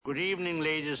Good evening,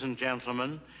 ladies and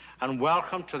gentlemen, and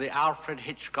welcome to the Alfred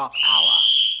Hitchcock Hour.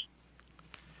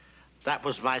 That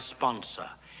was my sponsor.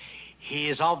 He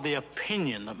is of the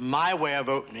opinion that my way of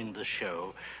opening the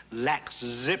show lacks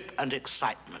zip and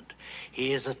excitement.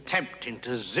 He is attempting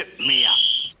to zip me up.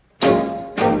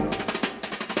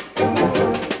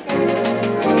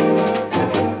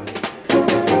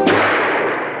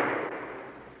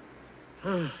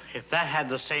 If that had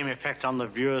the same effect on the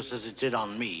viewers as it did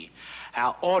on me,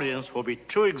 our audience will be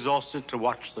too exhausted to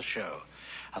watch the show.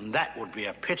 And that would be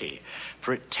a pity,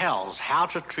 for it tells how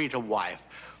to treat a wife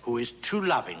who is too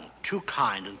loving, too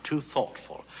kind, and too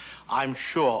thoughtful. I'm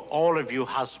sure all of you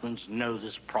husbands know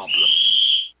this problem.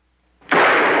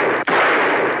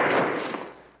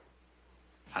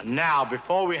 And now,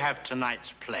 before we have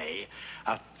tonight's play,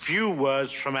 a few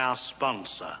words from our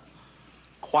sponsor.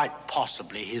 Quite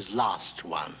possibly his last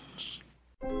ones.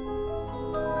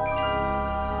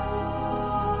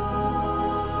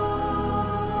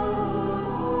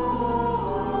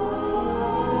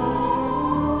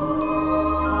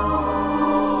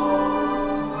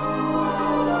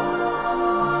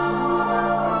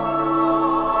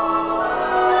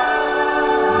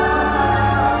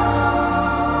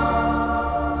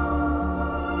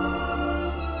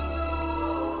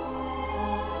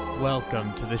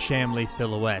 Welcome to the Shamley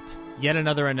Silhouette, yet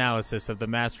another analysis of the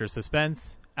master of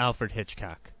suspense, Alfred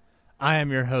Hitchcock. I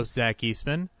am your host, Zach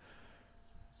Eastman.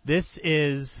 This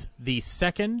is the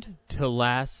second to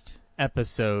last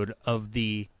episode of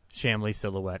the Shamley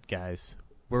Silhouette, guys.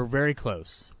 We're very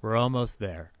close. We're almost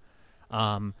there.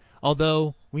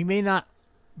 Although we may not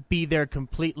be there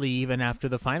completely even after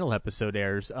the final episode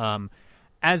airs.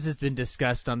 As has been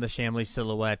discussed on the Shamley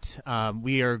Silhouette,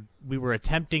 we were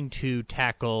attempting to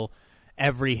tackle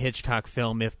every Hitchcock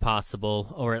film if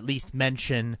possible, or at least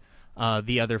mention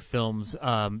the other films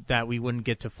that we wouldn't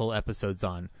get to full episodes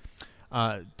on.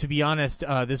 To be honest,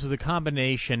 this was a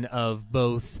combination of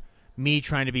both me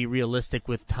trying to be realistic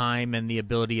with time and the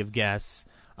ability of guests,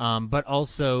 but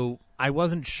also I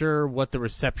wasn't sure what the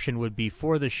reception would be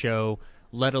for the show,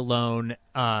 let alone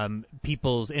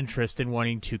people's interest in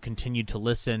wanting to continue to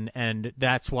listen, and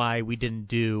that's why we didn't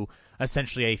do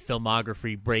essentially a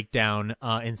filmography breakdown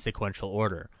in sequential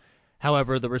order.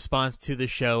 However, the response to the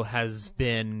show has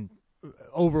been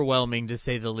overwhelming, to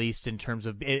say the least, in terms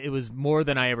of it was more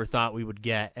than I ever thought we would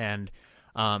get, and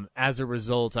as a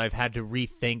result, I've had to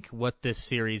rethink what this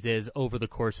series is over the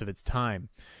course of its time.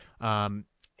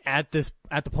 At the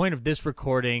point of this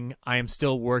recording, I am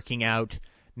still working out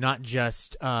not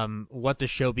just what the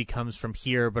show becomes from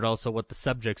here, but also what the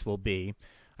subjects will be.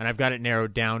 And I've got it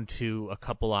narrowed down to a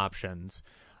couple options.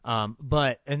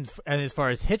 But as far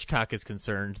as Hitchcock is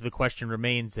concerned, the question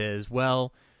remains is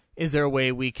there a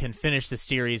way we can finish the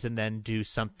series and then do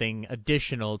something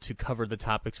additional to cover the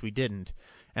topics we didn't?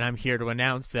 And I'm here to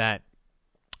announce that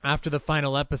after the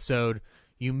final episode,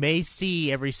 you may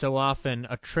see every so often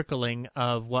a trickling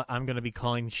of what I'm going to be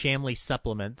calling Shamley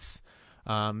supplements.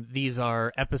 These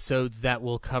are episodes that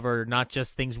will cover not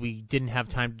just things we didn't have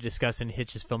time to discuss in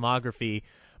Hitch's filmography,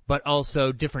 but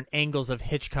also different angles of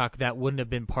Hitchcock that wouldn't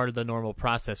have been part of the normal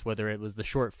process, whether it was the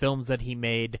short films that he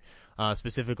made,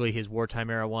 specifically his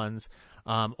wartime-era ones,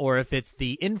 or if it's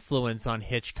the influence on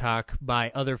Hitchcock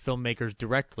by other filmmakers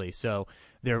directly. So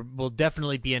there will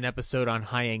definitely be an episode on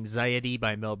High Anxiety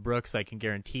by Mel Brooks, I can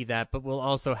guarantee that, but we'll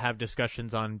also have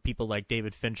discussions on people like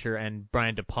David Fincher and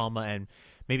Brian De Palma, and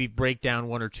maybe break down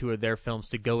one or two of their films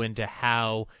to go into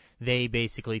how they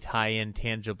basically tie in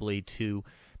tangibly to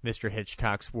Mr.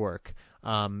 Hitchcock's work.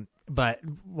 But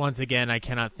once again, I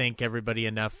cannot thank everybody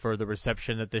enough for the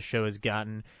reception that this show has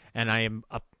gotten, and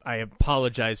I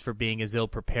apologize for being as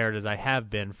ill-prepared as I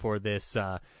have been for this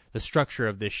the structure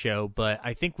of this show, but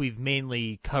I think we've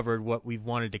mainly covered what we've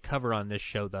wanted to cover on this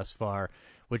show thus far,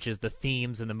 which is the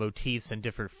themes and the motifs and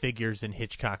different figures in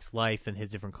Hitchcock's life and his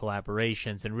different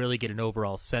collaborations, and really get an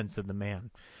overall sense of the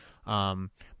man.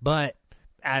 But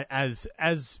as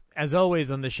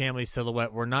always on the Shamley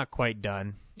Silhouette, we're not quite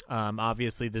done.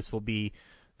 Obviously, this will be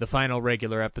the final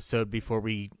regular episode before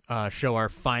we show our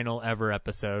final ever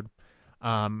episode.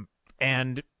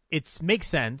 And it makes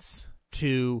sense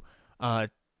to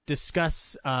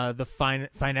discuss the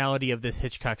finality of this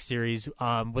Hitchcock series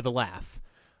with a laugh.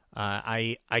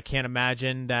 I can't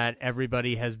imagine that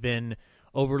everybody has been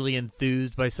overly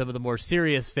enthused by some of the more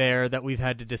serious fare that we've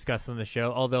had to discuss on the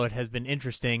show. Although it has been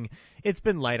interesting, it's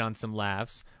been light on some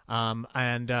laughs.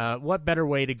 And what better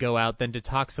way to go out than to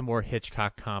talk some more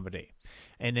Hitchcock comedy?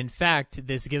 And in fact,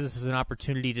 this gives us an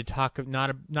opportunity to talk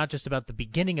not just about the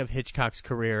beginning of Hitchcock's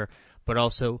career, but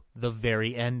also the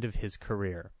very end of his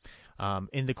career.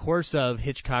 In the course of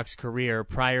Hitchcock's career,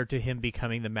 prior to him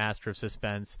becoming the master of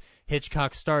suspense,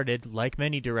 Hitchcock started, like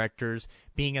many directors,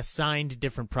 being assigned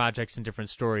different projects and different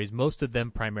stories, most of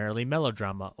them primarily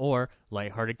melodrama or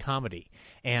lighthearted comedy.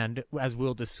 And as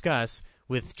we'll discuss,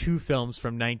 with two films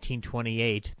from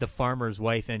 1928, The Farmer's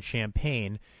Wife and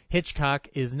Champagne, Hitchcock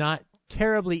is not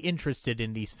terribly interested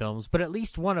in these films, but at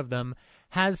least one of them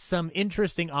has some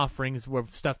interesting offerings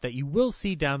of stuff that you will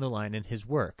see down the line in his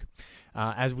work.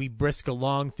 As we brisk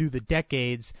along through the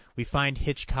decades, we find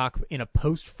Hitchcock in a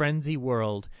post-frenzy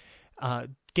world,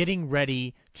 getting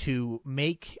ready to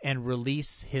make and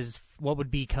release his what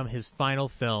would become his final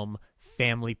film,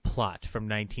 Family Plot, from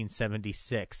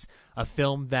 1976, a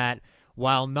film that,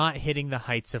 while not hitting the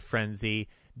heights of frenzy,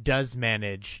 does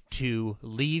manage to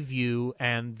leave you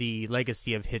and the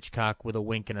legacy of Hitchcock with a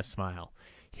wink and a smile.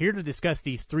 Here to discuss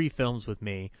these three films with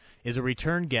me is a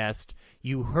return guest.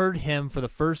 You heard him for the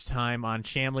first time on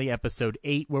Shamley episode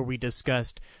 8, where we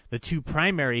discussed the two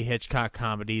primary Hitchcock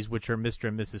comedies, which are Mr.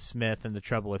 and Mrs. Smith and The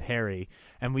Trouble with Harry.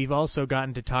 And we've also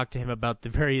gotten to talk to him about the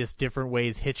various different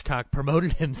ways Hitchcock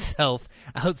promoted himself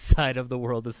outside of the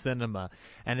world of cinema.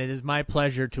 And it is my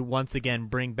pleasure to once again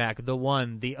bring back the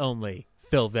one, the only,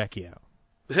 Phil Vecchio.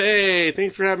 Hey,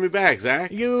 thanks for having me back, Zach.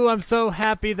 I'm so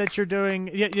happy that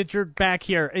you're back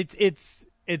here. It's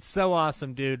so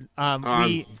awesome, dude.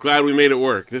 I'm glad we made it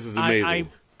work. This is amazing.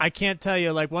 I can't tell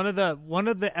you, like, one of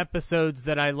the episodes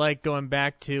that I like going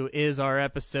back to is our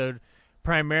episode,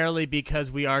 primarily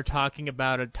because we are talking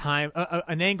about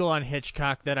an angle on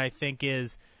Hitchcock that I think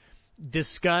is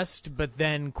discussed but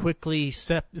then quickly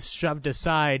shoved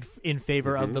aside in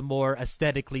favor of the more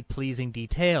aesthetically pleasing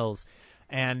details.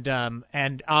 And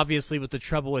obviously, with The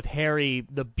Trouble with Harry,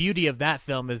 the beauty of that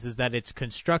film is that it's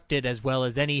constructed as well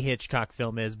as any Hitchcock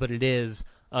film is, but it is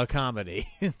a comedy.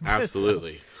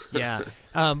 Absolutely. So, yeah.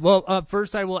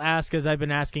 First I will ask, as I've been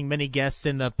asking many guests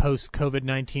in the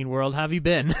post-COVID-19 world, how have you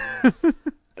been?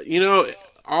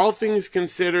 All things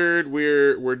considered,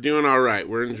 we're doing all right.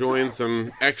 We're enjoying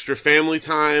some extra family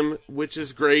time, which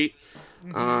is great.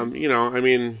 Trying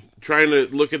to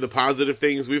look at the positive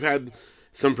things. We've had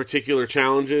some particular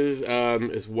challenges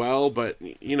as well, but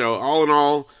all in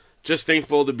all, just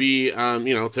thankful to be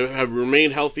to have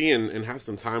remained healthy and have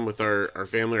some time with our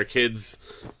family, our kids,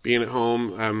 being at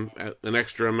home an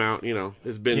extra amount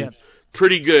has been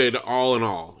pretty good all in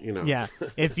all. Yeah.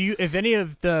 If any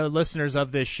of the listeners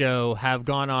of this show have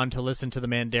gone on to listen to the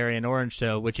Mandarin Orange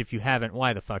show, which if you haven't,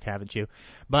 why the fuck haven't you?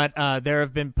 But there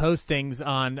have been postings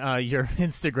on your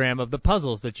Instagram of the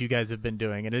puzzles that you guys have been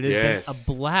doing, and it has been a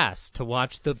blast to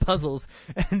watch the puzzles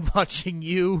and watching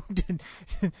you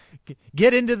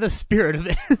get into the spirit of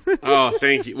it. Oh,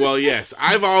 thank you. Well, yes,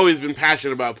 I've always been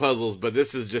passionate about puzzles, but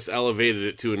this has just elevated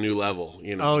it to a new level.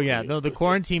 Oh yeah, no, the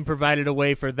quarantine provided a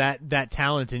way for that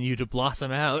talent in you to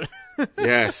blossom out.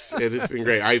 Yes, it has been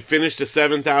great. I finished a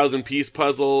 7,000-piece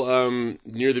puzzle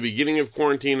near the beginning of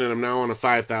quarantine, and I'm now on a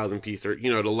 5,000-piece,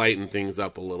 to lighten things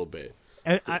up a little bit.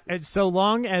 And so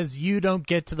long as you don't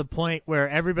get to the point where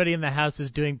everybody in the house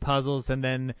is doing puzzles, and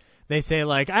then they say,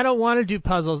 like, I don't want to do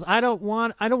puzzles. I don't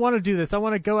want to do this. I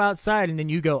want to go outside. And then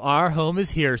you go, our home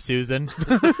is here, Susan.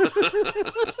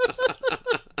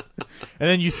 And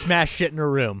then you smash shit in her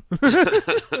room.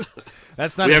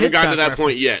 That's not. We haven't gotten to that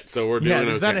point yet, so we're doing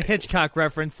okay. It's not a Hitchcock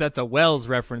reference. That's a Wells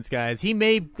reference, guys. He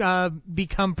may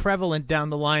become prevalent down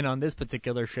the line on this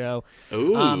particular show.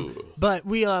 Ooh. But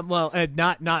we,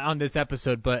 not on this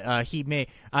episode, but he may.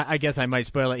 I guess I might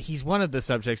spoil it. He's one of the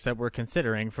subjects that we're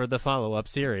considering for the follow-up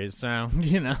series. So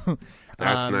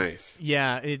That's nice.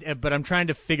 Yeah, but I'm trying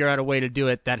to figure out a way to do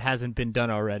it that hasn't been done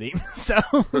already. So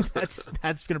that's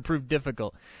going to prove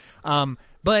difficult.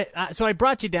 So I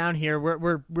brought you down here.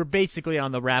 We're basically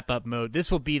on the wrap up mode.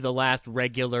 This will be the last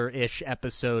regular-ish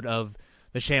episode of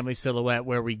the Shamley Silhouette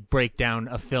where we break down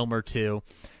a film or two.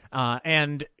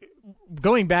 And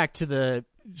going back to the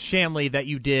Shamley that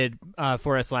you did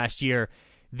for us last year,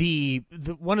 the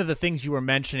one of the things you were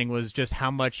mentioning was just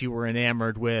how much you were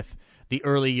enamored with the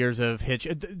early years of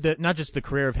not just the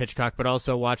career of Hitchcock, but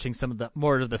also watching some of the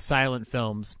more of the silent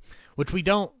films, which we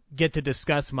don't get to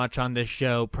discuss much on this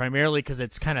show, primarily because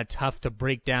it's kind of tough to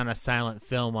break down a silent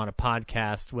film on a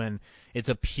podcast when it's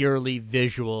a purely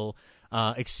visual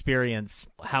experience.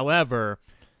 However,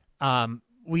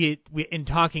 we in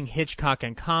talking Hitchcock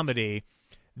and comedy,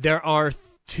 there are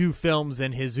two films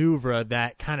in his oeuvre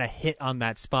that kind of hit on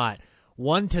that spot.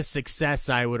 One to success,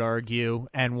 I would argue,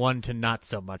 and one to not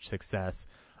so much success.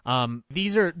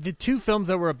 These are the two films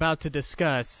that we're about to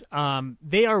discuss.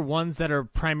 They are ones that are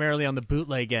primarily on the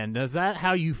bootleg end. Is that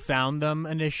how you found them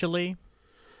initially?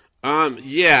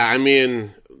 Yeah, I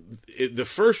mean, the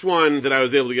first one that I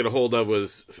was able to get a hold of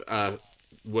was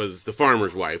The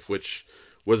Farmer's Wife, which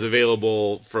was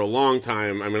available for a long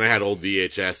time. I mean, I had old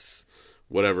VHS,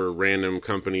 whatever random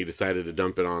company decided to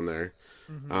dump it on there.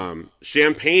 Mm-hmm.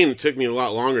 Champagne took me a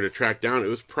lot longer to track down. It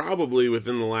was probably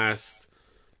within the last,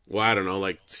 well, I don't know,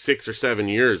 like 6 or 7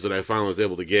 years that I finally was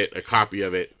able to get a copy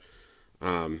of it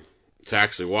to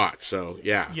actually watch. So,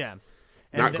 yeah.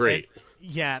 Not great.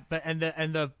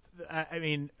 I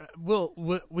mean,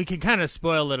 we can kind of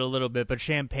spoil it a little bit, but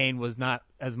Champagne was not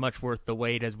as much worth the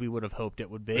wait as we would have hoped it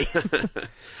would be.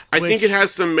 I think it has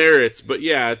some merits, but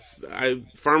yeah,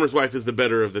 Farmer's Wife is the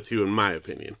better of the two, in my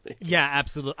opinion. Yeah,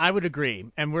 absolutely, I would agree.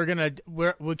 And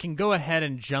we can go ahead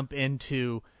and jump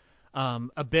into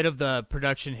a bit of the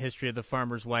production history of The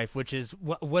Farmer's Wife, which is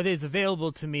what is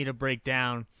available to me to break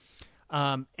down.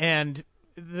 And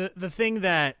the thing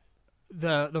that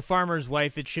the Farmer's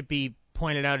Wife, it should be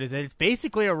pointed out, is that it's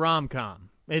basically a rom-com.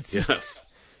 It's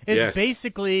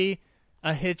basically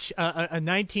a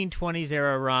 1920s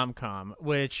era rom-com,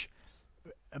 which,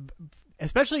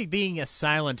 especially being a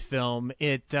silent film,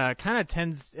 it kind of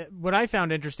tends. What I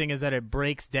found interesting is that it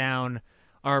breaks down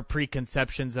our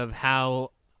preconceptions of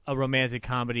how a romantic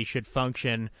comedy should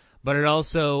function, but it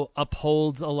also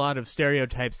upholds a lot of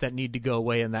stereotypes that need to go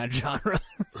away in that genre.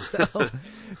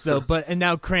 And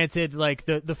now, granted, like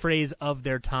the phrase "of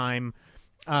their time"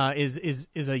 is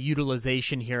a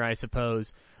utilization here, I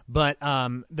suppose. But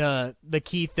the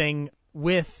key thing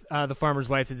with The Farmer's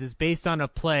Wife is it's based on a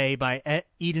play by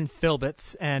Eden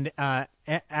Philpotts and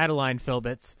Adeline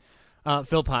Philpotts.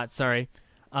 Sorry.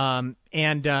 And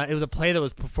it was a play that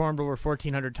was performed over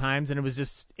 1,400 times, and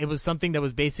it was something that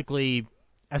was basically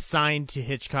assigned to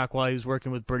Hitchcock while he was working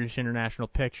with British International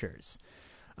Pictures.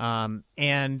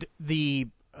 And the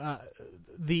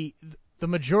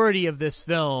majority of this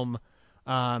film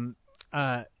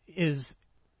is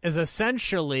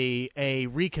essentially a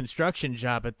reconstruction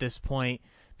job at this point,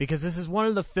 because this is one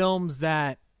of the films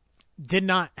that did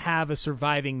not have a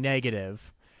surviving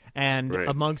negative. And right.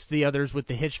 Amongst the others, with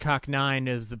the Hitchcock 9,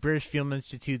 is the British Film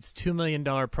Institute's $2 million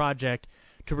project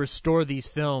to restore these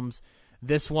films.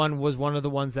 This one was one of the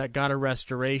ones that got a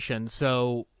restoration.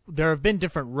 So there have been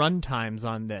different run times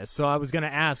on this. So I was going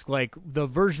to ask, like, the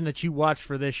version that you watched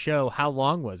for this show, how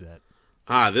long was it?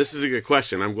 This is a good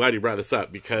question. I'm glad you brought this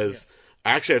up, because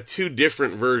I actually have two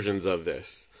different versions of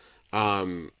this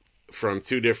from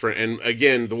two different, and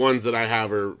again, the ones that I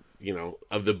have are,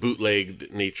 of the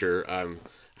bootlegged nature. I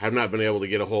have not been able to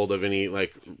get a hold of any,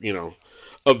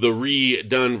 of the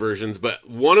redone versions, but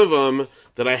one of them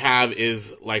that I have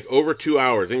is like over 2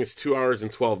 hours. I think it's 2 hours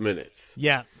and 12 minutes.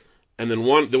 Yeah. And then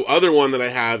the other one that I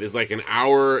have is like an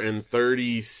hour and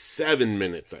 37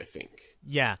 minutes, I think.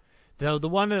 Yeah. So the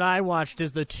one that I watched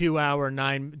is the 2 hour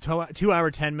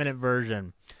 10-minute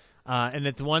version, and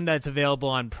it's one that's available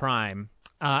on Prime.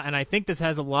 And I think this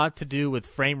has a lot to do with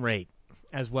frame rate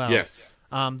as well. Yes.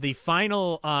 The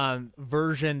final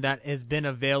version that has been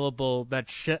available,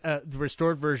 the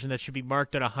restored version that should be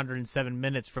marked at 107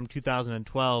 minutes from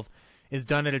 2012, is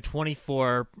done at a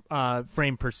 24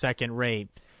 frame per second rate.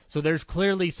 So there's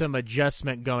clearly some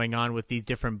adjustment going on with these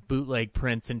different bootleg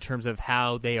prints in terms of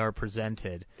how they are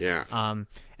presented. Yeah.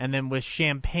 And then with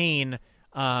Champagne,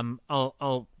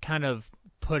 I'll kind of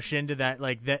push into that.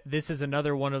 Like this is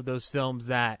another one of those films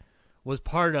that was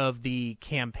part of the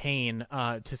campaign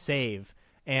to save,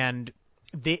 and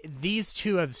these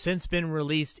two have since been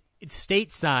released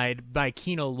stateside by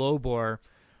Kino Lorber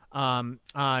on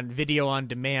video on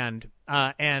demand.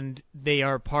 And they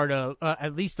are part of,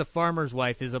 at least The Farmer's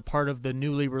Wife is a part of the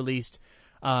newly released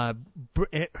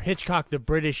Hitchcock The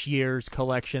British Years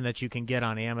collection that you can get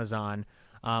on Amazon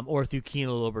or through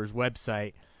Kino Lorber's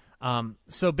website.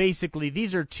 So basically,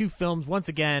 these are two films. Once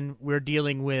again, we're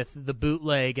dealing with the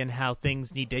bootleg and how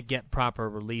things need to get proper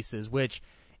releases, which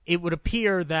it would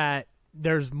appear that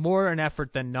there's more an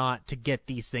effort than not to get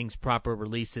these things proper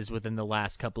releases within the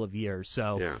last couple of years.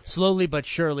 So slowly but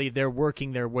surely, they're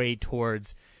working their way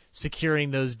towards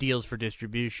securing those deals for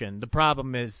distribution. The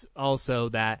problem is also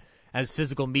that as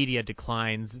physical media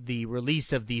declines, the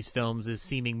release of these films is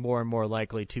seeming more and more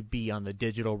likely to be on the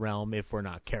digital realm if we're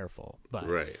not careful. But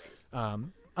right.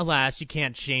 Alas, you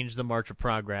can't change the march of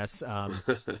progress. I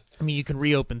mean, you can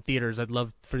reopen theaters. I'd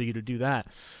love for you to do that.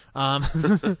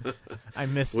 I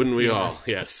miss. Wouldn't we all?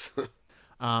 Yes.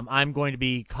 I'm going to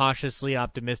be cautiously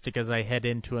optimistic as I head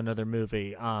into another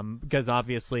movie, because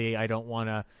obviously I don't want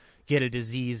to get a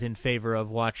disease in favor of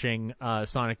watching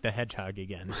Sonic the Hedgehog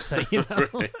again. So,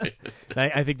 Right.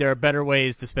 I think there are better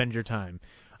ways to spend your time.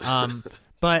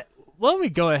 But why don't we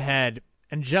go ahead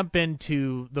jump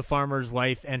into The Farmer's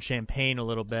Wife and Champagne a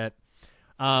little bit.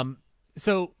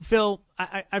 So Phil,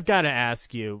 I've got to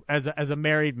ask you, as a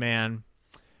married man,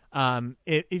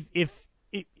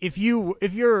 if your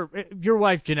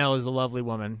wife Janelle is a lovely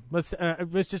woman, let's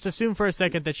just assume for a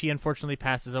second that she unfortunately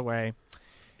passes away.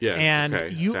 Yes, and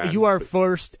okay, you are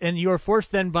forced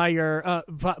then by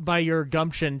your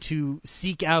gumption to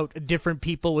seek out different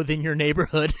people within your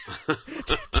neighborhood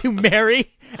to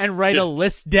marry and write a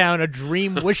list down, a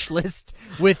dream wish list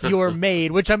with your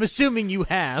maid, which I'm assuming you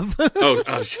have.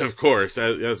 Of course,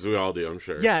 as we all do, I'm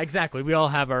sure. Yeah, exactly. We all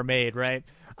have our maid, right?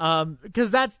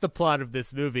 Because that's the plot of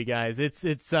this movie, guys. It's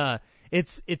a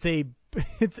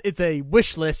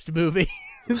wish list movie,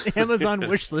 Amazon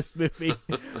wish list movie.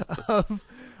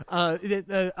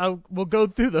 We'll go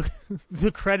through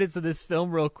the credits of this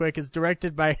film real quick. It's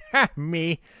directed by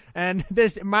me, and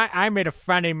I made a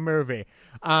funny movie.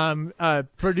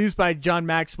 Produced by John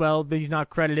Maxwell. He's not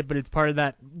credited, but it's part of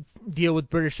that deal with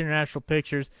British International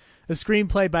Pictures. A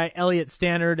screenplay by Elliot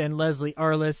Stannard and Leslie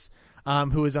Arliss,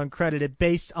 who is uncredited,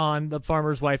 based on The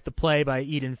Farmer's Wife, the play by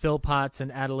Eden Philpotts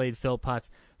and Adelaide Philpotts,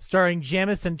 starring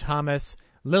Jamison Thomas,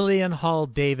 Lillian Hall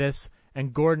Davis,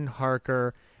 and Gordon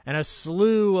Harker, and a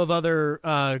slew of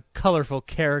other colorful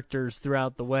characters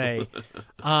throughout the way.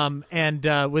 And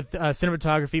with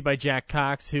cinematography by Jack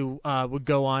Cox, who would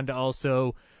go on to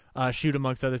also shoot,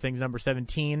 amongst other things, Number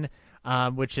 17,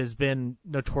 which has been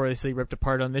notoriously ripped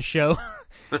apart on this show.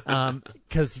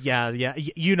 Because,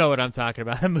 you know what I'm talking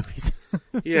about. The movie's,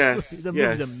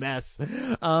 movie's a mess.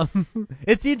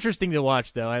 It's interesting to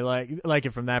watch, though. I like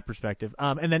it from that perspective.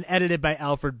 And then edited by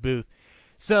Alfred Booth.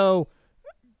 So,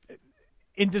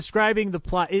 in describing the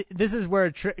plot, this is where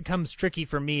it becomes tricky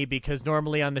for me, because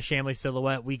normally on the Shamley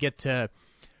Silhouette, we get to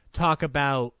talk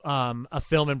about a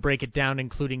film and break it down,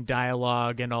 including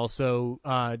dialogue and also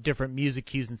different music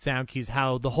cues and sound cues,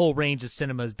 how the whole range of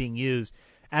cinema is being used.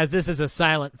 As this is a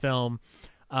silent film,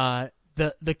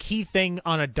 the key thing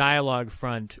on a dialogue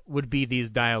front would be these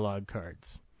dialogue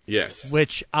cards. Yes.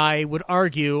 Which I would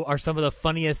argue are some of the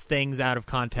funniest things out of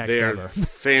context they ever. Are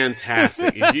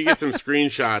fantastic. If you get some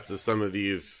screenshots of some of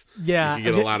these, you can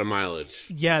get a lot of mileage.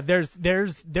 Yeah, there's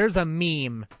a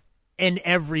meme in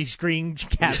every screen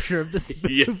capture of this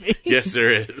movie. Yes, there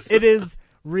is. It is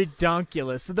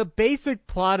redonkulous. So the basic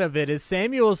plot of it is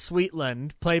Samuel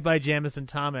Sweetland, played by Jamison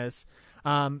Thomas,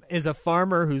 is a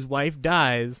farmer whose wife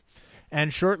dies,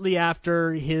 and shortly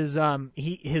after his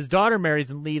daughter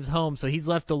marries and leaves home, so he's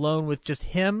left alone with just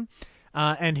him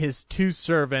and his two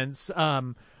servants.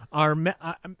 Araminta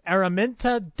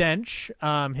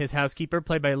Dench, his housekeeper,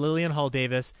 played by Lillian Hall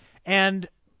Davis, and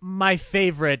my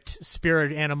favorite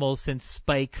spirit animal since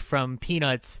Spike from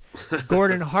Peanuts,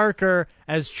 Gordon Harker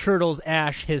as Turtles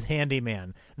Ash, his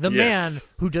handyman. The man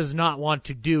who does not want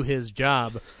to do his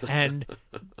job, and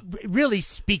really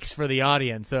speaks for the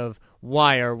audience of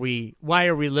why are we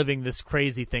living this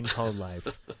crazy thing called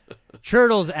life.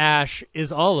 Turtles Ash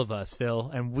is all of us,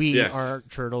 Phil, and we are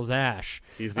Turtles Ash.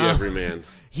 He's the everyman.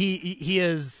 He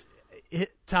is.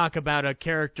 Talk about a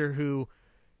character who.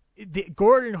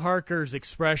 Gordon Harker's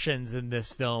expressions in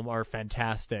this film are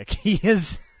fantastic. He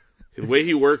is the way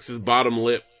he works his bottom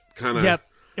lip, kind of. Yep.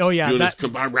 Oh yeah.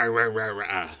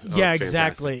 Yeah,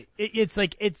 exactly. It's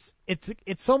like it's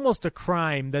almost a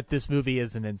crime that this movie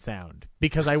isn't in sound,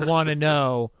 because I want to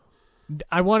know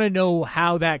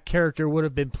how that character would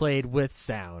have been played with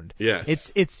sound.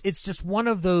 Yes. It's just one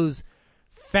of those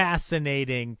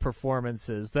fascinating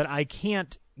performances that I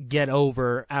can't get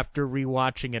over after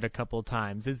rewatching it a couple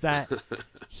times. Is that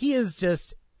he is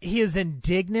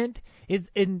indignant.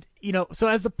 So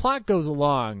as the plot goes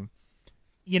along,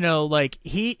 like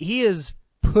he is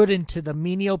put into the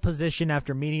menial position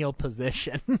after menial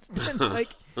position,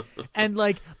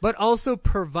 but also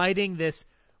providing this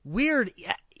weird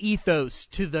ethos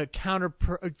to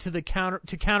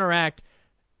counteract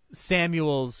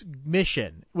Samuel's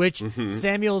mission, which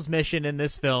Samuel's mission in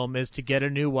this film is to get a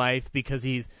new wife because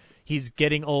he's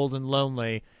getting old and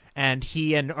lonely, and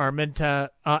he and Araminta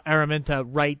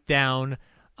write down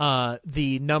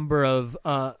the number of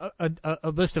a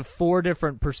list of 4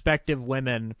 different prospective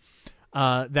women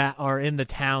that are in the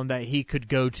town that he could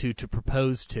go to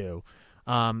propose to,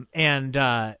 and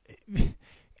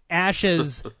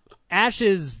Ash's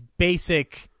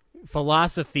basic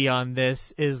philosophy on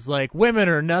this is like, women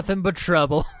are nothing but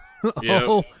trouble.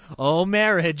 Oh,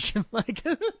 marriage.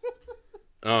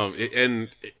 And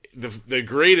the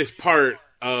greatest part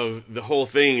of the whole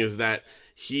thing is that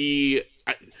he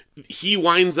he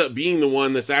winds up being the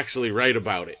one that's actually right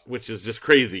about it, which is just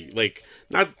crazy. Like,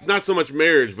 not so much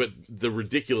marriage, but the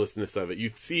ridiculousness of it. You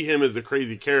see him as the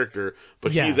crazy character,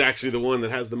 but he's actually the one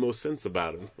that has the most sense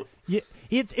about him. Yeah,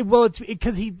 it's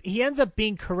because he ends up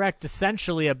being correct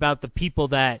essentially about the people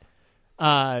that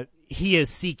he is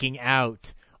seeking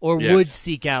out or would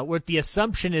seek out. What the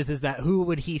assumption is that who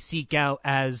would he seek out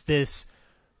as this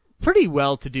pretty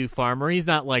well-to-do farmer? He's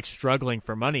not like struggling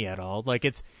for money at all. Like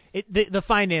the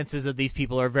finances of these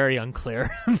people are very unclear.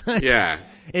 Yeah,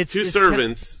 it's two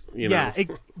servants.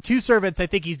 Two servants. I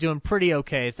think he's doing pretty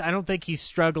okay. So I don't think he's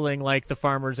struggling like the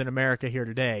farmers in America here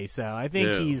today. So I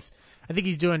think he's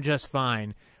doing just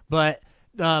fine. But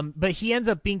he ends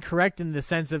up being correct in the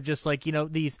sense of just like he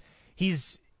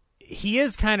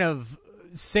is kind of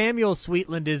Samuel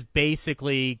Sweetland is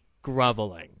basically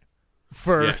groveling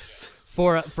for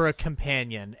a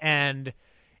companion, and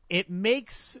it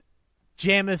makes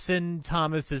Jamison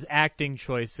Thomas's acting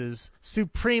choices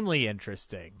supremely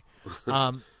interesting.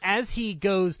 As he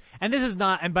goes,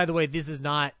 and by the way, this is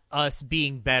not us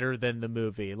being better than the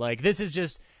movie. Like, this is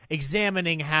just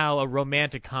examining how a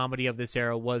romantic comedy of this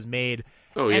era was made.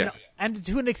 And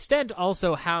to an extent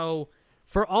also how,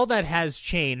 for all that has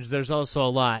changed, there's also a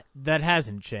lot that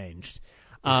hasn't changed.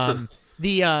 So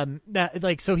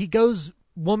he goes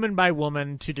woman by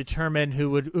woman to determine who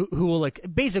will like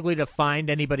basically to find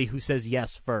anybody who says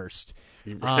yes first.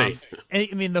 Right. I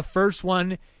mean, the first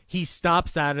one he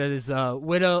stops at is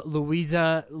widow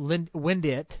Louisa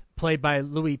Windit, played by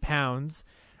Louis Pounds,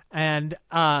 and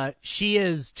she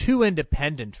is too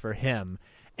independent for him.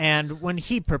 And when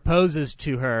he proposes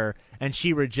to her and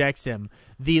she rejects him,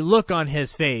 the look on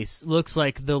his face looks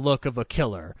like the look of a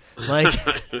killer. Like,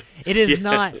 it is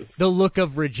not the look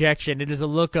of rejection. It is a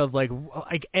look of like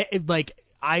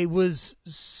I was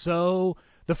so.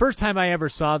 The first time I ever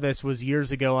saw this was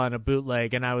years ago on a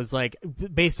bootleg, and I was like,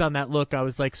 based on that look, I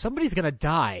was like, somebody's gonna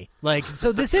die. Like,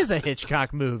 so this is a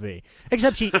Hitchcock movie.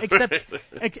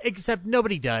 Except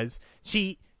nobody does.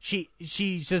 She's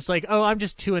just like, oh, I'm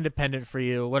just too independent for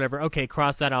you, whatever. Okay,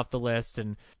 cross that off the list.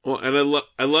 And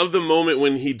I love the moment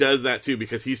when he does that too,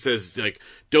 because he says like,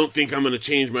 don't think I'm going to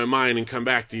change my mind and come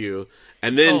back to you.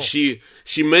 And then she's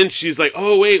like,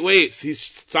 oh, wait. He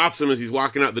stops him as he's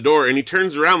walking out the door, and he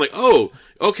turns around like, oh,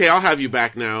 okay, I'll have you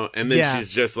back now. And then she's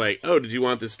just like, oh, did you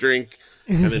want this drink?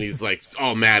 And then he's like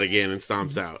all mad again and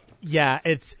stomps out. Yeah,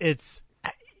 it's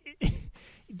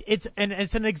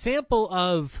an example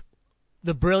of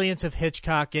the brilliance of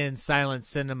Hitchcock in silent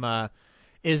cinema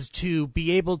is to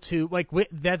be able to, like,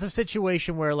 that's a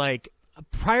situation where, like,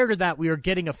 prior to that, we were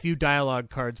getting a few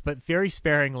dialogue cards, but very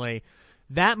sparingly.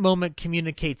 That moment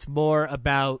communicates more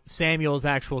about Samuel's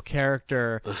actual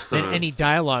character than any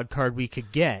dialogue card we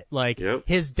could get. Like,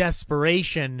 his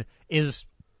desperation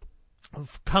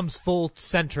comes full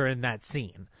center in that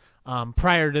scene.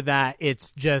 Prior to that,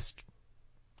 it's just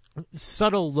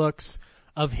subtle looks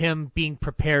of him being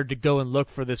prepared to go and look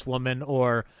for this woman,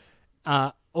 or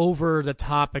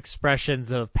over-the-top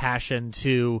expressions of passion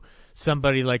to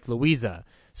somebody like Louisa.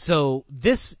 So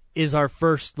this is our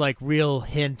first, like, real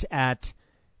hint at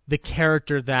the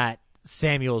character that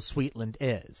Samuel Sweetland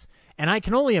is. And I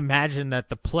can only imagine that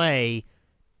the play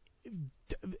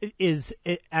is,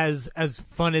 as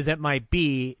fun as it might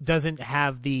be, doesn't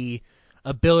have the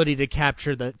ability to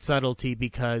capture that subtlety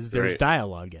because there's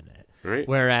dialogue in it. Right.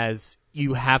 Whereas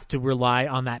you have to rely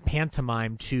on that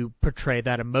pantomime to portray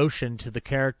that emotion to the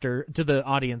character, to the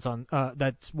audience on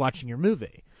that's watching your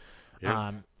movie.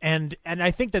 Yeah. And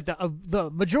I think that the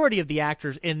majority of the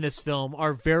actors in this film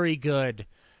are very good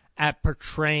at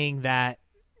portraying that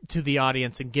to the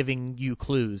audience and giving you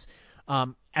clues.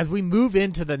 As we move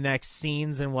into the next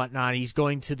scenes and whatnot, he's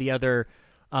going to the other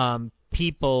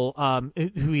people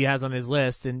who he has on his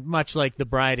list, and much like the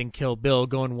bride in Kill Bill,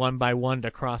 going one by one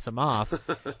to cross him off.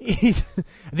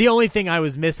 The only thing I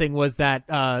was missing was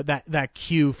that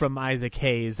cue from Isaac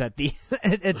Hayes at the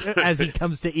as he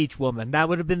comes to each woman. That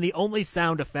would have been the only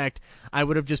sound effect I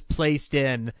would have just placed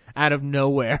in out of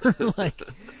nowhere.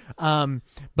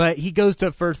 But he goes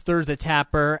to first Thurza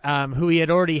Tapper, who he had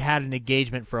already had an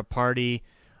engagement for a party.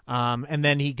 And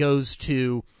then he goes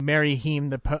to Mary Heem,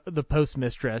 the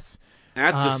postmistress.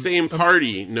 At the same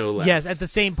party, no less. Yes, at the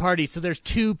same party. So there's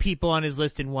two people on his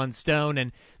list in one stone,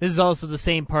 and this is also the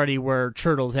same party where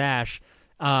Turtles Ash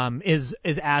is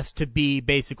asked to be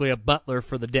basically a butler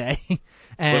for the day.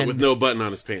 But with no button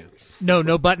on his pants.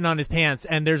 No button on his pants,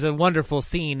 and there's a wonderful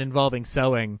scene involving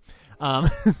sewing.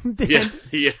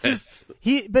 Yes.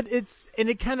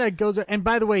 It kind of goes. And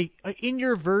by the way, in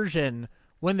your version,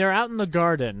 when they're out in the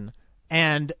garden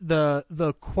and the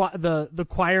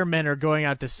choir men are going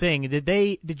out to sing.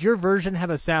 Did your version have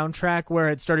a soundtrack where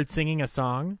it started singing a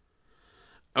song?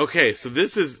 Okay, so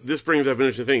this brings up an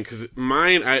interesting thing, because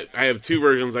mine, I have two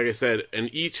versions, like I said,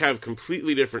 and each have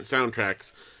completely different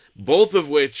soundtracks, both of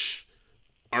which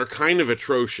are kind of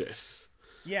atrocious.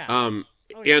 Yeah.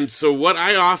 And so what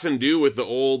I often do with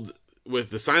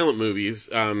the silent movies,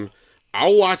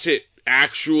 I'll watch it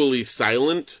actually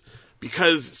silent,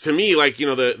 because to me, like, you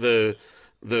know, the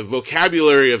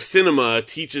vocabulary of cinema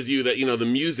teaches you that, you know, the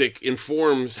music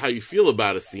informs how you feel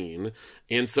about a scene.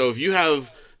 And so if you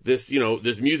have this, you know,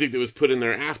 this music that was put in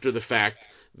there after the fact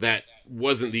that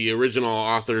wasn't the original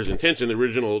author's intention, the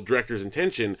original director's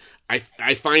intention, I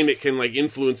find it can, like,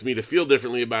 influence me to feel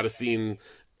differently about a scene,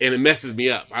 and it messes me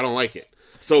up. I don't like it.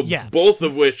 So both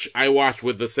of which I watch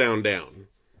with the sound down.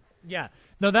 Yeah.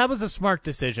 No, that was a smart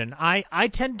decision. I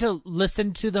tend to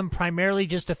listen to them primarily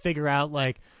just to figure out,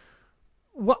 like,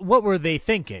 what were they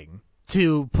thinking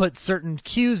to put certain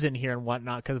cues in here and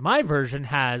whatnot, because my version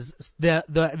has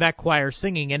that choir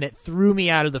singing, and it threw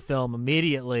me out of the film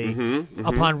immediately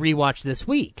upon rewatch this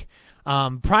week.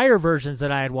 Prior versions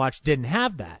that I had watched didn't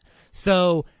have that.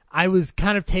 So I was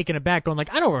kind of taken aback, going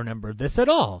like, I don't remember this at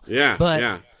all. Yeah, but,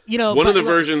 yeah. You know, one of the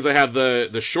versions I have,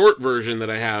 the short version that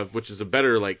I have, which is a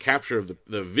better, like, capture of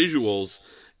the visuals,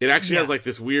 it actually has, like,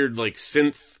 this weird, like,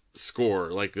 synth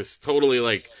score, like this totally,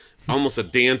 like, almost a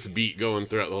dance beat going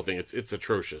throughout the whole thing. It's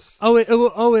atrocious.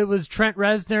 It was Trent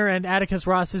Reznor and Atticus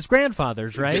Ross's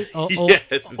grandfathers, right?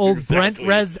 Yes, Brent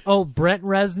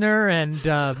Reznor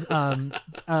and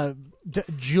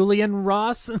Julian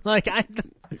Ross.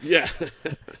 Yeah.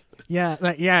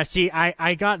 Yeah. See,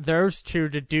 I got those two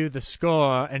to do the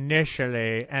score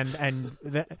initially, and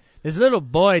this little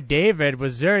boy David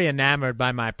was very enamored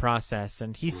by my process,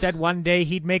 and he said one day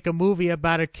he'd make a movie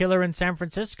about a killer in San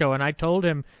Francisco, and I told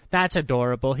him, that's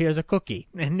adorable. Here's a cookie.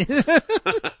 And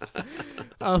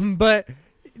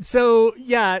so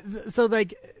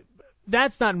like,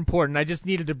 that's not important. I just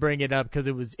needed to bring it up because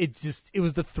it was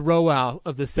the throw out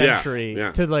of the century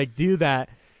to, like, do that.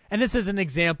 And this is an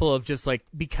example of just, like,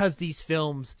 because these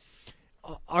films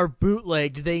are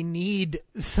bootlegged, they need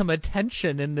some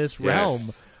attention in this realm.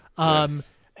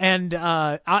 And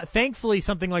thankfully,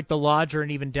 something like The Lodger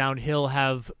and even Downhill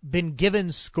have been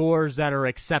given scores that are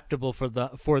acceptable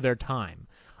for their time.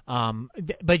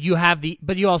 But you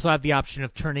also have the option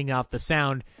of turning off the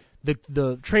sound.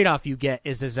 The trade-off you get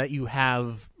is that you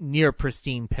have near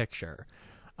pristine picture.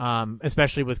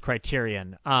 Especially with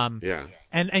Criterion.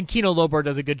 And Kino Lorber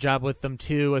does a good job with them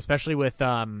too, especially with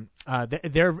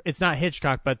it's not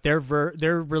Hitchcock, but their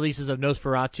releases of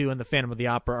Nosferatu and The Phantom of the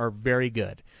Opera are very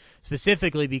good.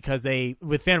 Specifically because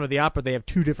with Phantom of the Opera, they have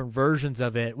two different versions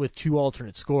of it with two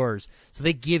alternate scores, so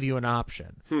they give you an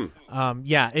option.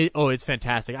 It's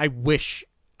fantastic. I wish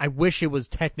it was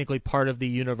technically part of the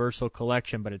Universal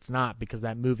collection, but it's not, because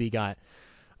that movie got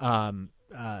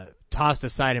tossed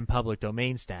aside in public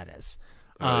domain status.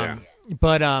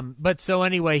 But so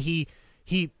anyway,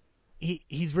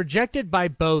 he's rejected by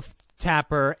both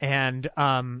Tapper and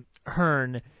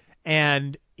Hearn,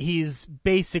 and he's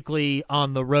basically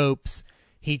on the ropes.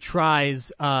 He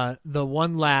tries the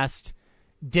one last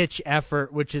ditch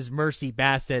effort, which is Mercy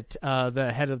Bassett,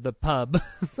 the head of the pub,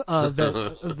 of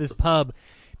this pub.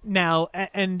 Now,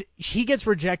 and he gets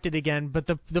rejected again, but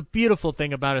the beautiful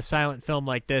thing about a silent film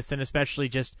like this, and especially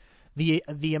just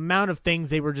the amount of things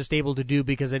they were just able to do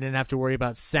because they didn't have to worry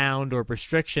about sound or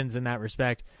restrictions in that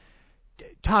respect.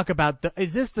 Talk about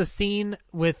is this the scene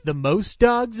with the most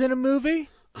dogs in a movie?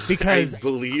 Because I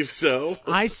believe so.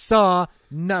 I saw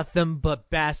nothing but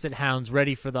basset hounds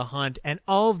ready for the hunt, and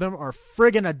all of them are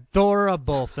friggin'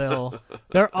 adorable, Phil.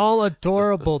 They're all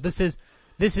adorable. This is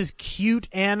cute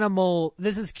animal.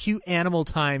 This is cute animal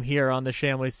time here on the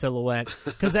Shamley Silhouette.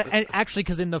 Because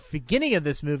in the beginning of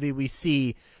this movie, we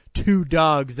see two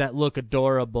dogs that look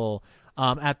adorable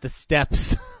at the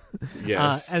steps.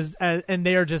 Yes. And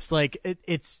they are just like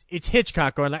it's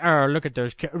Hitchcock going like, oh, look at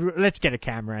those. Let's get a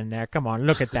camera in there. Come on,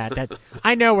 look at that.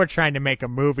 I know we're trying to make a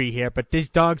movie here, but these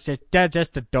dogs they're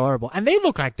just adorable, and they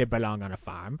look like they belong on a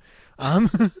farm.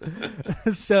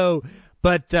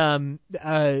 But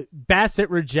Bassett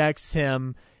rejects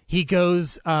him. He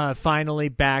goes finally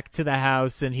back to the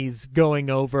house, and he's going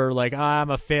over like, I'm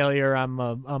a failure.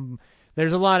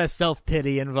 There's a lot of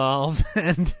self-pity involved,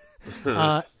 and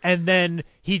then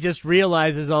he just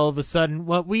realizes all of a sudden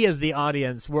what we as the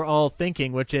audience were all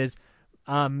thinking, which is,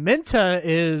 Minta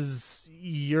is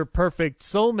your perfect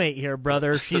soulmate here,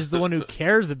 brother. She's the one who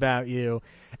cares about you.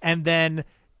 And then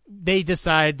they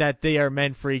decide that they are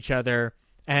meant for each other,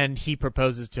 and he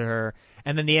proposes to her.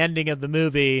 And then the ending of the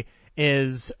movie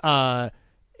is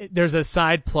there's a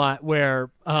side plot where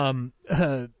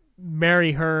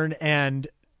Mary Hearn and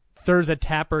Thurza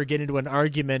Tapper get into an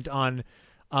argument on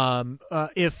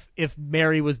if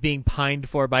Mary was being pined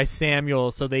for by Samuel,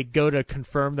 so they go to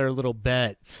confirm their little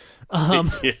bet.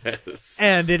 Yes.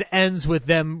 And it ends with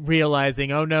them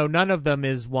realizing, oh no, none of them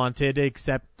is wanted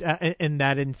except, and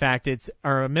that in fact it's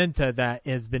Araminta that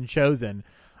has been chosen.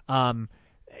 And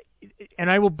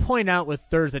I will point out with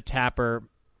Thurza Tapper,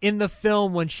 in the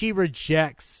film when she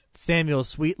rejects Samuel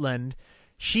Sweetland,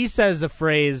 she says a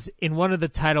phrase in one of the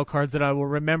title cards that I will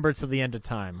remember till the end of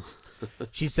time.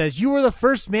 She says, "You were the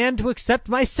first man to accept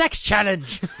my sex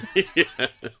challenge."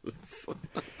 Yes.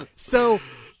 So,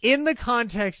 in the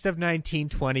context of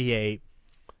 1928,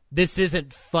 this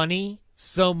isn't funny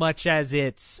so much as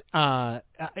it's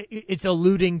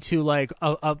alluding to like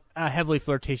a heavily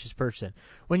flirtatious person.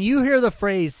 When you hear the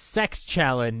phrase "sex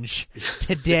challenge"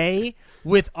 today,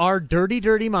 with our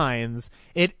dirty minds,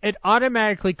 it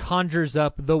automatically conjures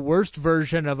up the worst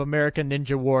version of American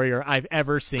Ninja Warrior I've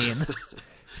ever seen.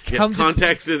 Yes,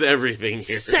 context is everything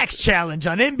here. Sex challenge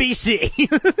on NBC.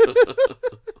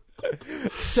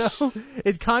 So,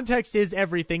 its context is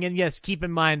everything. And yes, keep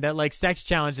in mind that like sex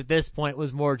challenge at this point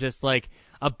was more just like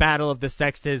a battle of the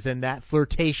sexes in that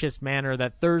flirtatious manner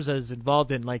that Thurza is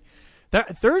involved in. Like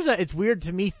Thurza, it's weird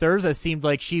to me. Thurza seemed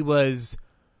like she was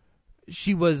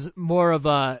more of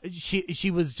a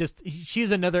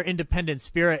she's another independent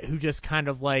spirit who just kind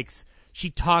of likes,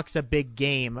 she talks a big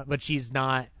game, but she's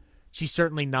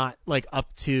certainly not like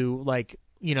up to like,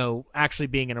 you know, actually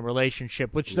being in a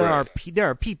relationship, which there are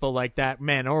people like that,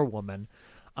 man or woman,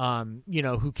 you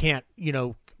know, who can't, you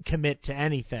know, commit to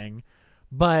anything.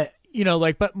 But, you know,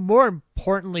 like, but more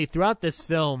importantly, throughout this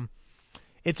film,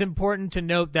 it's important to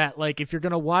note that like if you're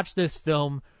going to watch this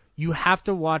film, you have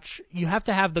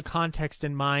to have the context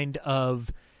in mind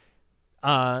of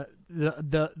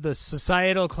the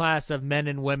societal class of men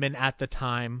and women at the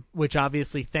time, which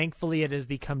obviously, thankfully, it has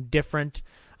become different,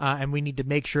 and we need to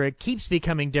make sure it keeps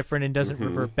becoming different and doesn't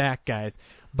revert back, guys.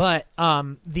 But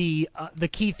the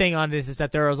key thing on this is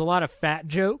that there is a lot of fat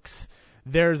jokes.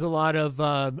 There's a lot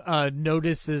of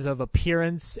notices of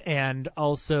appearance and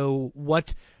also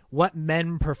what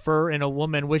men prefer in a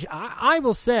woman, which I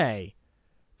will say,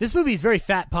 this movie is very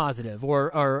fat positive or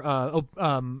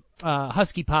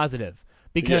husky positive.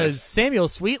 Because yes. Samuel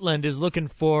Sweetland is looking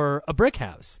for a brick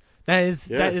house. That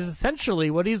is essentially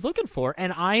what he's looking for.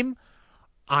 And I'm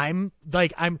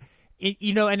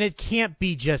you know, and it can't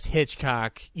be just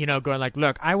Hitchcock, you know, going like,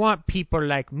 look, I want people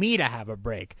like me to have a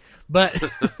break. But,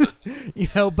 you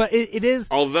know, but it is.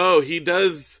 Although he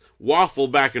does waffle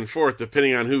back and forth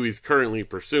depending on who he's currently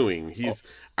pursuing.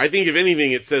 I think if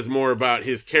anything, it says more about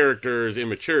his character's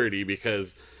immaturity,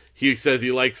 because he says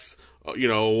he likes, you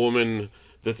know, a woman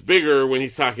that's bigger when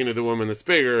he's talking to the woman that's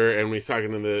bigger, and when he's talking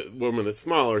to the woman that's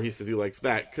smaller, he says he likes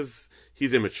that because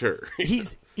he's immature.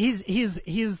 He's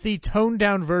the toned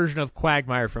down version of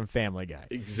Quagmire from Family Guy.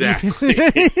 Exactly.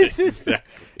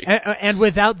 Exactly. And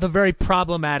without the very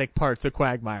problematic parts of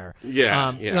Quagmire.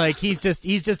 Yeah. Like he's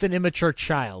just an immature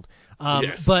child.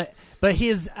 Yes. But he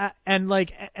is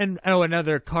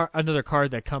another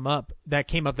card that came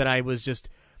up that I was just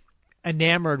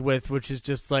enamored with, which is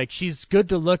just like, she's good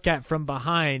to look at from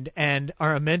behind, and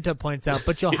Araminta points out,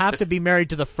 but you'll have to be married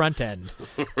to the front end.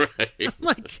 Right. I'm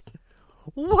like,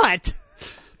 what?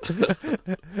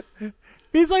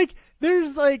 He's like,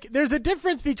 there's a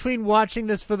difference between watching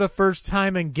this for the first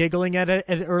time and giggling at it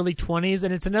at early 20s,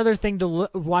 and it's another thing to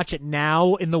watch it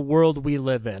now in the world we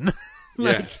live in.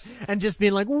 Yes. And just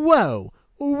being like, whoa.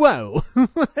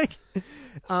 Like,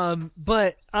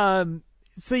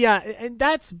 so yeah, and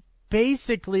that's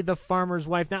basically The Farmer's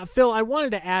Wife. Now, Phil, I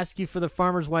wanted to ask you for The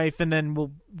Farmer's Wife, and then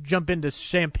we'll jump into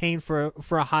Champagne for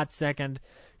a hot second,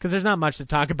 because there's not much to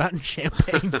talk about in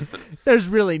Champagne. There's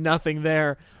really nothing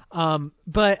there.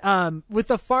 But with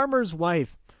The Farmer's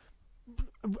Wife,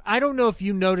 I don't know if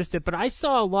you noticed it, but I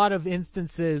saw a lot of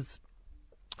instances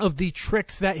of the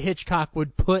tricks that Hitchcock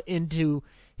would put into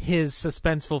his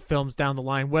suspenseful films down the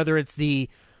line, whether it's the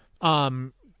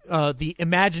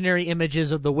imaginary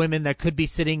images of the women that could be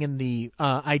sitting in the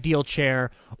ideal chair,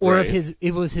 or right. if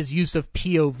it was his use of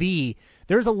POV.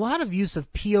 There's a lot of use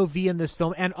of POV in this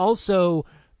film, and also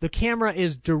the camera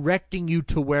is directing you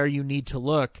to where you need to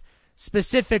look.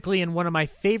 Specifically, in one of my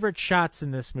favorite shots in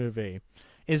this movie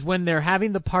is when they're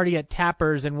having the party at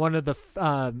Tapper's, and one of the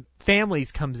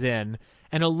families comes in,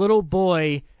 and a little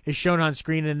boy is shown on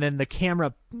screen, and then the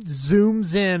camera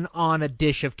zooms in on a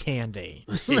dish of candy.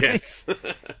 Yes.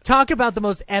 Talk about the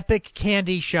most epic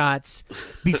candy shots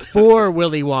before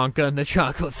Willy Wonka and the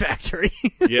Chocolate Factory.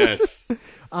 Yes.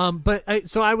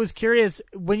 So I was curious,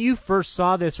 when you first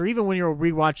saw this, or even when you were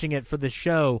rewatching it for the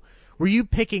show, were you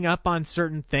picking up on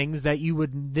certain things that you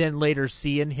would then later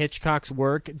see in Hitchcock's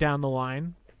work down the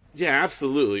line? Yeah,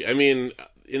 absolutely. I mean,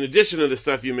 in addition to the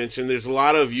stuff you mentioned, there's a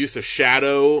lot of use of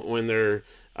shadow when they're,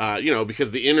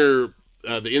 because the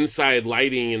inside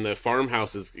lighting in the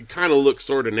farmhouses, it kind of looks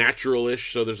sort of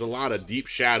natural-ish, so there's a lot of deep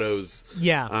shadows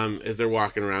as they're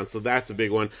walking around, so that's a big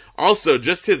one. Also,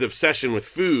 just his obsession with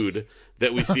food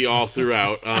that we see all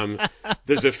throughout.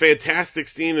 There's a fantastic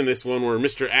scene in this one where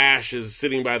Mr. Ash is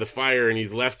sitting by the fire and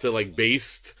he's left to, like,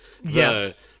 baste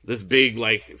this big,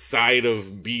 like, side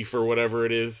of beef or whatever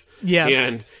it is. Yeah.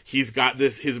 And he's got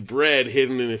his bread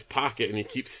hidden in his pocket, and he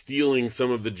keeps stealing some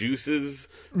of the juices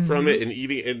from it and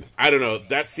eating. And I don't know,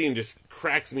 that scene just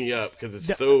cracks me up because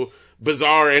it's so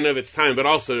bizarre and of its time, but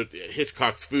also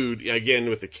Hitchcock's food, again,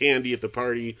 with the candy at the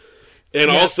party.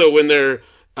 And also when there's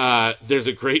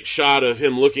a great shot of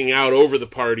him looking out over the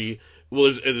party.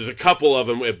 Well, there's a couple of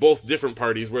them at both different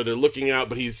parties where they're looking out,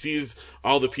 but he sees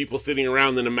all the people sitting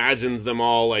around and imagines them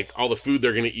all, like, all the food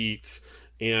they're going to eat.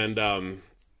 And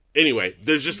anyway,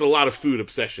 there's just a lot of food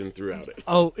obsession throughout it.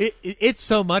 Oh, it's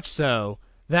so much so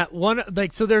that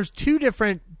so there's two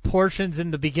different portions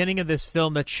in the beginning of this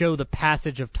film that show the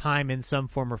passage of time in some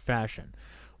form or fashion.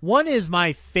 One is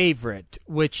my favorite,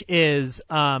 which is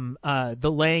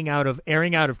the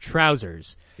airing out of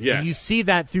trousers. Yes. And you see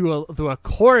that through a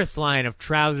chorus line of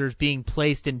trousers being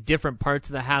placed in different parts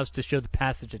of the house to show the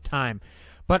passage of time.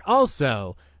 But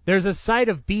also, there's a side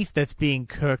of beef that's being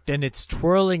cooked, and it's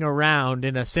twirling around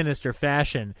in a sinister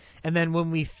fashion. And then when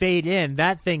we fade in,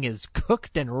 that thing is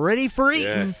cooked and ready for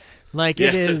eating. Yes. Like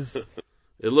it is...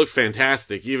 It looked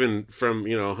fantastic, even from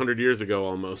 100 years ago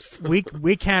almost. we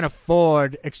can't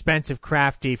afford expensive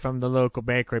crafty from the local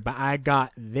bakery, but I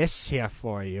got this here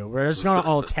for you. We're just gonna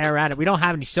all tear at it. We don't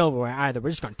have any silverware either.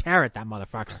 We're just gonna tear at that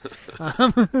motherfucker.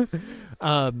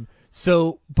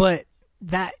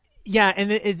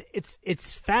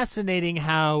 It's fascinating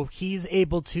how he's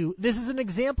able to. This is an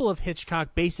example of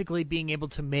Hitchcock basically being able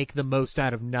to make the most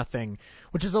out of nothing,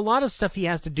 which is a lot of stuff he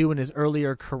has to do in his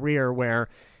earlier career where.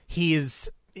 This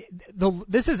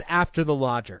is after The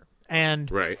Lodger,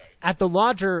 and at The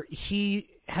Lodger he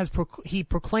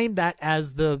proclaimed that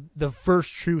as the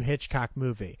first true Hitchcock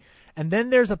movie, and then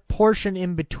there's a portion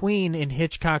in between in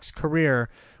Hitchcock's career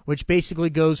which basically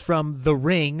goes from The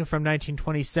Ring from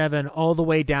 1927 all the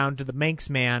way down to The Manx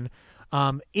Man.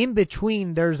 In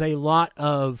between, there's a lot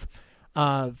of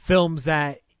films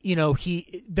that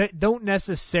that don't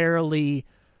necessarily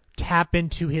tap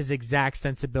into his exact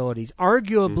sensibilities.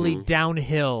 Arguably,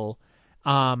 Downhill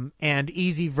and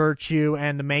Easy Virtue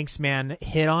and The Manx Man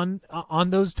hit on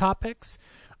those topics,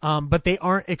 but they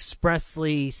aren't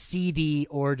expressly seedy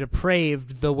or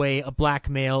depraved the way a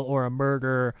blackmail or a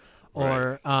murder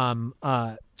or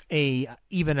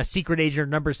even a Secret Agent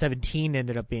Number 17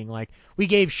 ended up being. Like, we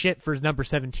gave shit for Number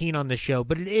 17 on the show,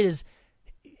 but it is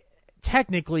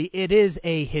technically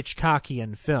a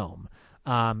Hitchcockian film.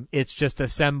 It's just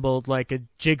assembled like a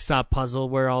jigsaw puzzle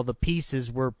where all the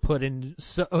pieces were put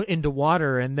into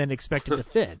water and then expected to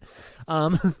fit.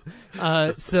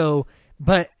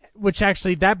 Which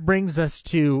actually, that brings us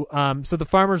to, so The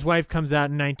Farmer's Wife comes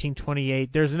out in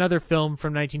 1928. There's another film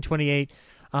from 1928,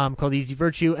 called Easy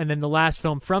Virtue. And then the last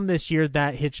film from this year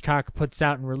that Hitchcock puts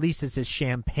out and releases is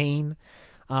Champagne.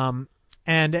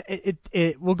 And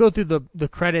we'll go through the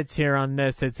credits here on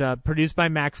this. It's produced by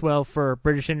Maxwell for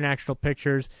British International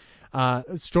Pictures,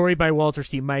 story by Walter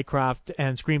C. Mycroft,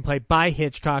 and screenplay by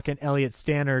Hitchcock and Elliot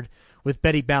Stannard, with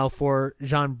Betty Balfour,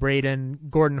 John Braden,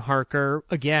 Gordon Harker,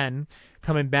 again,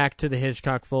 coming back to the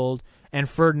Hitchcock fold, and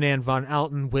Ferdinand von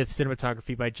Alten, with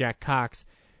cinematography by Jack Cox.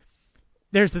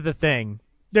 There's the thing.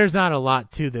 There's not a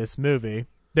lot to this movie.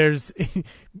 There's...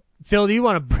 Phil, do you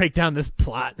want to break down this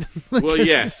plot? Well,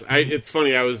 yes. It's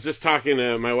funny. I was just talking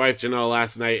to my wife, Janelle,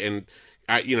 last night, and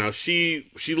she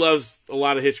loves a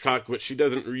lot of Hitchcock, but she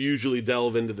doesn't usually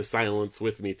delve into the silence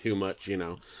with me too much,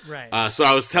 Right. So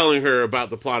I was telling her about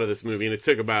the plot of this movie, and it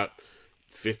took about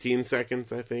 15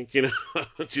 seconds, I think,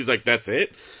 She's like, that's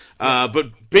it?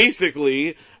 But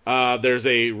basically, there's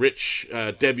a rich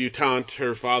debutante.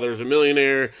 Her father's a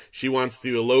millionaire. She wants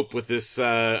to elope with this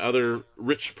other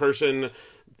rich person.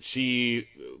 She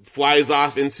flies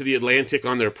off into the Atlantic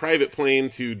on their private plane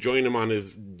to join him on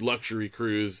his luxury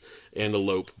cruise and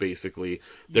elope, basically.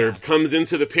 There comes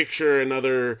into the picture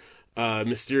another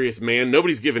mysterious man.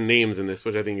 Nobody's given names in this,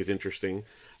 which I think is interesting.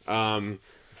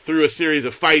 Through a series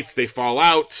of fights, they fall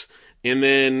out, and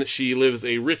then she lives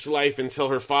a rich life until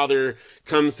her father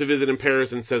comes to visit in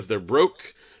Paris and says they're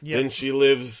broke. Yep. Then she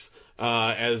lives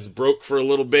as broke for a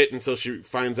little bit until she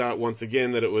finds out once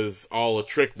again that it was all a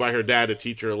trick by her dad to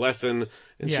teach her a lesson,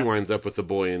 and she winds up with the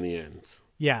boy in the end.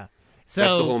 Yeah. So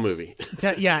that's the whole movie.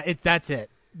 That's it.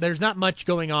 There's not much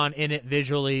going on in it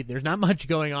visually. There's not much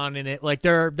going on in it. Like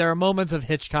there are moments of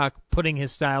Hitchcock putting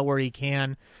his style where he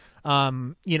can,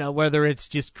 whether it's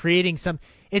just creating some.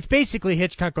 It's basically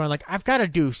Hitchcock going like, I've got to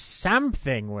do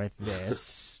something with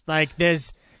this. Like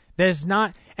there's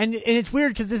not, and it's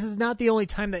weird because this is not the only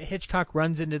time that Hitchcock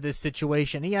runs into this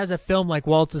situation. He has a film like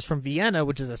Waltzes from Vienna,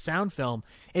 which is a sound film.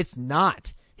 It's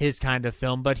not his kind of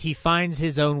film, but he finds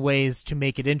his own ways to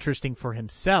make it interesting for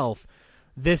himself.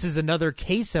 This is another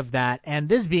case of that, and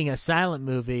this being a silent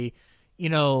movie, he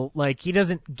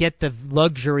doesn't get the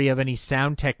luxury of any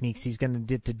sound techniques he's going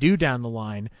to do down the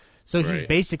line. So he's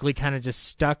basically kind of just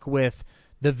stuck with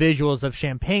the visuals of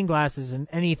champagne glasses and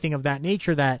anything of that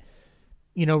nature that,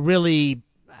 really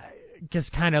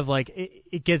just kind of like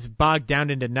it gets bogged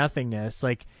down into nothingness.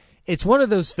 Like it's one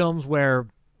of those films where,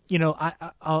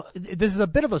 this is a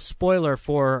bit of a spoiler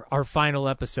for our final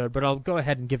episode, but I'll go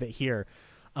ahead and give it here.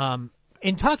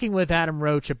 In talking with Adam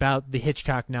Roach about the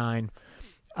Hitchcock 9,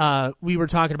 we were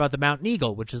talking about the Mountain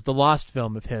Eagle, which is the lost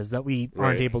film of his that we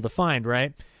aren't able to find,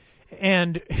 right?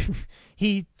 And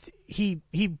he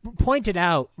pointed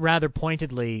out rather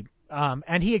pointedly,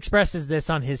 and he expresses this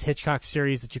on his Hitchcock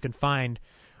series that you can find,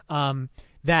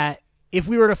 that if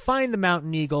we were to find the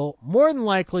Mountain Eagle, more than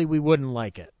likely we wouldn't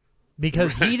like it.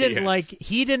 Because he didn't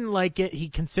like it. He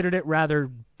considered it rather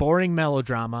boring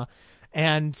melodrama.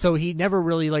 And so he never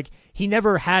really he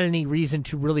never had any reason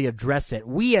to really address it.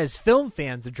 We as film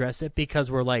fans address it because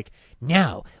we're like,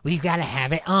 no, we've got to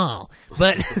have it all.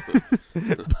 But,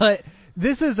 but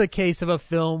this is a case of a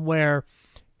film where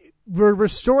we're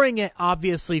restoring it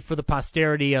obviously for the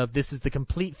posterity of this is the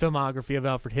complete filmography of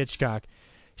Alfred Hitchcock.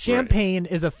 Champagne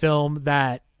is a film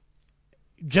that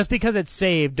just because it's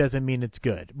saved doesn't mean it's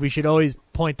good. We should always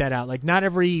point that out. Like not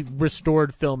every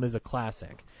restored film is a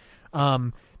classic.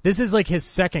 This is like his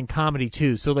second comedy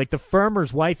too. So like The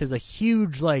Farmer's Wife is a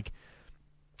huge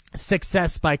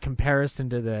success by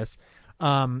comparison to this.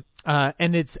 And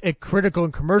it's a critical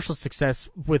and commercial success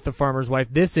with The Farmer's Wife.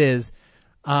 This is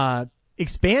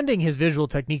expanding his visual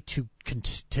technique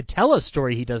to tell a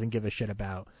story he doesn't give a shit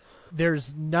about.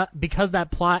 There's not, because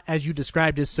that plot as you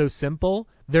described is so simple,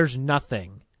 there's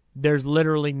nothing. There's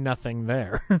literally nothing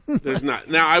there. There's not.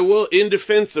 Now, I will, in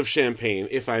defense of Champagne,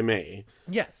 if I may.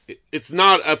 Yes. It's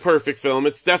not a perfect film.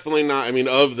 It's definitely not,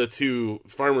 of the two,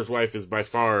 Farmer's Wife is by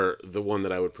far the one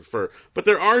that I would prefer. But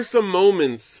there are some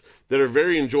moments that are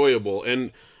very enjoyable.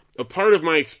 And a part of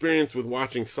my experience with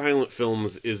watching silent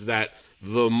films is that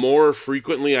the more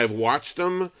frequently I've watched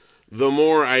them, the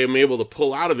more I am able to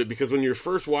pull out of it. Because when you're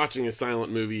first watching a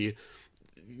silent movie,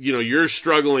 you're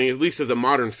struggling, at least as a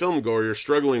modern film goer, you're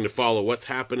struggling to follow what's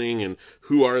happening and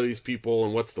who are these people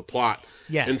and what's the plot.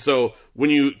 Yeah. And so when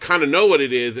you kind of know what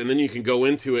it is and then you can go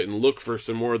into it and look for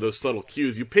some more of those subtle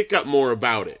cues, you pick up more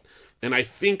about it. And I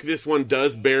think this one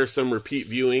does bear some repeat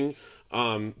viewing.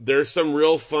 There's some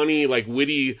real funny,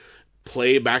 witty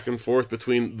play back and forth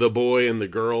between the boy and the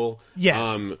girl. Yes.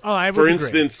 I would For agree.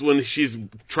 instance, when she's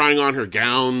trying on her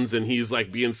gowns and he's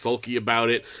being sulky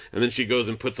about it, and then she goes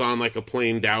and puts on a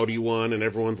plain dowdy one and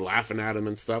everyone's laughing at him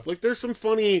and stuff. There's some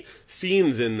funny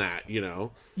scenes in that,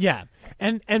 Yeah.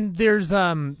 And there's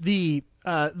the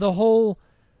whole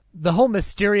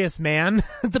mysterious man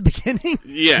at the beginning.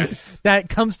 Yes. that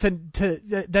comes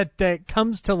that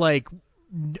comes to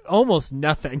almost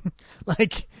nothing.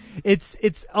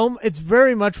 It's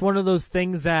very much one of those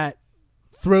things that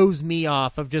throws me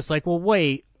off of just well,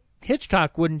 wait,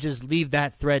 Hitchcock wouldn't just leave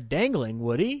that thread dangling,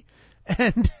 would he?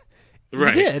 And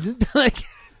right. He did.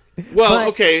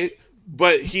 Okay,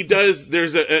 but he does.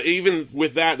 There's even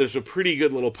with that, there's a pretty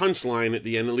good little punchline at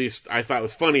the end. At least I thought it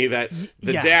was funny that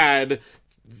the dad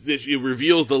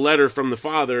reveals the letter from the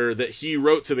father that he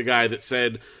wrote to the guy that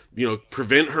said,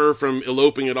 prevent her from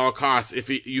eloping at all costs. If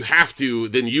you have to,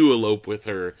 then you elope with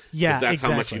her. Yeah, that's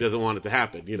exactly. how much he doesn't want it to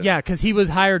happen. Yeah, because he was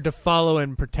hired to follow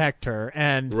and protect her,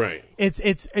 and right. It's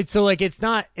so it's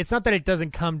not that it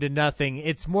doesn't come to nothing.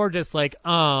 It's more just this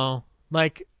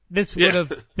would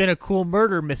have been a cool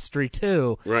murder mystery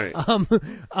too. Right.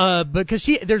 Because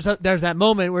there's that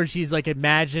moment where she's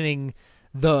imagining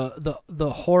the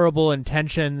horrible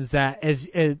intentions that as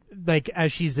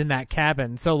she's in that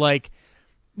cabin. So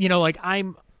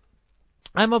I'm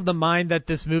of the mind that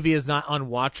this movie is not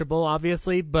unwatchable,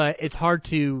 obviously, but it's hard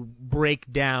to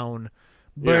break down.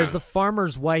 Whereas The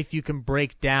Farmer's Wife you can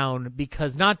break down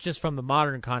because not just from the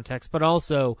modern context, but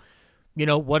also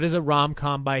what does a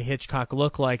rom-com by Hitchcock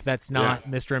look like that's not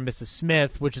Mr. and Mrs.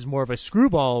 Smith, which is more of a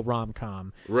screwball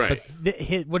rom-com. Right.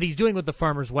 But what he's doing with The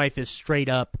Farmer's Wife is straight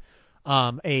up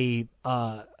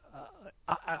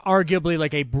arguably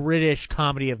like a British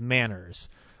comedy of manners.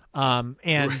 And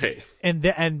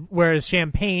whereas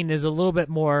Champagne is a little bit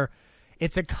more,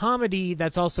 it's a comedy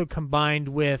that's also combined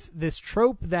with this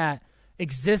trope that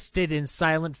existed in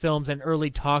silent films and early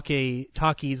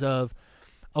talkies of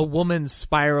a woman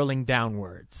spiraling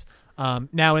downwards.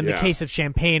 Now, in the case of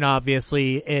Champagne,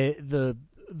 obviously, the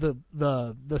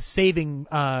saving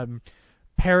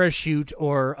parachute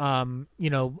or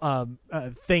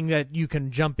thing that you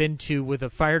can jump into with a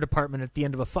fire department at the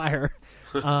end of a fire.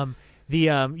 I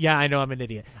know I'm an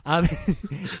idiot.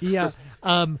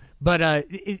 But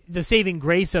the saving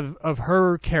grace of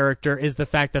her character is the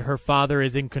fact that her father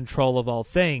is in control of all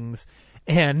things,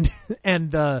 and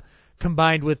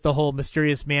combined with the whole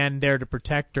mysterious man there to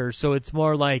protect her. So it's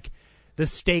more like the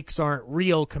stakes aren't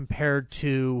real compared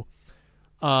to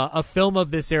a film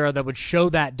of this era that would show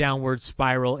that downward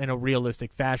spiral in a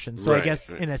realistic fashion. So I guess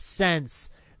in a sense,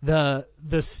 the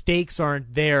stakes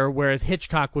aren't there, whereas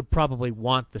Hitchcock would probably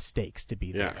want the stakes to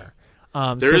be there.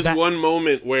 There is one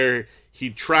moment where he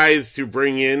tries to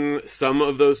bring in some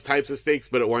of those types of stakes,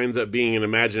 but it winds up being an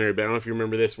imaginary. But I don't know if you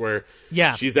remember this, where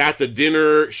she's at the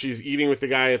dinner, she's eating with the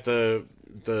guy at the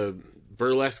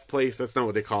burlesque place. That's not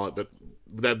what they call it, but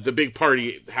the big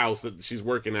party house that she's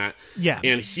working at. Yeah.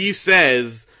 And he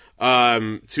says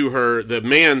to her, the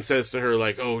man says to her,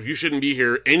 like, "Oh, you shouldn't be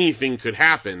here. Anything could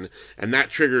happen." And that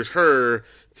triggers her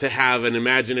to have an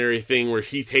imaginary thing where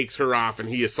he takes her off and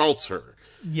he assaults her.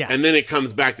 Yeah. And then it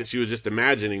comes back that she was just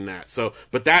imagining that. So,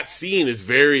 but that scene is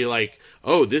very like,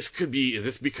 oh, is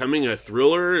this becoming a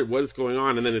thriller? What is going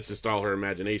on? And then it's just all her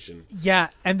imagination. Yeah.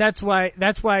 And that's what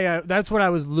I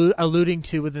was alluding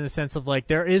to within the sense of like,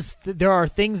 there are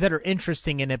things that are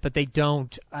interesting in it, but they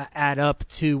don't add up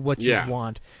to what you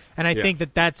want. And I think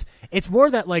it's more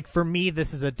that like, for me,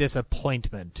 this is a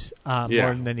disappointment, more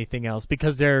than anything else,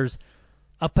 because there's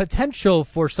a potential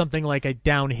for something like a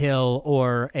Downhill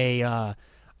or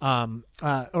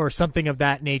or something of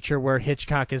that nature where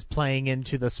Hitchcock is playing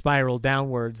into the spiral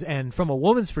downwards, and from a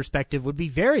woman's perspective would be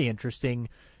very interesting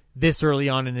this early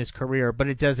on in his career, but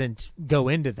it doesn't go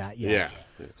into that yet.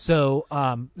 Yeah. So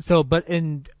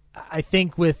I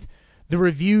think with the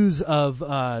reviews of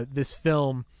this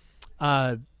film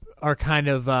are kind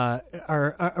of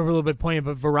are a little bit poignant,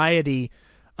 but Variety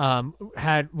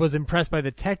was impressed by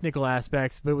the technical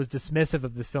aspects, but was dismissive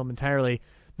of this film entirely.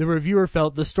 The reviewer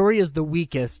felt the story is the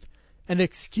weakest, an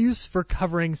excuse for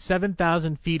covering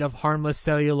 7,000 feet of harmless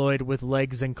celluloid with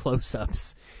legs and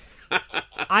close-ups.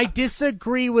 I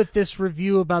disagree with this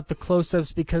review about the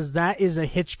close-ups because that is a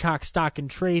Hitchcock stock and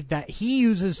trade that he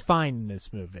uses fine in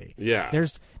this movie. Yeah.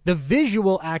 There's the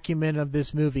visual acumen of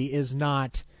this movie is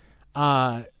not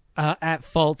at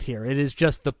fault here. It is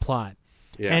just the plot.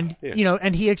 Yeah,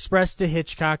 and he expressed to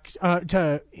Hitchcock,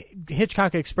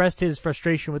 Hitchcock expressed his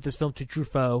frustration with this film to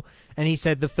Truffaut, and he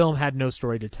said the film had no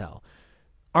story to tell.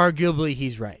 Arguably,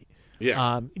 he's right.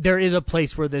 Yeah. There is a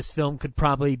place where this film could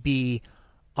probably be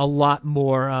a lot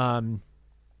more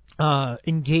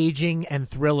engaging and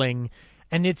thrilling,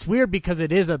 and it's weird because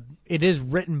it is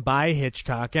written by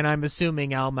Hitchcock, and I'm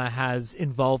assuming Alma has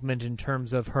involvement in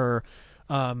terms of her,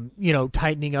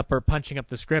 tightening up or punching up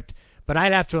the script. But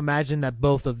I'd have to imagine that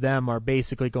both of them are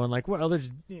basically going like, well,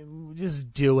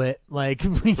 just do it. Like,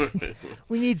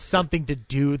 we need something to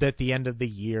do at the end of the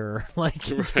year. Like,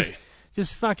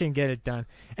 just fucking get it done.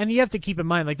 And you have to keep in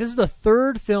mind, like, this is the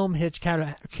third film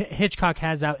Hitchcock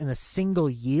has out in a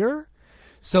single year.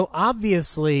 So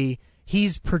obviously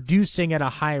he's producing at a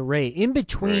high rate. In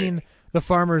between The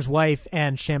Farmer's Wife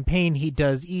and Champagne, he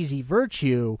does Easy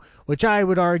Virtue, which I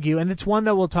would argue, and it's one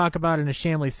that we'll talk about in a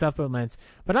Shamley Supplements,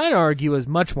 but I'd argue is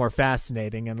much more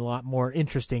fascinating and a lot more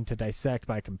interesting to dissect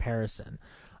by comparison.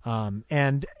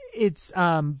 And it's,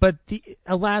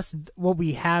 alas, what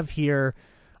we have here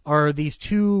are these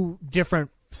two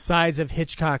different sides of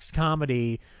Hitchcock's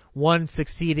comedy, one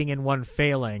succeeding and one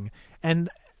failing. And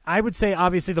I would say,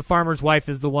 obviously, The Farmer's Wife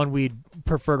is the one we'd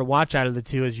prefer to watch out of the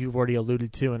two, as you've already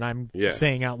alluded to, and I'm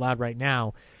saying out loud right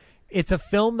now. It's a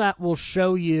film that will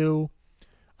show you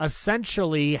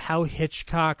essentially how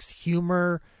Hitchcock's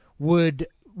humor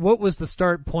what was the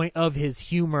start point of his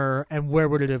humor and where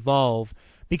would it evolve.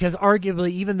 Because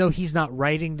arguably, even though he's not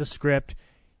writing the script,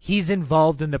 he's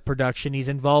involved in the production. He's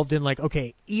involved in, like,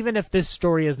 okay, even if this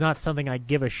story is not something I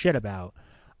give a shit about,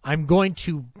 I'm going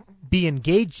to be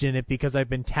engaged in it because I've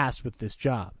been tasked with this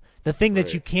job. The thing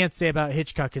that you can't say about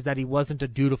Hitchcock is that he wasn't a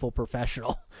dutiful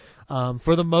professional,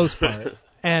 for the most part.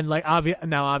 And like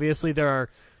now, obviously, there are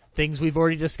things we've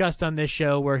already discussed on this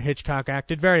show where Hitchcock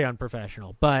acted very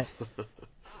unprofessional. But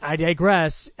I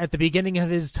digress. At the beginning of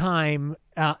his time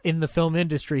in the film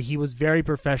industry, he was very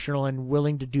professional and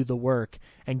willing to do the work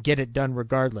and get it done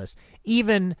regardless.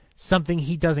 Even something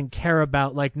he doesn't care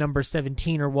about, like Number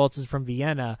 17 or Waltzes from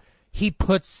Vienna, he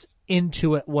puts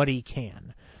into it what he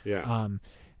can. Yeah.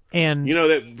 And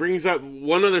that brings up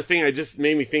one other thing I just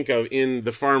made me think of in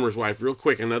The Farmer's Wife real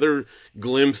quick. Another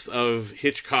glimpse of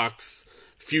Hitchcock's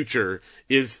future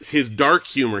is his dark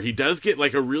humor. He does get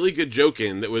like a really good joke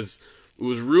in that was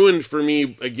ruined for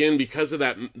me again because of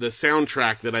the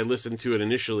soundtrack that I listened to it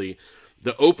initially.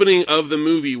 The opening of the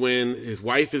movie when his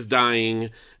wife is dying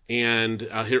and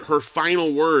her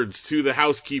final words to the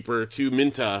housekeeper, to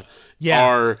Minta,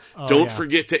 are don't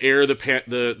forget to air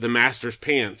the master's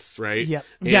pants, right?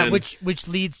 Yeah, which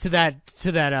leads to that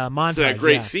montage. To that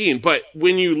great scene. But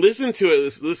when you listen to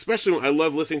it, especially when I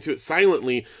love listening to it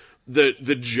silently,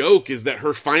 the joke is that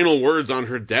her final words on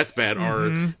her deathbed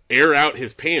are air out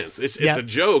his pants. It's a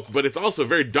joke, but it's also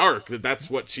very dark that's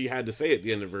what she had to say at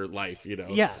the end of her life,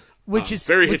 Yeah. Which is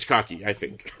very Hitchcocky, I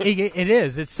think. It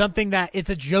is. It's something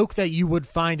it's a joke that you would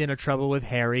find in A Trouble with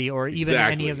Harry or even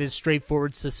any of his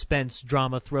straightforward suspense,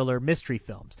 drama, thriller, mystery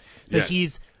films. So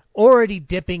he's already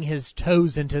dipping his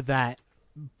toes into that.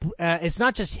 It's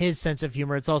not just his sense of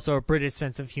humor, it's also a British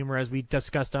sense of humor, as we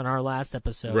discussed on our last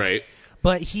episode. Right.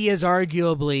 But he is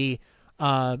arguably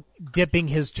dipping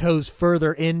his toes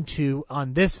further into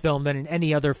on this film than in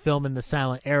any other film in the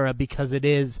silent era, because it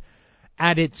is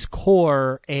at its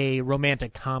core a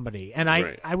romantic comedy. And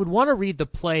I would want to read the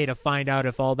play to find out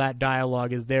if all that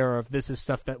dialogue is there or if this is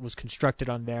stuff that was constructed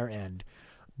on their end.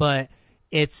 But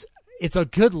it's a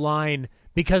good line,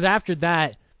 because after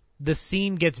that the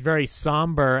scene gets very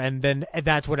somber, and then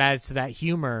that's what adds to that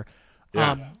humor.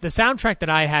 Yeah. The soundtrack that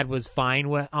I had was fine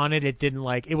on it.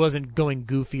 It wasn't going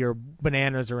goofy or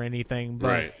bananas or anything,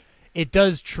 but it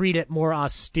does treat it more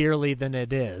austerely than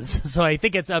it is. So I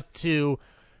think it's up to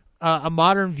a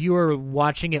modern viewer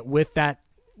watching it with that,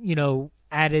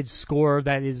 added score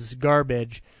that is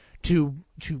garbage to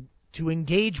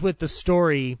engage with the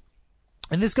story.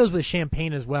 And this goes with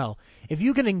Champagne as well. If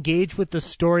you can engage with the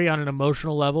story on an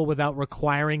emotional level without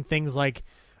requiring things like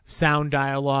sound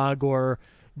dialogue or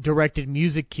directed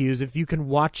music cues, if you can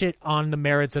watch it on the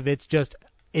merits of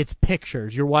it's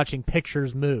pictures, you're watching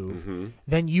pictures move,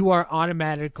 then you are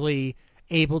automatically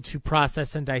able to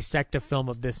process and dissect a film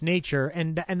of this nature.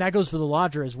 And that goes for The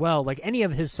Lodger as well. Like any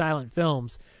of his silent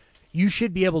films, you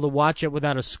should be able to watch it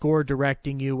without a score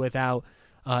directing you, without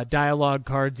dialogue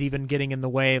cards even getting in the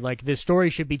way. Like, the story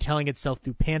should be telling itself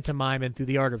through pantomime and through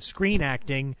the art of screen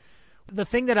acting. The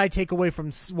thing that I take away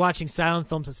from watching silent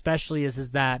films especially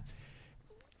is that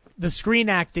the screen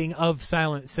acting of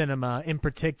silent cinema in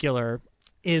particular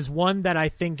is one that I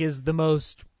think is the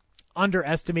most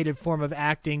underestimated form of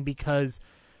acting, because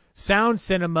sound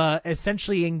cinema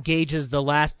essentially engages the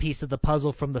last piece of the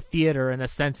puzzle from the theater and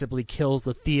ostensibly kills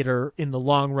the theater in the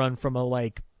long run from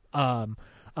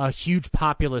a huge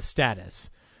populist status.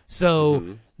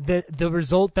 So the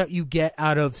result that you get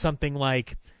out of something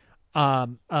like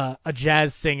a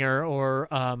jazz singer, or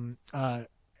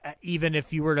even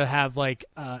if you were to have like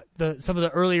some of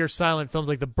the earlier silent films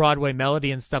like the Broadway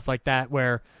Melody and stuff like that,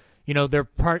 where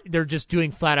they're just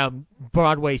doing flat out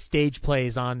Broadway stage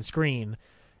plays on screen.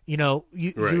 You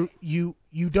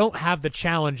don't have the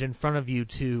challenge in front of you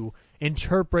to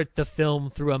interpret the film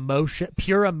through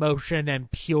pure emotion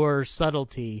and pure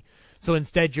subtlety. So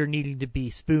instead you're needing to be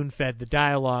spoon-fed the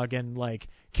dialogue and like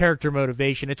character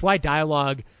motivation. It's why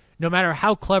dialogue, no matter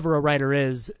how clever a writer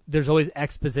is, there's always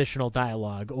expositional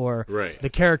dialogue, or the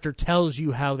character tells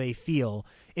you how they feel.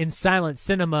 In silent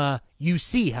cinema, you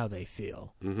see how they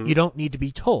feel. You don't need to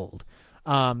be told.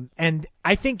 And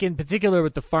I think in particular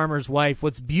with The Farmer's Wife,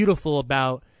 what's beautiful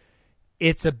about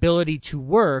its ability to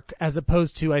work, as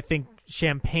opposed to, I think,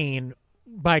 Champagne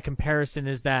by comparison,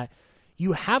 is that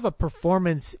you have a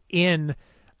performance in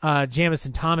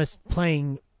Jamison Thomas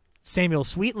playing Samuel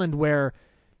Sweetland where,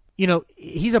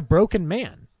 he's a broken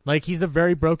man. Like, he's a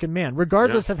very broken man,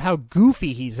 regardless of how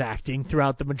goofy he's acting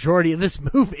throughout the majority of this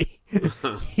movie.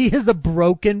 He is a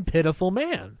broken, pitiful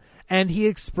man. And he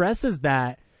expresses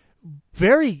that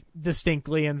very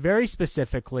distinctly and very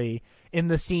specifically in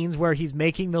the scenes where he's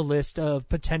making the list of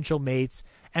potential mates,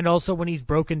 and also when he's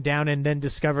broken down and then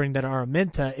discovering that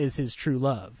Araminta is his true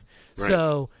love. Right.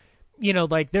 So,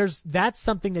 that's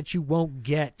something that you won't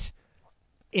get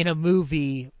in a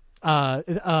movie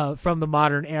from the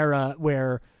modern era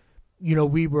where,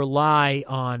 we rely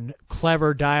on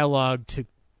clever dialogue to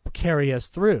carry us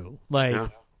through.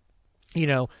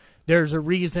 There's a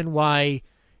reason why,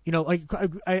 like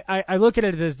I look at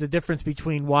it as the difference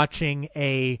between watching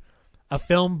a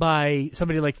film by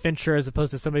somebody like Fincher as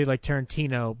opposed to somebody like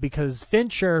Tarantino, because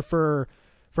Fincher, for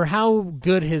how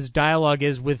good his dialogue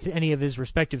is with any of his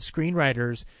respective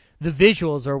screenwriters, the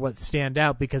visuals are what stand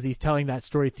out because he's telling that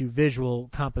story through visual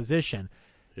composition.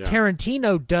 Yeah.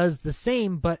 Tarantino does the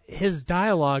same, but his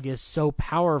dialogue is so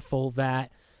powerful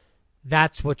that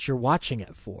that's what you're watching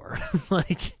it for.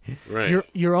 Like, right.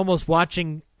 You're almost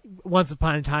watching Once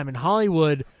Upon a Time in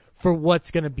Hollywood for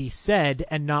what's going to be said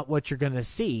and not what you're going to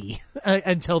see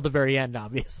until the very end,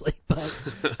 obviously. But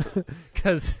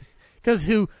because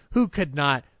who could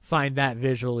not find that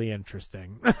visually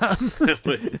interesting?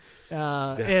 Definitely.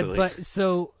 But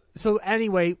so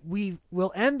anyway, we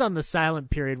will end on the silent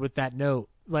period with that note,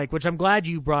 which I'm glad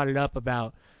you brought it up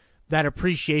about that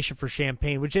appreciation for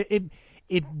Champagne, which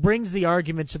it brings the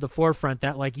argument to the forefront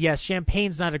that, yes,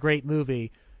 Champagne's not a great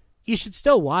movie. You should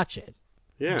still watch it.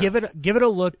 Yeah. Give it a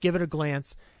look, give it a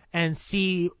glance, and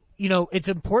see. It's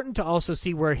important to also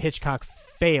see where Hitchcock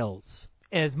fails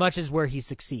as much as where he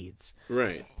succeeds.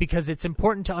 Right. Because it's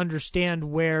important to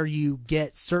understand where you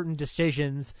get certain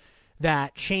decisions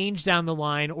that change down the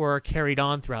line or are carried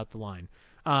on throughout the line.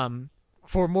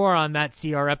 For more on that,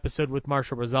 see our episode with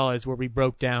Marshall Rosales where we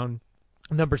broke down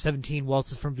Number 17,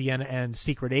 Waltzes from Vienna, and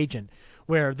Secret Agent,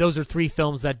 where those are three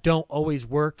films that don't always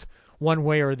work one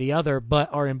way or the other, but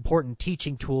are important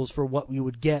teaching tools for what we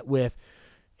would get with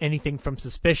anything from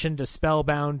Suspicion to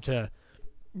Spellbound to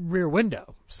Rear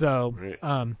Window. So,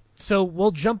 right. So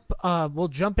we'll jump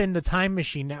in the time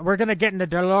machine now. We're gonna get in the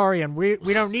DeLorean.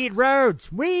 We don't need roads.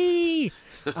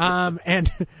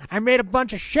 And I made a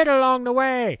bunch of shit along the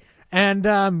way.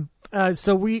 And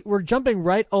so we're jumping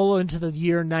right all into the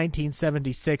year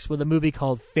 1976 with a movie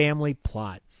called Family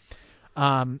Plot.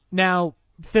 Now,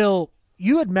 Phil,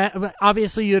 you had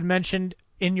mentioned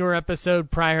in your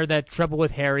episode prior that Trouble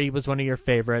with Harry was one of your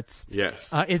favorites. Yes.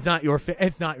 It's not your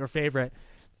favorite.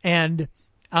 And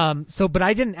but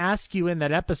I didn't ask you in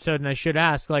that episode, and I should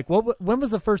ask, when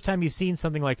was the first time you seen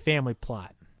something like Family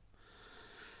Plot?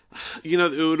 It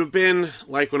would have been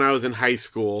when I was in high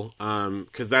school,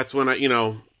 because that's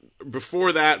when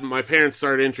before that, my parents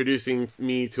started introducing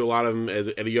me to a lot of them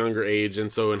at a younger age,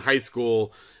 and so in high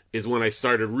school is when I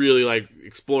started really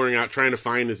exploring out, trying to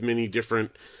find as many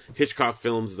different Hitchcock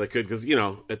films as I could, because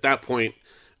at that point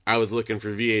I was looking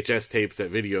for VHS tapes at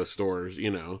video stores,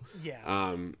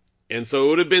 Yeah. And so it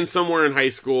would have been somewhere in high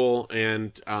school,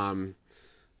 and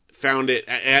found it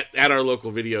at our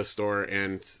local video store,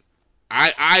 and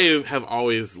I have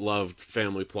always loved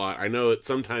Family Plot. I know it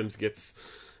sometimes gets,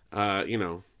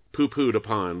 poo-pooed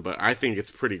upon, but I think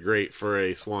it's pretty great for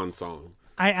a swan song.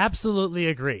 I absolutely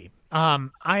agree. I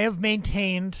have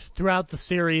maintained throughout the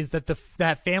series that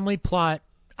that Family Plot,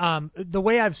 the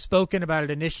way I've spoken about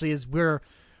it initially is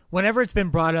whenever it's been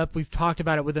brought up, we've talked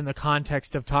about it within the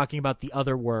context of talking about the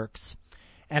other works,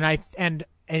 but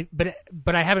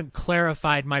I haven't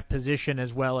clarified my position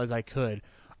as well as I could.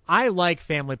 I like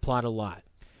Family Plot a lot.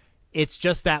 It's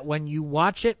just that when you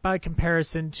watch it by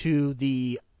comparison to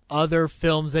the other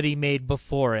films that he made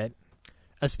before it,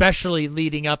 especially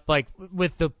leading up,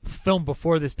 with the film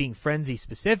before this being Frenzy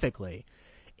specifically,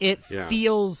 it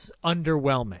feels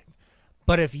underwhelming.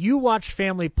 But if you watch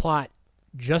Family Plot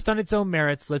just on its own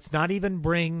merits, let's not even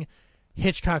bring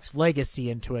Hitchcock's legacy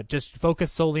into it, just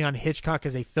focus solely on Hitchcock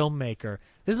as a filmmaker,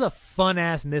 this is a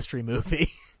fun-ass mystery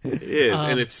movie. It is,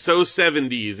 and it's so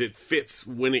 70s. It fits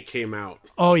when it came out.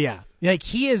 Oh, yeah.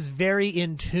 He is very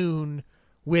in tune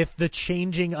with the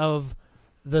changing of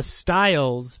the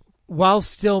styles while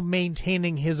still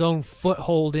maintaining his own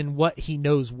foothold in what he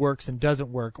knows works and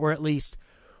doesn't work, or at least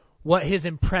what his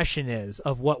impression is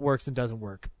of what works and doesn't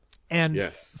work.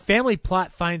 And Family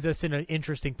Plot finds us in an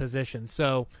interesting position.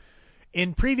 So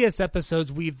in previous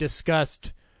episodes, we've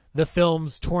discussed the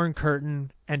films Torn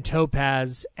Curtain and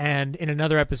Topaz, and in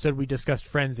another episode we discussed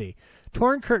Frenzy.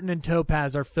 Torn Curtain and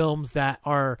Topaz are films that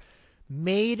are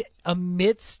made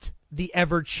amidst the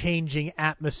ever-changing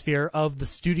atmosphere of the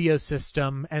studio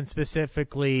system, and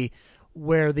specifically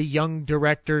where the young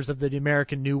directors of the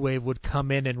American New Wave would come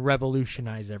in and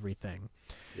revolutionize everything.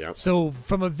 Yep. So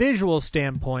from a visual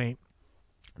standpoint,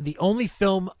 the only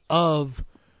film of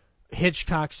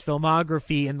Hitchcock's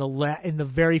filmography in the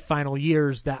very final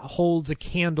years that holds a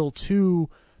candle to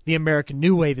the American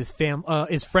New Wave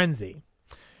is Frenzy.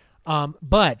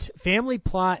 But Family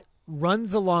Plot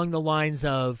runs along the lines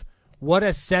of what a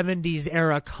 70s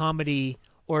era comedy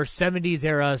or 70s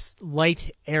era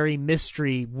light, airy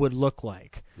mystery would look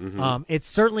like. Mm-hmm. It's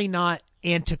certainly not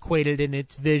antiquated in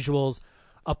its visuals.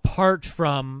 apart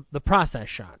from the process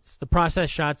shots. The process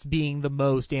shots being the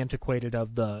most antiquated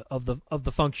of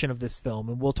the function of this film,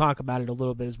 and we'll talk about it a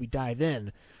little bit as we dive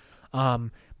in.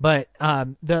 But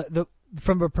the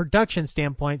from a production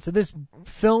standpoint, so this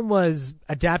film was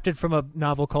adapted from a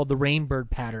novel called The Rainbird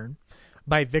Pattern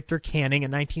by Victor Canning,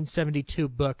 a 1972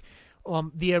 book.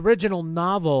 The original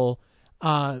novel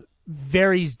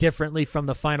varies differently from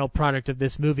the final product of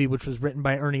this movie, which was written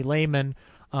by Ernie Lehman.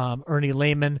 Ernie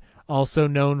Lehman, also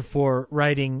known for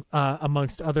writing,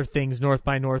 amongst other things, North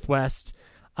by Northwest.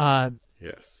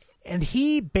 Yes. And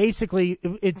he basically,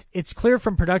 it's clear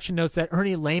from production notes that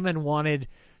Ernie Lehman wanted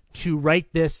to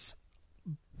write this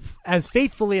as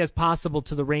faithfully as possible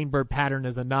to The Rainbird Pattern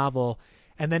as a novel.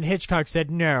 And then Hitchcock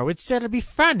said, "No, it's going to be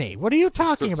funny. What are you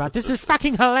talking about? This is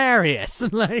fucking hilarious."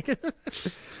 Like,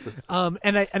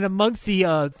 and amongst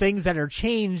the things that are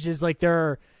changed is like there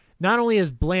are, not only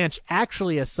is Blanche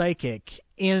actually a psychic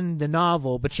in the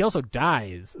novel, but she also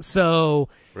dies. So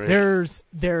right. there's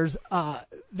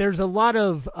a lot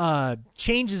of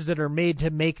changes that are made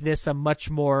to make this a much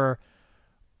more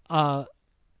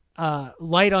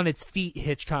light on its feet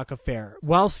Hitchcock affair,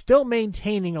 while still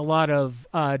maintaining a lot of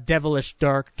devilish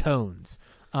dark tones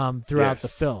throughout the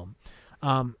film.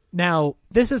 Now,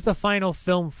 this is the final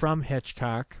film from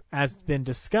Hitchcock, as been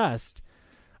discussed.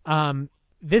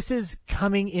 This is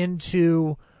coming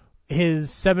into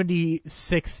his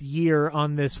 76th year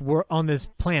on this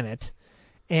planet,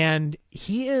 and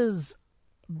he is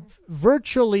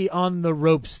virtually on the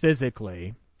ropes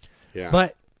physically. Yeah.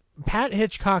 But Pat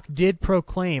Hitchcock did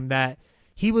proclaim that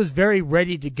he was very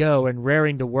ready to go and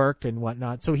raring to work and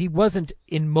whatnot, so he wasn't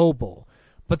immobile.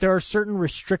 But there are certain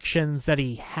restrictions that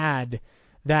he had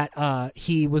that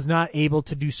he was not able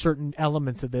to do certain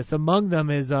elements of this. Among them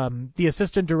is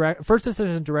the first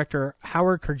assistant director,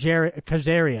 Howard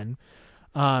Kazarian,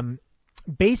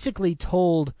 basically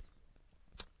told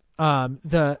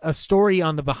a story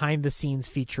on the behind-the-scenes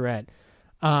featurette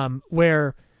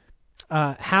where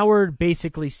Howard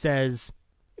basically says,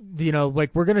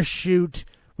 like,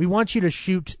 we want you to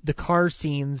shoot the car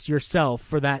scenes yourself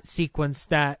for that sequence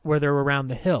where they're around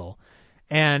the hill.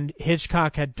 And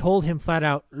Hitchcock had told him flat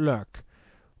out, "Look,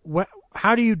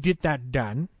 how do you get that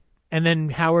done?" And then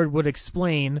Howard would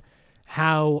explain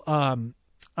how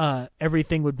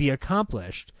everything would be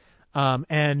accomplished.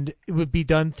 And it would be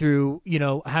done through,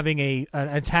 having an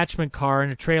attachment car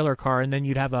and a trailer car, and then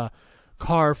you'd have a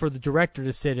car for the director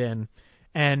to sit in.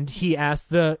 And he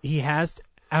asked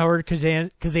Howard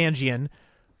Kazanjian,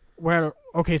 "Well,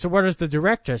 okay, so where does the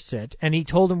director sit?" And he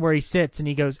told him where he sits, and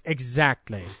he goes,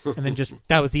 "Exactly." And then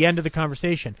that was the end of the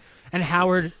conversation. And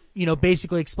Howard,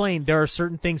 basically explained there are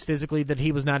certain things physically that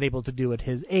he was not able to do at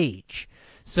his age.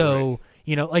 So,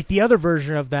 right. Like the other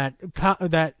version of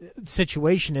that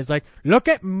situation is like, "Look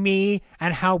at me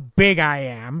and how big I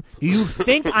am. You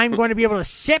think I'm going to be able to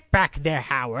sit back there,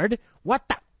 Howard? What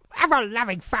the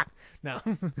ever-loving fuck?" No,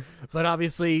 but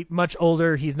obviously much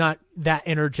older. He's not that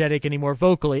energetic anymore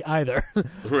vocally either.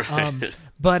 Right.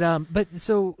 But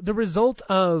so the result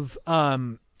of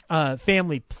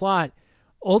family plot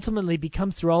ultimately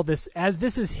becomes through all this, as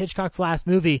this is Hitchcock's last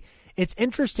movie. It's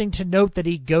interesting to note that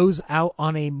he goes out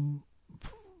on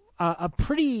a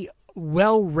pretty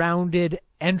well-rounded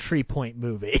entry point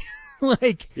movie.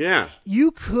 Like, yeah, you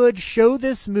could show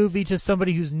this movie to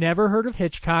somebody who's never heard of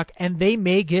Hitchcock, and they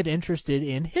may get interested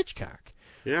in Hitchcock.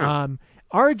 Yeah.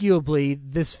 Arguably,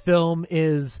 this film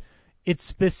it's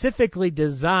specifically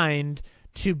designed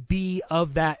to be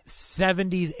of that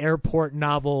 70s airport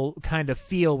novel kind of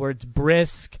feel, where it's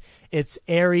brisk, it's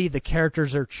airy, the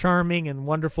characters are charming and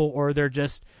wonderful, or they're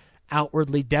just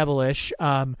outwardly devilish.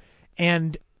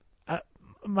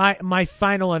 My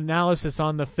final analysis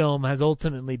on the film has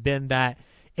ultimately been that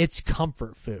it's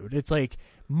comfort food. It's like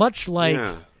much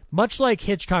like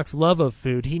Hitchcock's love of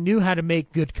food, he knew how to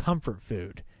make good comfort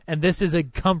food. And this is a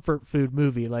comfort food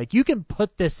movie. Like, you can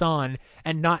put this on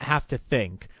and not have to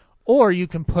think, or you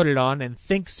can put it on and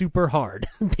think super hard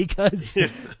because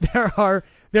there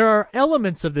are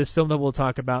elements of this film that we'll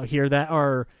talk about here that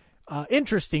are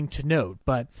interesting to note.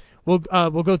 But we'll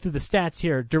go through the stats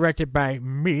here. Directed by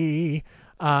me.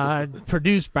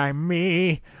 Produced by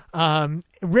me,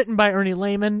 written by Ernie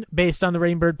Lehman, based on The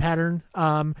Rainbird Pattern,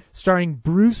 starring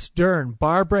Bruce Dern,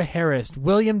 Barbara Harris,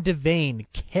 William Devane,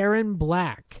 Karen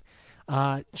Black,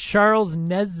 Charles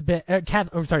Nesbitt,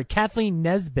 Kathleen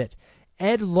Nesbitt,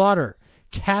 Ed Lauder,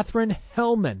 Catherine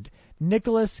Hellman,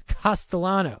 Nicholas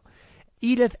Castellano,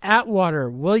 Edith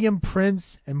Atwater, William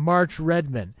Prince, and March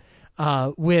Redman,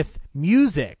 with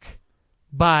music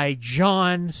by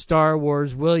John Star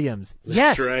Wars Williams.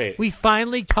 Yes, right. We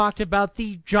finally talked about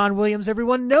the John Williams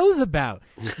everyone knows about.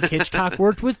 Hitchcock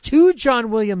worked with 2 John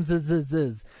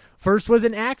Williamses. First was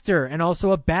an actor and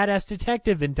also a badass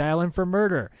detective in Dial M for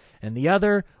Murder, and the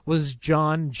other was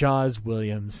John Jaws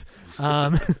Williams,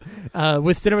 with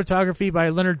cinematography by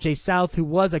Leonard J. South, who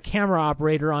was a camera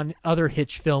operator on other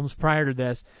Hitch films prior to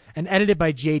this, and edited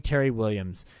by J. Terry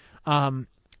Williams.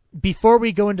 Before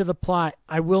we go into the plot,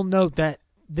 I will note that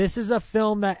this is a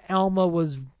film that Alma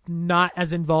was not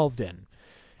as involved in.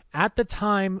 At the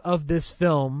time of this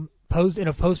film, in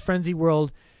a post-frenzy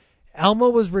world, Alma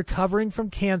was recovering from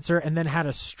cancer and then had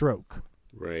a stroke.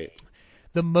 Right.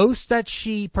 The most that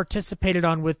she participated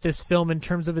on with this film in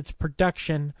terms of its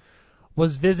production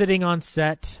was visiting on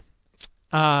set,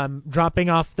 dropping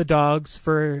off the dogs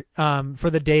for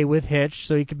the day with Hitch,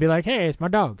 so he could be like, "Hey, it's my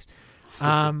dogs,"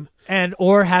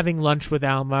 or having lunch with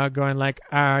Alma, going like,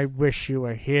 "I wish you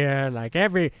were here." Like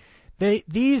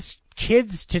these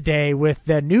kids today with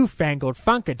the newfangled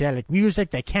funkadelic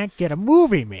music, they can't get a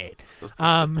movie made.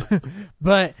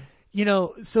 But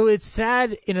so it's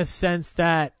sad in a sense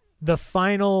that the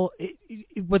final.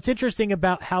 What's interesting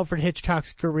about Alfred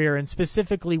Hitchcock's career, and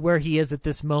specifically where he is at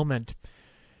this moment,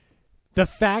 the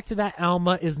fact that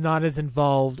Alma is not as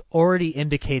involved already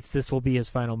indicates this will be his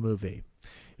final movie.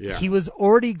 Yeah. He was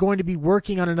already going to be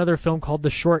working on another film called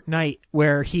The Short Night,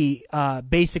 where he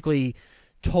basically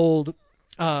told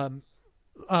Herb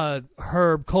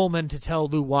Coleman to tell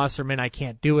Lew Wasserman, "I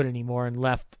can't do it anymore," and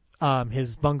left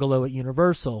his bungalow at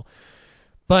Universal.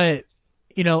 But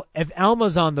if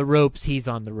Alma's on the ropes, he's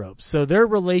on the ropes. So their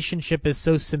relationship is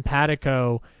so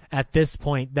simpatico at this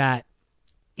point that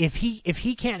if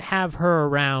he can't have her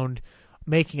around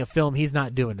making a film, he's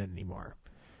not doing it anymore.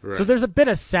 Right. So there's a bit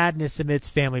of sadness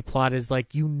amidst family plot. Is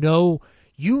like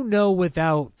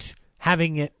without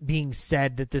having it being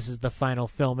said that this is the final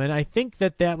film, and I think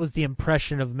that was the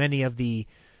impression of many of the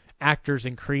actors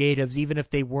and creatives, even if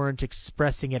they weren't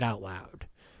expressing it out loud.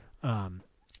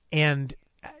 And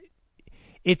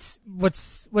it's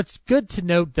what's good to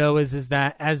note though is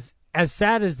that as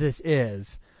sad as this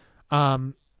is,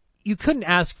 you couldn't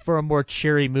ask for a more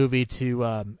cheery movie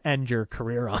to end your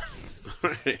career on.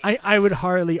 Right. I would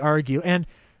hardly argue. And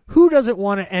who doesn't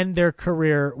want to end their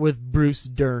career with Bruce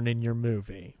Dern in your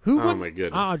movie? Oh my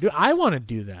goodness! Oh, dude, I want to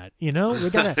do that.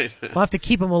 We'll have to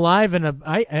keep him alive in a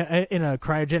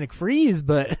cryogenic freeze,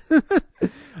 but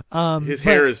his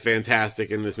hair is fantastic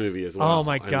in this movie as well. Oh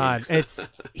my God! It's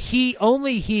he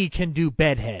can do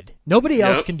Bedhead. Nobody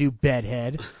else can do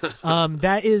Bedhead.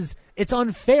 It's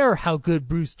unfair how good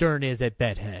Bruce Dern is at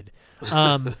Bedhead.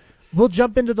 We'll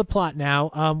jump into the plot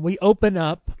now. We open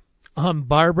up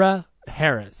Barbara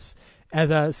Harris as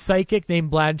a psychic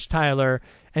named Blanche Tyler,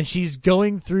 and she's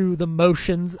going through the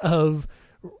motions of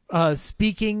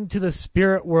speaking to the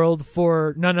spirit world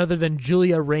for none other than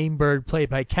Julia Rainbird, played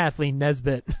by Kathleen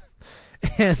Nesbitt.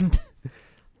 And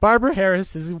Barbara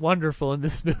Harris is wonderful in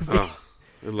this movie. Oh,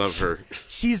 I love her.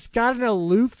 She's got an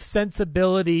aloof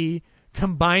sensibility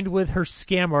combined with her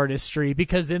scam artistry,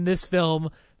 because in this film,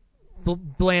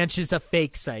 Blanche is a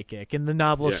fake psychic. In the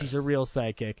novel, she's a real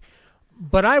psychic.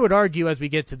 But I would argue as we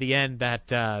get to the end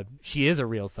that she is a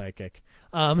real psychic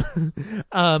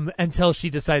until she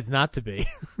decides not to be.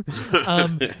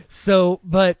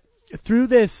 But through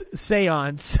this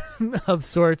seance of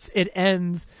sorts, it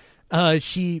ends.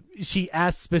 She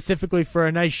asks specifically for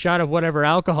a nice shot of whatever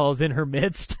alcohol is in her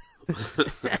midst.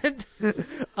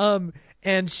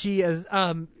 And she is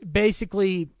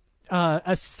basically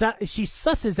she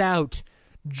susses out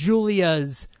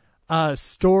Julia's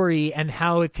story and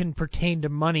how it can pertain to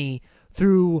money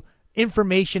through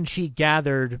information she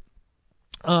gathered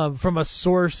from a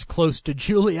source close to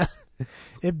Julia.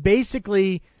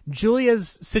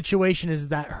 Julia's situation is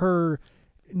that her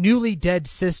newly dead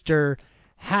sister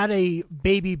had a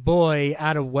baby boy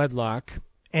out of wedlock,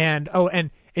 and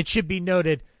it should be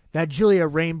noted that Julia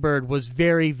Rainbird was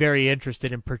very, very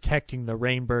interested in protecting the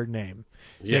Rainbird name.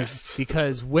 Yes.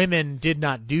 Because women did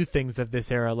not do things of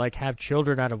this era, like have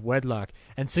children out of wedlock.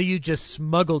 And so you just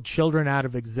smuggled children out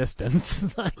of existence.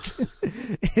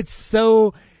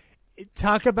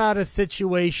 Talk about a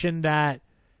situation that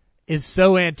is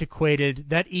so antiquated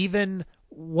that even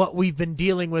what we've been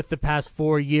dealing with the past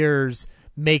 4 years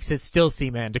makes it still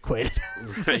seem antiquated.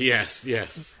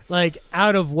 Yes. Like,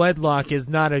 out of wedlock is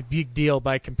not a big deal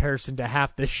by comparison to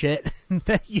half the shit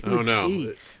that you would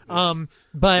see.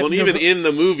 Even in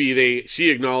the movie, she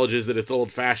acknowledges that it's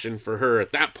old-fashioned for her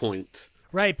at that point.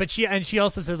 Right, but she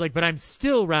also says, but I'm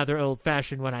still rather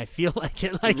old-fashioned when I feel like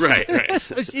it. Right.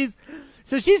 So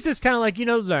she's just kind of like,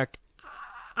 look,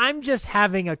 I'm just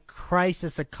having a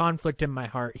crisis, a conflict in my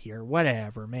heart here.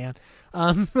 Whatever, man.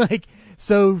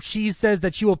 So she says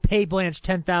that she will pay Blanche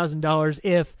 $10,000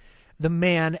 if the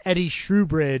man, Eddie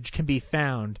Shrewbridge, can be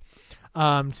found.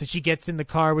 So she gets in the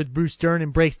car with Bruce Dern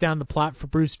and breaks down the plot for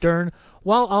Bruce Dern,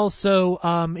 while also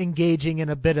engaging in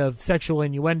a bit of sexual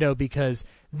innuendo, because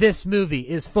this movie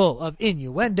is full of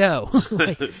innuendo.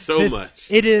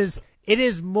 Much. It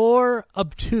is more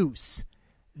obtuse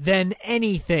than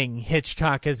anything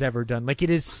Hitchcock has ever done. Like, it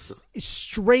is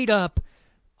straight up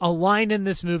a line in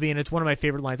this movie, and it's one of my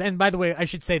favorite lines. And by the way, I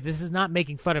should say, this is not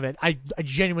making fun of it. I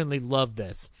genuinely love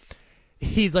this.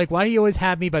 He's like, why do you always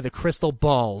have me by the crystal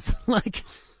balls?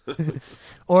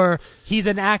 Or he's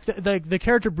an actor. The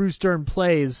character Bruce Dern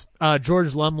plays,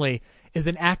 George Lumley, is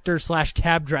an actor /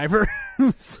 cab driver.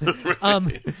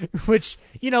 Which,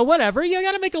 whatever. You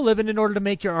got to make a living in order to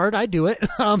make your art. I do it.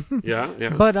 Yeah.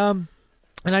 But,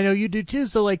 and I know you do too.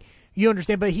 So, like, you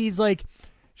understand. But he's like,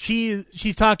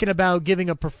 she's talking about giving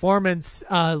a performance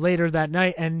later that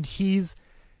night, and he's,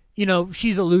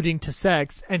 she's alluding to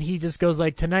sex, and he just goes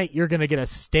like, tonight you're going to get a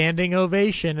standing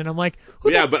ovation. And I'm like,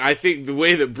 but I think the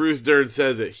way that Bruce Dern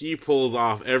says it, he pulls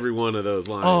off every one of those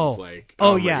lines. Oh my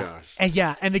gosh.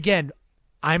 And again,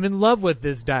 I'm in love with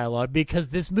this dialogue, because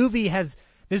this movie has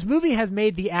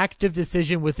made the active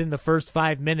decision within the first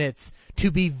 5 minutes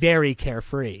to be very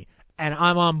carefree, and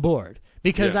I'm on board.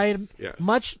 Because yes.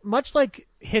 much like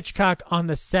Hitchcock on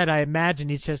the set, I imagine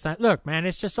he's just like, look, man,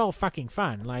 it's just all fucking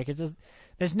fun. Like,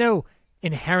 there's no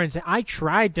inherent. I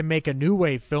tried to make a new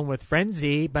wave film with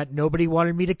Frenzy, but nobody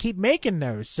wanted me to keep making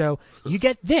those. So you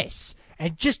get this,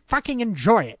 and just fucking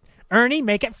enjoy it. Ernie,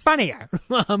 make it funnier.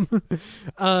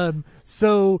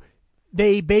 So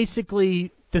they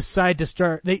basically decide to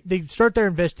start. They start their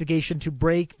investigation to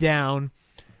break down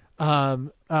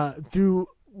through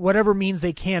whatever means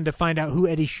they can to find out who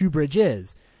Eddie Shrewbridge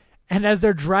is. And as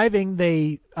they're driving,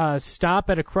 they stop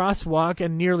at a crosswalk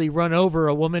and nearly run over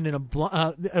a woman in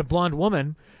a blonde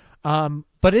woman.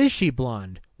 But is she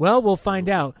blonde? Well, we'll find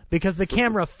out, because the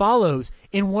camera follows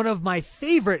in one of my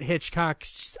favorite Hitchcock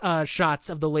shots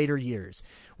of the later years,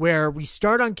 where we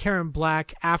start on Karen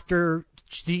Black after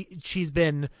she's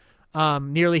been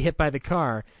nearly hit by the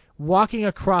car, walking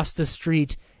across the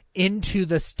street into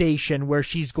the station where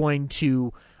she's going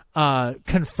to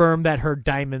confirm that her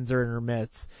diamonds are in her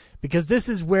midst. Because this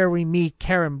is where we meet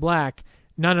Karen Black,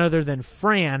 none other than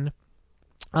Fran,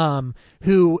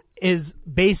 who is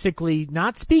basically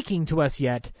not speaking to us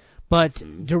yet, but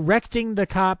directing the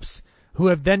cops, who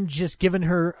have then just given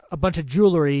her a bunch of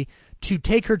jewelry, to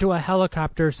take her to a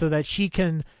helicopter so that she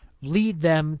can lead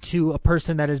them to a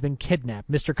person that has been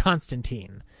kidnapped, Mr.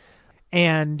 Constantine.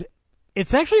 And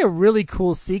it's actually a really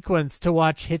cool sequence to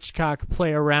watch Hitchcock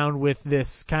play around with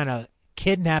this kind of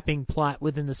kidnapping plot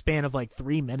within the span of like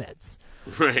 3 minutes.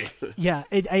 Right. Yeah,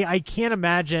 I can't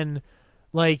imagine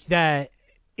like that.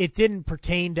 It didn't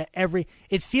pertain to every.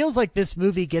 It feels like this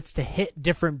movie gets to hit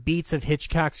different beats of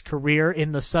Hitchcock's career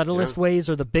in the subtlest ways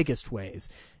or the biggest ways,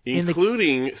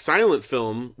 including silent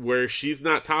film, where she's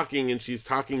not talking and she's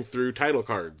talking through title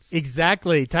cards.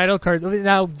 Exactly, title cards.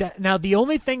 Now, the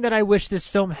only thing that I wish this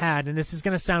film had, and this is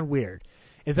going to sound weird,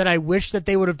 is that I wish that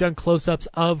they would have done close-ups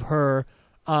of her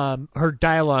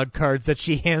dialogue cards that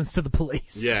she hands to the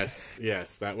police. Yes,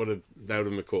 that would have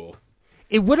been cool.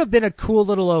 It would have been a cool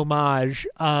little homage,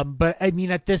 but I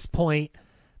mean, at this point,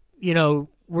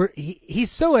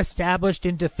 he's so established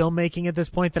into filmmaking at this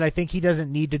point that I think he doesn't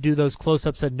need to do those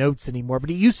close-ups of notes anymore.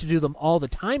 But he used to do them all the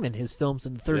time in his films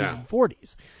in the 30s and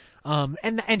 40s,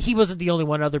 and he wasn't the only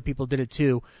one; other people did it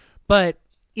too. But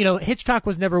Hitchcock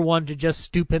was never one to just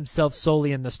stoop himself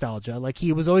solely in nostalgia. Like,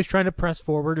 he was always trying to press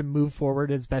forward and move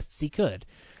forward as best as he could.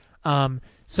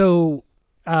 So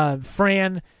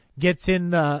Fran gets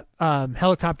in the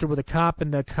helicopter with a cop,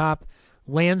 and the cop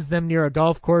lands them near a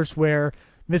golf course where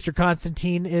Mr.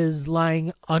 Constantine is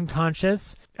lying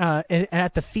unconscious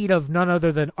at the feet of none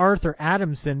other than Arthur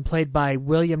Adamson, played by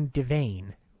William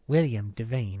Devane. William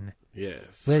Devane.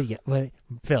 Yes. William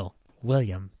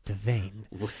Devane.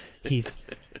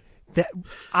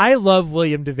 I love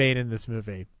William Devane in this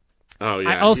movie. Oh yeah.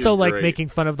 I also like great. making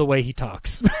fun of the way he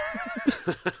talks,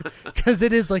 because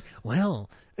it is like, well,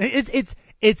 it's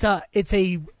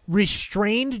a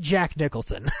restrained Jack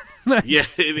Nicholson. Yeah,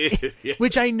 it is. Yeah.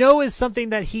 Which I know is something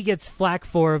that he gets flack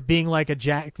for, of being like a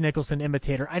Jack Nicholson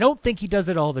imitator. I don't think he does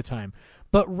it all the time.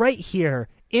 But right here,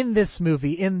 in this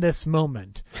movie, in this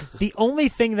moment, the only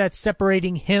thing that's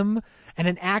separating him and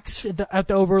an axe at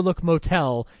the Overlook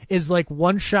Motel is like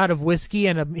one shot of whiskey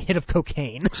and a hit of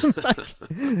cocaine.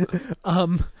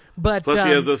 But plus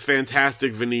he has those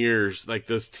fantastic veneers, like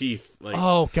those teeth. Like,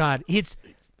 oh God,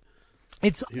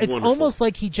 It's wonderful. almost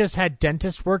like he just had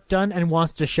dentist work done and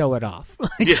wants to show it off.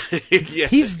 Yeah.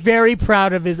 He's very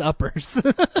proud of his uppers.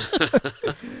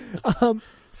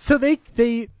 So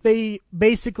they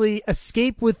basically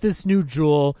escape with this new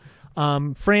jewel.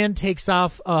 Fran takes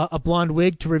off a blonde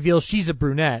wig to reveal she's a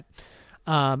brunette.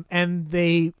 And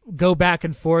they go back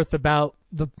and forth about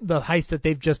the heist that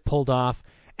they've just pulled off.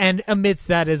 And amidst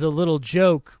that is a little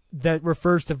joke that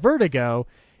refers to Vertigo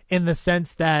in the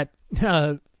sense that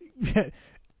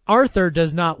Arthur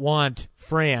does not want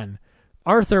Fran.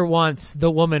 Arthur wants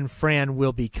the woman Fran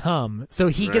will become. So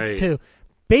he gets to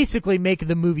basically make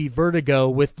the movie Vertigo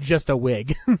with just a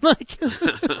wig.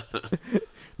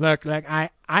 Look, I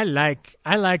like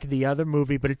the other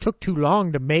movie, but it took too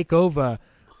long to make over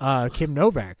Kim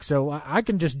Novak, so I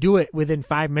can just do it within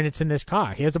 5 minutes in this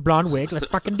car. Here's a blonde wig. Let's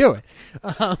fucking do it.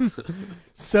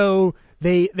 So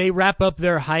they wrap up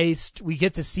their heist. We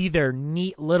get to see their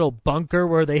neat little bunker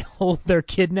where they hold their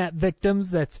kidnapped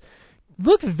victims.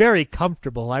 Looks very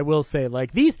comfortable, I will say.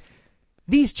 Like these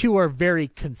two are very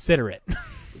considerate.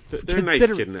 They're nice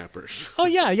kidnappers. Oh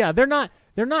yeah. They're not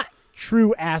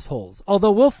true assholes.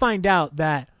 Although we'll find out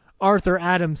that Arthur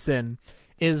Adamson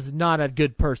is not a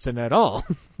good person at all.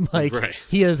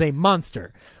 He is a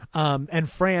monster. And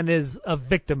Fran is a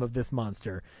victim of this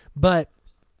monster. But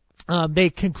they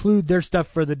conclude their stuff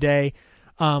for the day.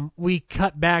 We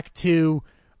cut back to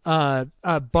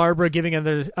Barbara giving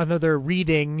another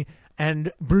reading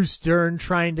and Bruce Dern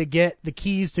trying to get the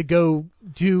keys to go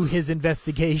do his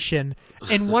investigation.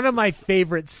 And one of my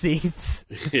favorite scenes.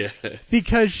 Yes.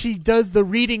 Because she does the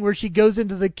reading where she goes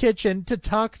into the kitchen to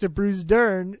talk to Bruce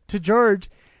Dern, to George,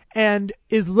 and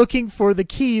is looking for the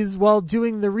keys while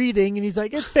doing the reading. And he's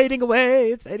like, it's fading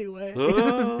away. It's fading away.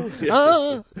 Oh, yeah.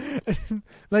 Oh.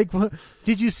 Like,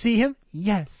 did you see him?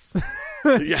 Yes.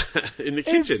 Yeah, in the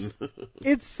kitchen.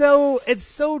 It's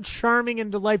so charming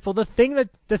and delightful. The thing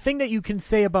that you can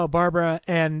say about Barbara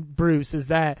and Bruce is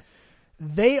that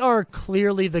they are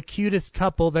clearly the cutest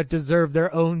couple that deserve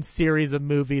their own series of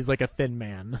movies, like a Thin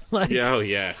Man. Like, oh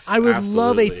yes, I would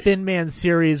love a absolutely. Thin Man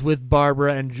series with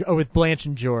Barbara or with Blanche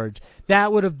and George.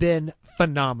 That would have been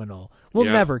phenomenal. We'll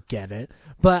never get it,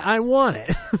 but I want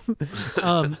it.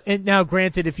 And now,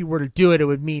 granted, if you were to do it, it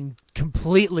would mean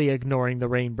completely ignoring the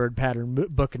Rainbird Pattern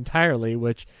book entirely,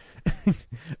 which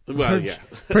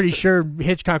pretty sure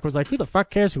Hitchcock was like, who the fuck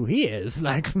cares who he is?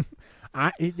 Like,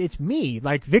 it's me,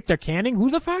 like Victor Canning,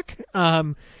 who the fuck?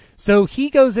 So he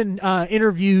goes and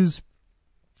interviews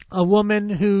a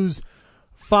woman whose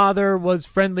father was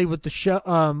friendly with the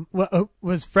show,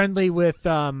 was friendly with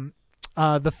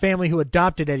the family who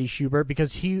adopted Eddie Schubert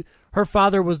because her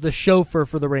father was the chauffeur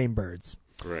for the Rainbirds.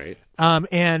 Right.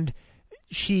 And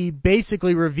she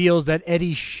basically reveals that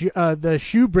the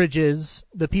Shoebridges,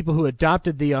 the people who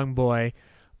adopted the young boy,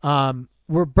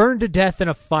 were burned to death in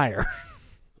a fire.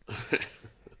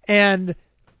 And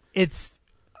it's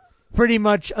pretty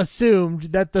much assumed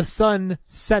that the son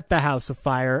set the house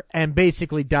afire and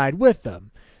basically died with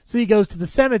them. So he goes to the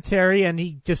cemetery and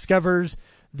he discovers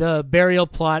the burial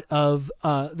plot of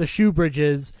the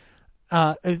Shoebridges.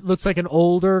 It looks like an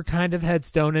older kind of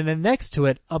headstone, and then next to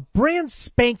it, a brand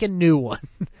spanking new one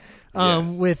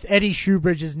with Eddie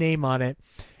Shoebridge's name on it.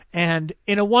 And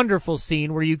in a wonderful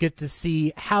scene where you get to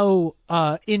see how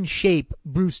in shape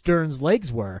Bruce Dern's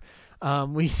legs were,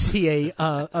 we see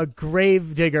a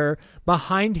grave digger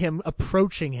behind him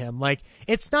approaching him. Like,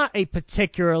 it's not a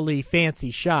particularly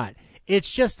fancy shot.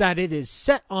 It's just that it is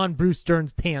set on Bruce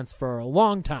Dern's pants for a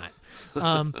long time.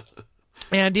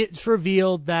 And it's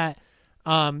revealed that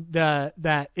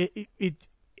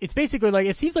it's basically like,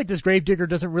 it seems like this gravedigger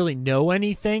doesn't really know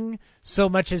anything so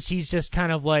much as he's just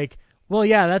kind of like, well,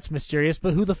 yeah, that's mysterious,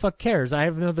 but who the fuck cares? I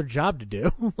have another job to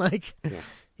do. Like,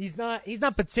 he's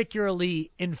not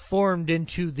particularly informed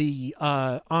into the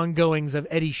ongoings of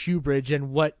Eddie Shoebridge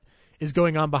and what is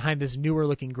going on behind this newer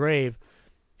looking grave.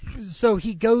 So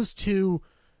he goes to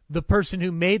the person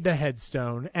who made the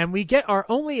headstone, and we get our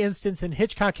only instance in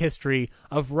Hitchcock history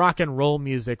of rock and roll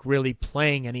music really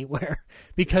playing anywhere,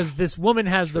 because this woman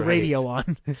has the radio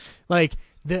on. Like,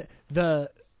 the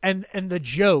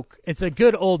joke, it's a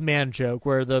good old man joke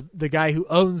where the guy who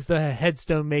owns the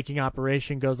headstone making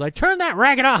operation goes like, turn that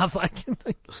racket off. Like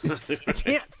I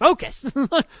can't focus.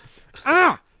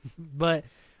 But,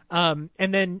 and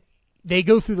then they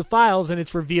go through the files and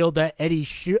it's revealed that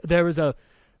there was a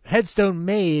headstone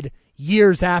made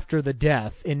years after the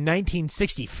death in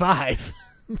 1965.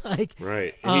 Like,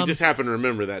 right. And he just happened to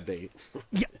remember that date.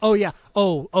 Yeah. Oh yeah.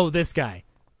 Oh, this guy,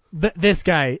 this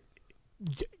guy,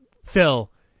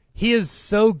 Phil, he is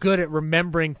so good at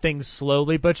remembering things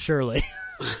slowly but surely.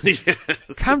 Yes.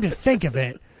 Come to think of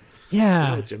it, Yeah.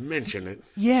 Now that you mention it.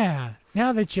 Yeah.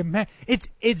 Now that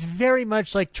it's very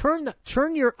much like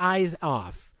turn your eyes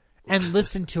off and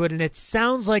listen to it, and it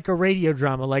sounds like a radio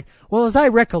drama. Like, well, as I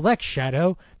recollect,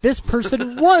 Shadow, this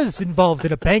person was involved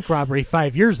in a bank robbery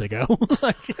 5 years ago.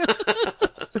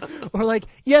 Or like,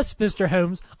 yes, Mr.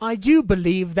 Holmes, I do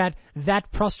believe that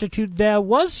prostitute there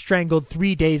was strangled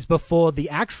 3 days before the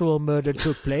actual murder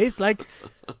took place. Like,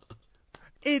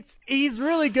 he's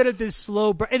really good at this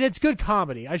slow, and it's good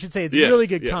comedy. I should say it's really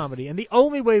good comedy. And the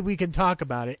only way we can talk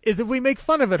about it is if we make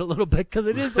fun of it a little bit, because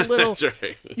it is a little. That's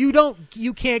right.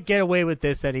 You can't get away with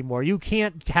this anymore. You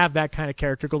can't have that kind of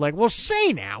character go like, well,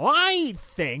 say now, I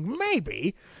think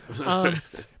maybe.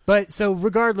 But so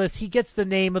regardless, he gets the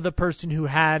name of the person who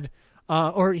had,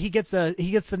 or he gets a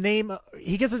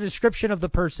description of the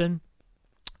person,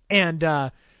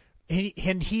 and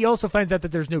he also finds out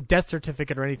that there's no death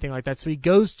certificate or anything like that. So he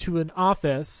goes to an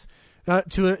office,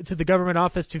 to the government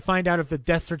office, to find out if the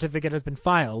death certificate has been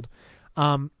filed.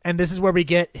 And this is where we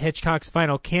get Hitchcock's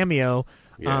final cameo.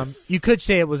 Yes. You could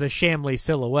say it was a Shamley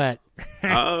silhouette.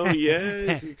 Oh,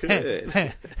 yes, you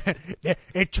could.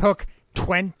 It took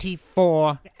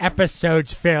 24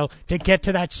 episodes, Phil, to get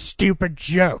to that stupid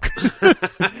joke.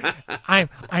 I'm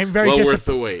very worth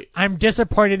the wait. I'm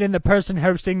disappointed in the person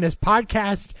hosting this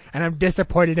podcast, and I'm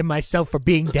disappointed in myself for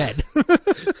being dead.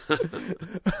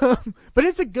 But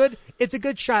it's a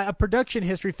good shot. A production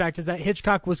history fact is that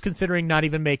Hitchcock was considering not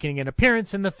even making an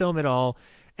appearance in the film at all.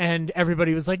 And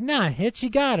everybody was like, nah, Hitch, you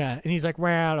gotta. And he's like,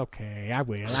 well, okay, I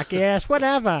will. I guess,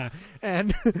 whatever.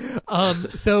 And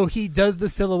so he does the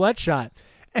silhouette shot.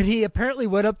 And he apparently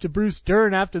went up to Bruce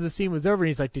Dern after the scene was over. And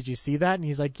he's like, did you see that? And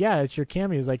he's like, yeah, it's your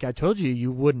cameo. He's like, I told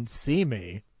you wouldn't see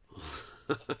me.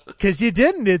 Because you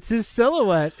didn't. It's his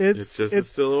silhouette. It's just a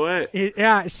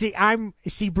silhouette.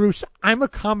 See, Bruce, I'm a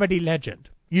comedy legend.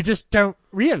 You just don't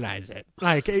realize it.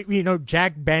 Like,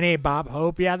 Jack Benny, Bob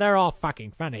Hope, yeah, they're all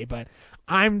fucking funny, but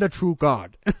I'm the true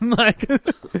god.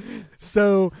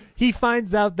 So he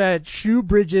finds out that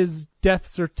Shoebridge's death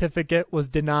certificate was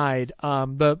denied,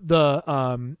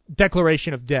 the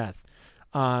declaration of death,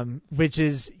 which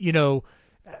is,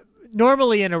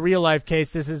 normally in a real life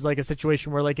case, this is like a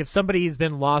situation where, like, if somebody's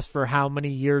been lost for how many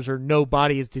years or no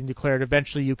body has been declared,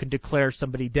 eventually you can declare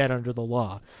somebody dead under the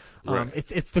law. Right.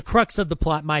 It's the crux of the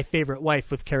plot, My Favorite Wife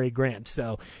with Cary Grant.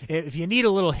 So if you need a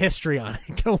little history on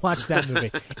it, go watch that movie.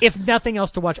 If nothing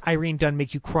else, to watch Irene Dunne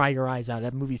make you cry your eyes out.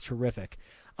 That movie's terrific.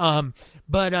 So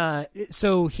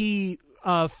he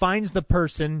finds the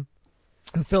person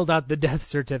who filled out the death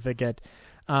certificate.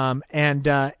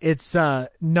 And it's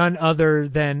none other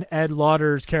than Ed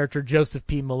Lauder's character, Joseph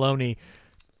P. Maloney,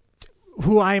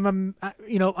 who in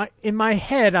my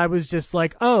head, I was just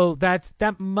like, oh, that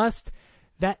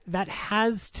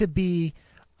has to be,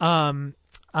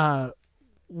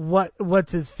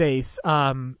 what's his face,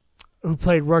 who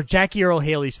played Jackie Earle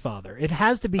Haley's father. It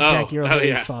has to be Jackie Earle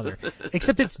Haley's father,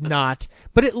 except it's not,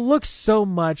 but it looks so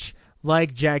much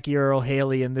like Jackie Earle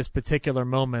Haley in this particular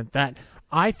moment that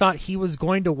I thought he was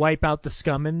going to wipe out the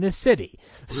scum in this city.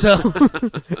 So,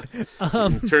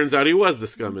 turns out he was the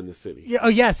scum in the city. Yeah, oh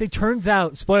yes, it turns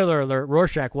out, spoiler alert,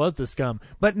 Rorschach was the scum.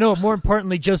 But no, more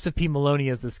importantly, Joseph P. Maloney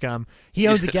is the scum. He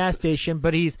owns a gas station,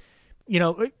 but he's,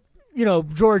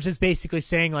 George is basically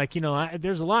saying, like,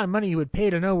 there's a lot of money you would pay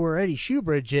to know where Eddie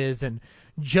Shoebridge is, and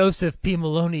Joseph P.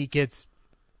 Maloney gets,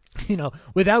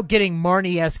 without getting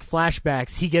Marnie-esque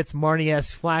flashbacks, he gets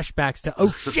Marnie-esque flashbacks to,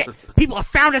 oh shit, people have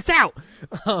found us out.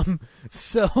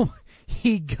 So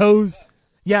he goes,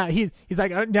 yeah, he's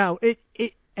like, now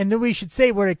and then we should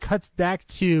say where it cuts back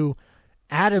to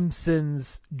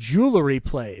Adamson's jewelry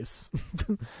place,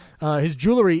 his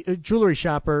jewelry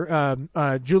shopper,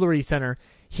 jewelry center.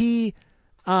 He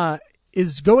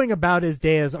is going about his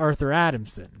day as Arthur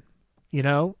Adamson,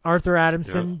 Arthur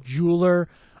Adamson, jeweler.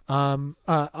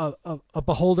 A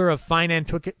beholder of fine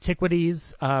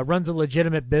antiquities, runs a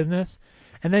legitimate business.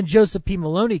 And then Joseph P.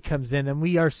 Maloney comes in, and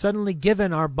we are suddenly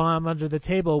given our bomb under the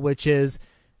table, which is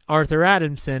Arthur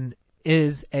Adamson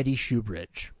is Eddie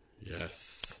Shoebridge.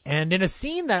 Yes. And in a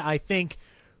scene that I think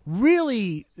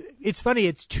really, it's funny,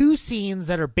 it's two scenes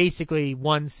that are basically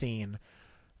one scene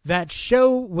that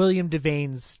show William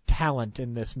Devane's talent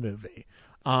in this movie.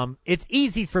 It's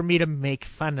easy for me to make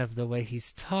fun of the way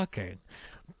he's talking.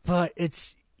 But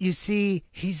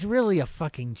he's really a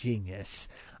fucking genius.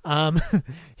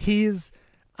 He's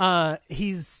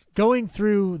going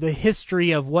through the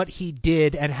history of what he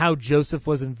did and how Joseph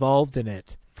was involved in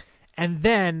it. And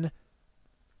then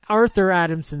Arthur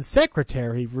Adamson's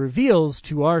secretary reveals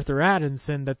to Arthur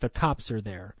Adamson that the cops are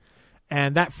there.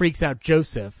 And that freaks out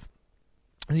Joseph.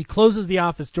 And he closes the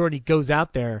office door and he goes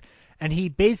out there. and he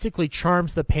basically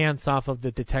charms the pants off of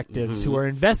the detectives who are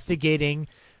investigating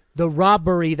the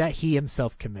robbery that he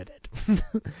himself committed.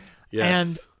 Yes.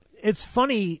 And it's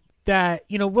funny that,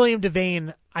 William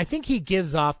Devane, I think he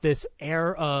gives off this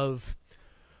air of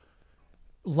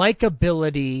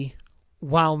likability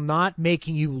while not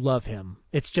making you love him.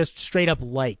 It's just straight up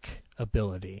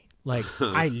likability. Like,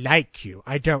 I like you.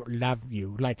 I don't love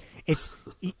you. Like, it's,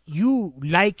 you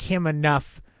like him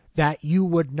enough that you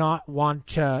would not want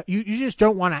to, you just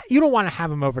don't want to, you don't want to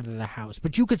have him over to the house,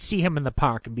 but you could see him in the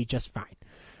park and be just fine.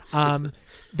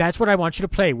 That's what I want you to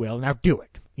play, Will. Now do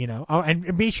it,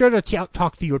 and be sure to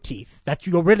talk through your teeth.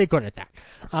 You're really good at that.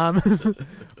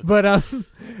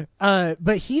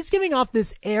 But he's giving off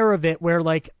this air of it where,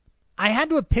 like, I had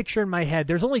to picture in my head,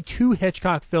 there's only 2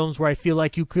 Hitchcock films where I feel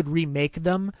like you could remake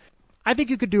them. I think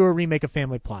you could do a remake of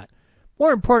Family Plot.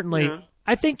 More importantly,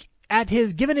 I think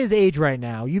given his age right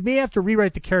now, you may have to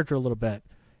rewrite the character a little bit.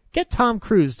 Get Tom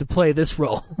Cruise to play this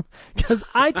role. Because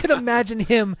I could imagine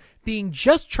him being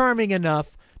just charming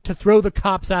enough to throw the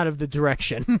cops out of the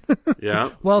direction.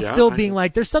 While still being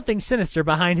like, there's something sinister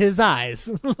behind his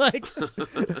eyes. Like,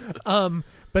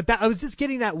 but I was just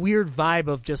getting that weird vibe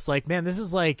of just like, man, this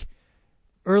is like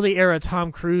early era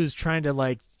Tom Cruise trying to,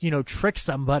 like, trick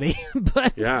somebody.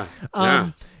 But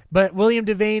but William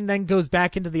Devane then goes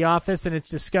back into the office, and it's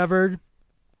discovered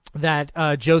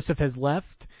that Joseph has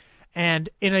left. And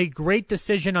in a great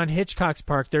decision on Hitchcock's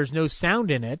part, there's no sound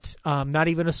in it, not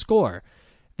even a score.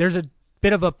 There's a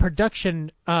bit of a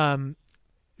production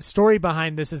story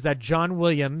behind this, is that John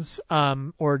Williams,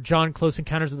 or John Close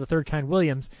Encounters of the Third Kind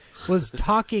Williams, was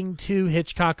talking to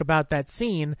Hitchcock about that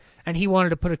scene, and he wanted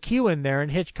to put a cue in there,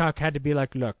 and Hitchcock had to be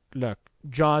like, look,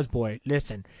 Jaws boy,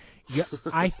 listen,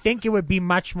 I think it would be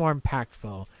much more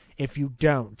impactful if you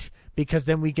don't, because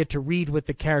then we get to read with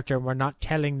the character and we're not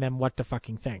telling them what to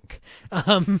fucking think.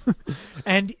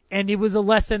 And it was a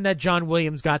lesson that John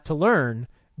Williams got to learn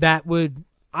that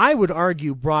I would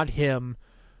argue brought him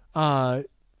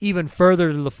even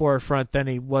further to the forefront than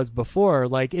he was before.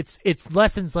 Like, it's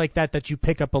lessons like that you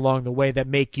pick up along the way that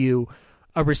make you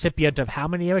a recipient of how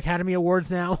many Academy Awards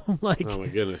now? Like, oh my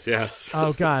goodness, yes.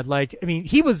 Oh God, like, I mean,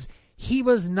 he was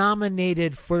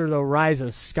nominated for The Rise of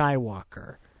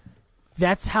Skywalker.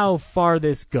 That's how far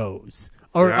this goes.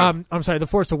 Or I'm sorry, The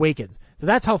Force Awakens. So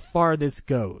that's how far this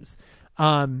goes.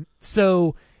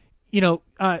 So,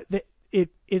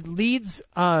 it leads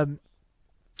Eddie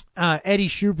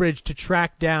Shoebridge to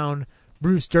track down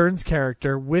Bruce Dern's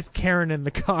character with Karen in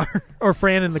the car, or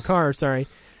Fran in the car, sorry.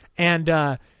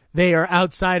 And they are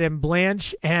outside, and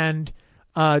Blanche and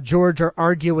George are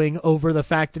arguing over the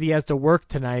fact that he has to work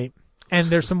tonight. And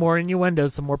there's some more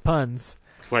innuendos, some more puns.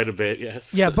 Quite a bit,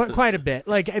 yes. Yeah, but quite a bit.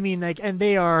 Like, I mean, like, and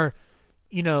they are,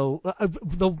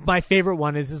 my favorite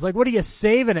one is like, what are you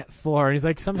saving it for? And he's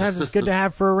like, sometimes it's good to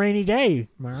have for a rainy day,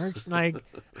 Marge. Like,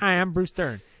 hi, I'm Bruce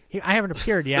Dern. I haven't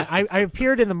appeared yet. I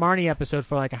appeared in the Marnie episode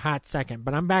for like a hot second,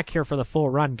 but I'm back here for the full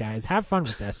run, guys. Have fun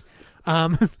with this.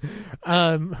 And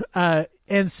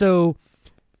so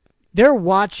they're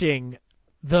watching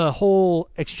the whole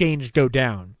exchange go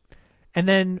down. And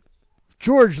then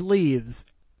George leaves,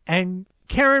 and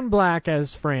Karen Black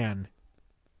as Fran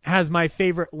has my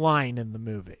favorite line in the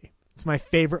movie. It's my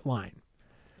favorite line.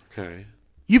 Okay.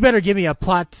 You better give me a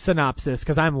plot synopsis,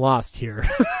 because I'm lost here.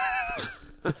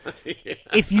 Yeah.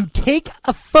 If you take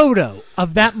a photo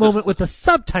of that moment with the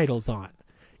subtitles on,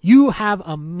 you have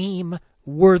a meme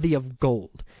worthy of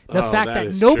gold. The fact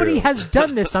that nobody has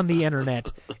done this on the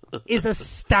internet is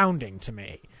astounding to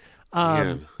me.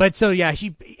 But so, yeah,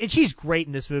 she's great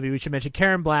in this movie. We should mention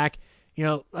Karen Black,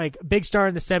 like big star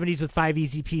in the 70s with 5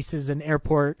 Easy Pieces and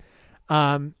Airport.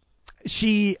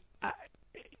 She,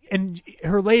 and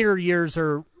her later years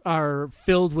are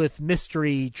filled with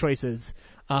mystery choices,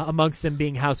 amongst them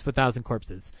being House of a Thousand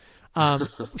Corpses.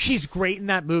 She's great in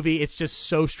that movie. It's just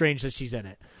so strange that she's in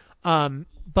it.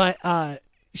 But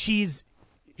she's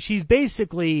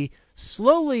basically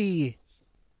slowly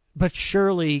but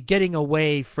surely getting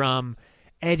away from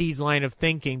Eddie's line of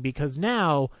thinking, because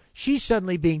now she's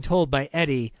suddenly being told by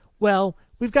Eddie, well,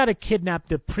 we've got to kidnap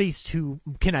the priest who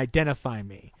can identify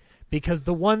me, because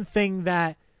the one thing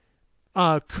that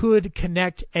could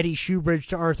connect Eddie Shoebridge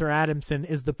to Arthur Adamson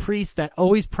is the priest that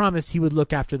always promised he would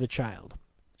look after the child.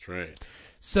 That's right.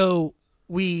 So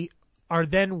we are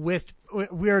then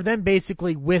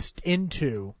basically whisked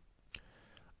into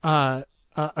a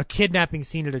kidnapping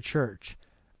scene at a church.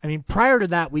 I mean, prior to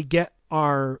that, we get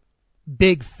our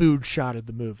big food shot of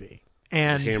the movie.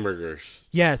 And hamburgers.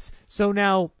 Yes. So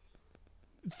now,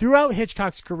 throughout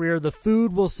Hitchcock's career, the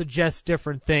food will suggest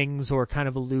different things or kind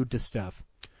of allude to stuff.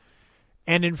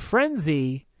 And in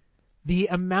Frenzy, the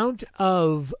amount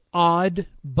of odd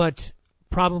but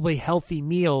probably healthy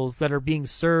meals that are being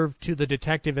served to the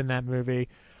detective in that movie,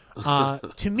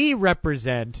 to me,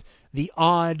 represent the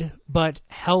odd but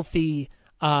healthy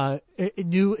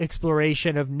new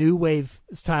exploration of new wave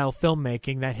style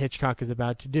filmmaking that Hitchcock is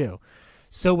about to do.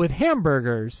 So with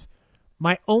Hamburgers,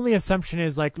 my only assumption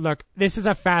is like, look, this is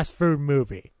a fast food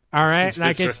movie. All right?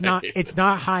 Like it's not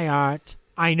high art.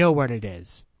 I know what it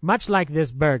is. Much like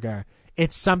this burger,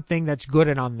 it's something that's good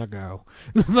and on the go.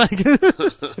 Like,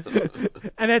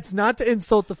 and it's not to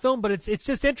insult the film, but it's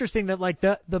just interesting that like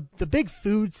the big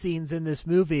food scenes in this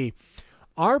movie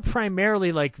are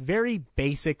primarily like very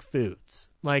basic foods.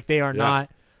 Like they are not.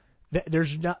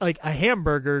 There's not like a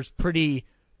hamburger's pretty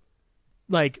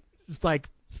like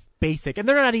basic, and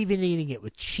they're not even eating it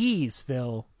with cheese,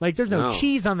 Phil. Like there's no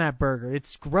cheese on that burger.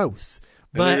 It's gross.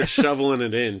 But and they're shoveling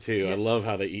it in too. I love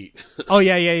how they eat. Oh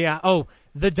yeah. Oh,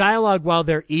 the dialogue while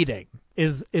they're eating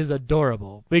is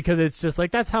adorable because it's just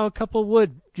like that's how a couple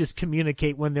would just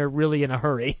communicate when they're really in a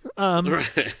hurry.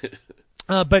 Right.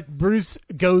 But Bruce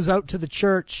goes out to the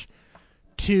church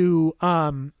to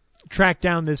track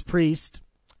down this priest,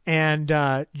 and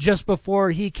just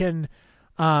before he can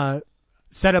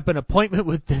set up an appointment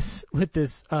with this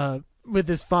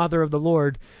father of the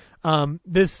Lord,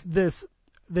 this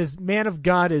man of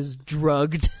God is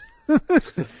drugged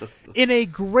in a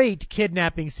great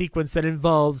kidnapping sequence that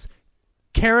involves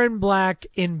Karen Black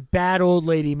in bad old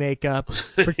lady makeup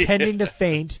pretending to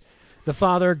faint. The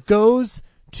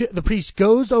priest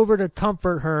goes over to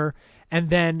comfort her, and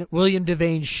then William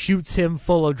Devane shoots him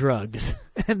full of drugs,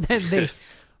 and then they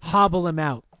hobble him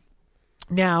out.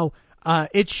 Now,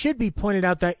 it should be pointed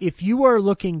out that if you are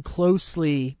looking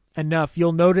closely enough,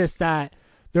 you'll notice that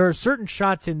there are certain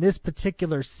shots in this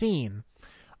particular scene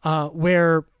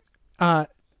where the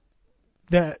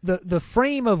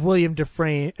frame of William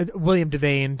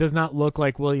Devane does not look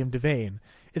like William Devane.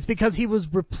 It's because he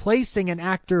was replacing an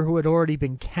actor who had already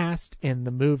been cast in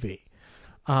the movie.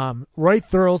 Roy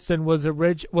Thurlson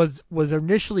was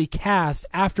initially cast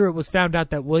after it was found out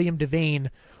that William Devane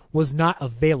was not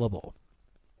available.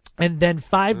 And then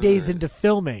 5 days into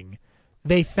filming,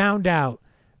 they found out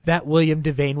that William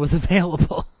Devane was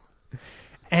available.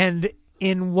 And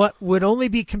in what would only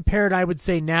be compared, I would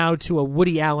say now, to a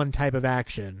Woody Allen type of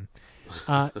action,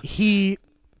 he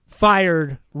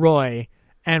fired Roy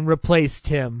and replaced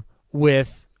him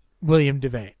with William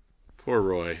Devane. Poor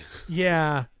Roy.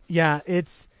 Yeah.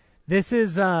 This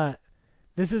is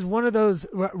one of those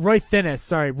Roy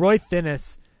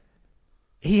Thinnis.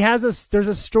 There's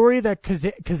a story that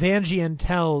Kazanjian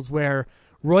tells where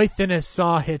Roy Thinnis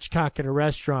saw Hitchcock at a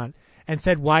restaurant and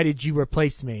said, "Why did you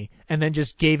replace me?" and then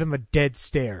just gave him a dead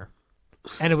stare.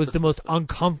 And it was the most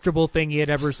uncomfortable thing he had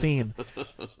ever seen.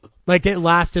 Like, it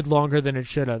lasted longer than it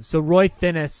should have. So Roy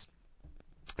Thinnis,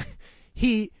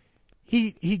 he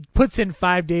puts in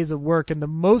 5 days of work, and the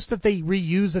most that they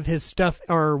reuse of his stuff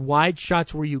are wide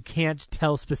shots where you can't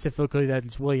tell specifically that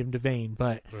it's William Devane.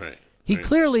 But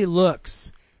clearly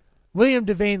William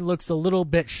Devane looks a little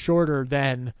bit shorter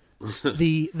than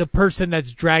the person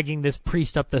that's dragging this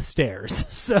priest up the stairs.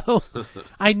 So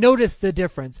I noticed the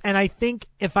difference. And I think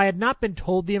if I had not been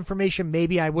told the information,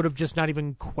 maybe I would have just not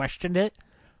even questioned it.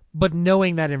 But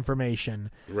knowing that information,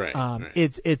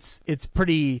 it's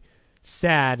pretty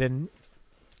sad. And,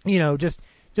 just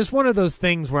one of those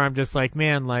things where I'm just like,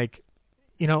 man, like,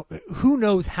 who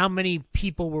knows how many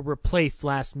people were replaced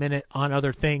last minute on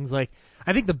other things. Like,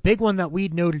 I think the big one that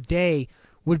we'd know today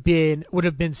would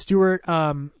have been Stuart.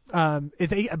 I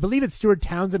believe it's Stuart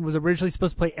Townsend was originally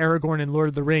supposed to play Aragorn in Lord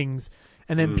of the Rings,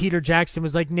 and then Peter Jackson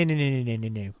was like, no,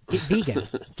 get Vegan,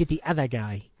 get the other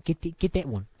guy, get that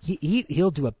one.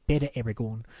 He'll do a better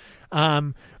Aragorn.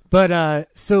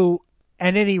 So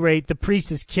at any rate, the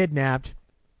priest is kidnapped,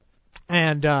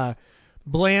 and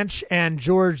Blanche and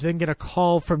George then get a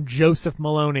call from Joseph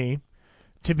Maloney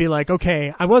to be like,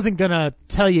 okay, I wasn't going to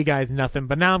tell you guys nothing,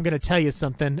 but now I'm going to tell you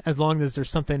something as long as there's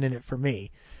something in it for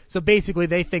me. So basically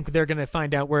they think they're going to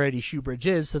find out where Eddie Shoebridge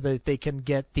is so that they can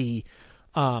get the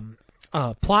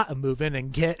plot moving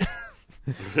and get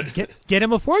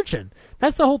him a fortune.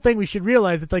 That's the whole thing we should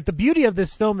realize. It's like the beauty of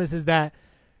this film is that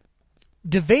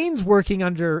Devane's working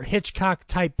under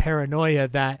Hitchcock-type paranoia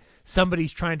that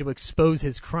somebody's trying to expose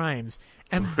his crimes.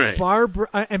 And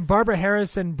Barbara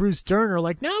Harris and Bruce Dern are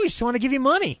like, no, we just want to give you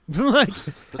money. And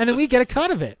then we get a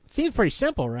cut of it. Seems pretty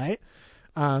simple, right?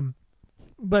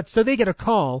 But so they get a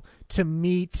call to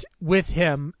meet with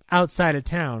him outside of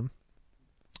town.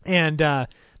 And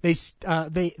they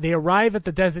arrive at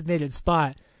the designated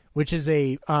spot, which is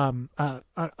an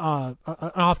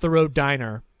off-the-road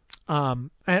diner.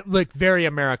 Look, very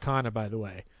Americana, by the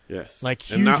way. Yes. Like,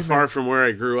 and not far from where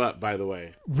I grew up, by the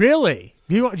way. Really?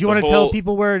 Do you want to tell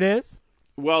people where it is?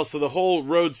 Well, so the whole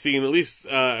road scene, at least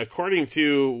according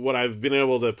to what I've been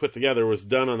able to put together, was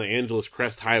done on the Angeles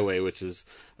Crest Highway, which is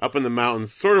up in the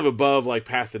mountains, sort of above like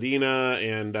Pasadena,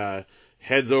 and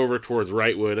heads over towards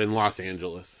Wrightwood in Los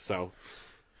Angeles. So,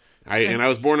 I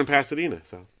was born in Pasadena,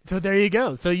 so. So there you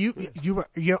go. So you were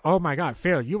oh my God,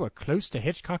 Phil, you were close to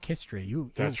Hitchcock history.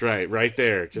 That's right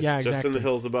there, just in the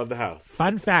hills above the house.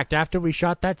 Fun fact: after we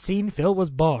shot that scene, Phil was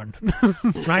born.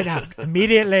 Right after,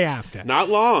 immediately after. Not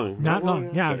long. Not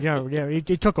long. Yeah.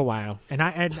 It took a while, and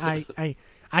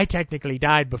I technically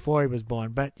died before he was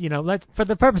born. But for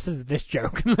the purposes of this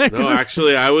joke. No,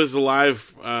 actually, I was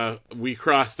alive. We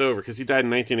crossed over because he died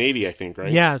in 1980, I think,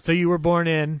 right? Yeah. So you were born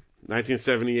in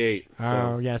 1978. Oh,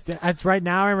 so. yes. That's right.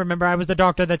 Now I remember I was the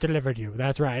doctor that delivered you.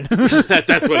 That's right.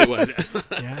 That's what it was.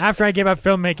 Yeah, after I gave up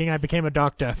filmmaking, I became a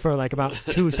doctor for like about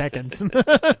 2 seconds.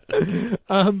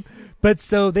 But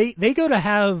so they go to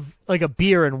have like a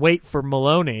beer and wait for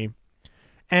Maloney.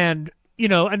 And,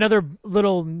 another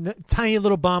tiny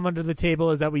little bomb under the table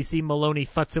is that we see Maloney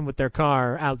futzing with their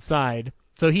car outside.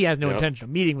 So he has no intention of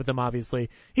meeting with them, obviously.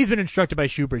 He's been instructed by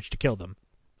Shoebridge to kill them.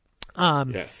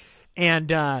 Yes.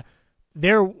 And as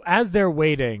they're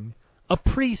waiting, a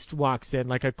priest walks in,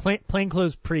 like a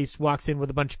plainclothes priest walks in with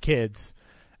a bunch of kids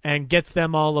and gets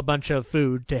them all a bunch of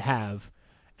food to have.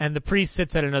 And the priest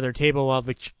sits at another table while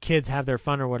the kids have their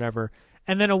fun or whatever.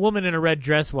 And then a woman in a red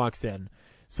dress walks in.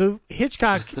 So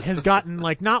Hitchcock has gotten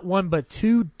like not one but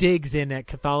 2 digs in at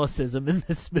Catholicism in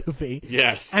this movie.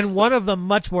 Yes. And one of them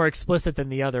much more explicit than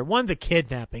the other. One's a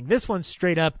kidnapping. This one's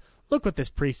straight up, look what this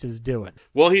priest is doing.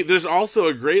 Well, there's also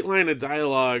a great line of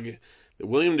dialogue that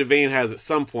William Devane has at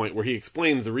some point where he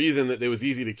explains the reason that it was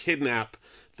easy to kidnap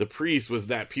the priest was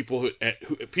that people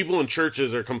in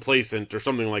churches are complacent or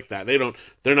something like that.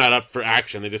 They're not up for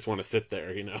action. They just want to sit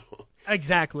there,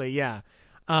 Exactly, yeah.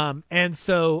 And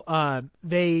so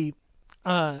they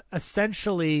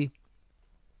essentially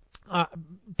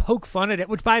poke fun at it,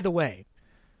 which, by the way,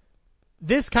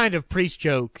 this kind of priest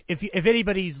joke, if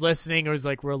anybody's listening or is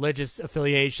like religious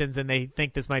affiliations and they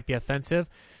think this might be offensive,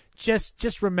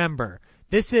 just remember,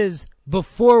 this is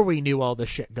before we knew all the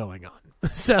shit going on.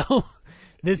 So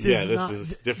this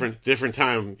is different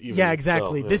time. Even yeah,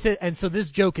 exactly. So, yeah.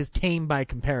 This joke is tame by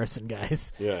comparison,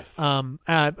 guys. Yes.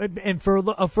 And for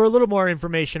a little more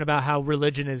information about how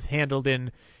religion is handled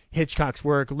in Hitchcock's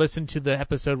work, listen to the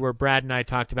episode where Brad and I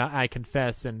talked about I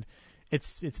Confess, and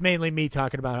it's mainly me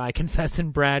talking about I Confess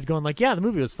and Brad going like, yeah, the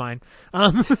movie was fine.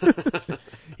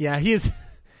 Yeah, he is.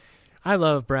 I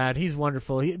love Brad. He's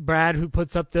wonderful. Brad, who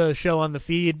puts up the show on the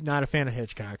feed, not a fan of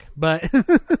Hitchcock, but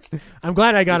I'm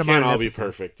glad I got him on. Can't all be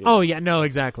perfect. Oh yeah, no,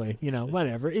 exactly.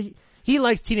 Whatever. He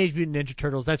likes Teenage Mutant Ninja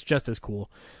Turtles. That's just as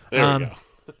cool. There we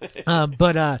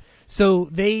go. So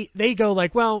they go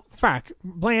like, well, fuck,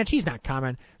 Blanche, he's not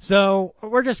coming. So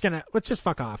let's just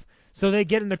fuck off. So they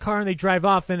get in the car and they drive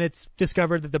off, and it's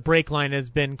discovered that the brake line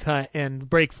has been cut and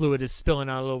brake fluid is spilling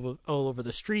out all over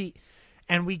the street.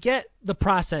 And we get the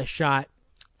process shot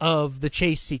of the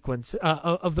chase sequence,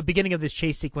 of the beginning of this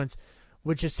chase sequence,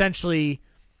 which essentially,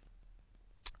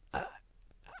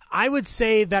 I would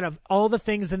say that of all the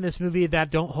things in this movie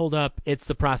that don't hold up, it's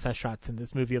the process shots in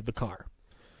this movie of the car.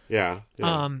 Yeah.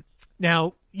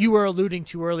 Now, you were alluding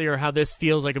to earlier how this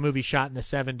feels like a movie shot in the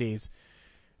 70s.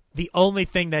 The only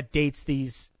thing that dates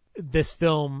this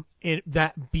film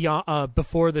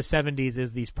before the 70s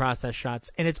is these process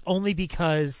shots, and it's only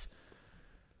because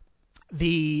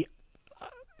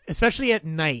especially at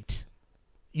night,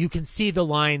 you can see the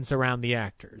lines around the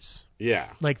actors.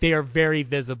 Yeah. Like they are very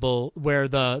visible where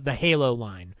the halo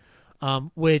line,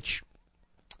 which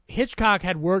Hitchcock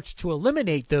had worked to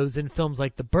eliminate those in films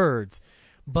like The Birds,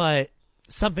 but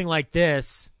something like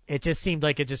this, it just seemed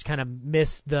like it just kind of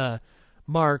missed the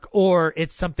mark, or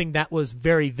it's something that was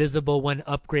very visible when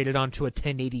upgraded onto a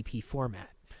 1080p format.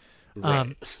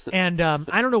 Right. I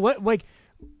don't know what, like,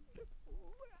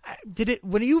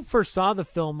 when you first saw the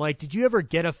film, like, did you ever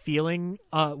get a feeling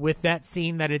with that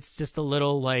scene that it's just a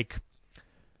little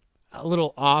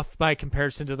off by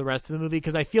comparison to the rest of the movie?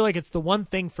 Because I feel like it's the one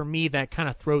thing for me that kind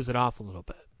of throws it off a little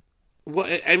bit.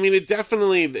 Well, I mean,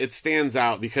 it stands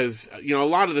out because, a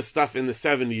lot of the stuff in the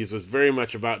 70s was very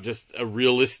much about just a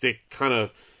realistic kind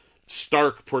of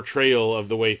stark portrayal of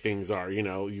the way things are.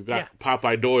 You've got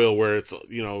Popeye Doyle where it's,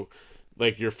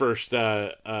 like your first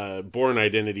Born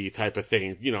Identity type of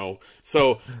thing,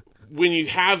 So when you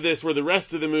have this where the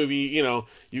rest of the movie,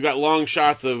 you got long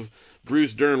shots of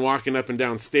Bruce Dern walking up and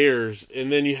down stairs,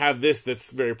 and then you have this that's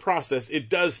very processed, it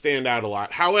does stand out a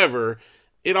lot. However,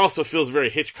 it also feels very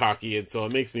Hitchcocky, and so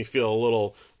it makes me feel a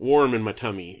little warm in my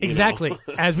tummy. Exactly.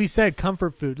 As we said,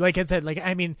 comfort food. Like I said,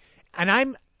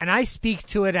 and I speak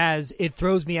to it as it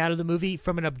throws me out of the movie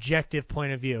from an objective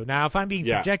point of view. Now, if I'm being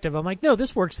subjective, I'm like, no,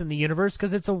 this works in the universe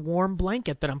because it's a warm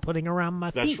blanket that I'm putting around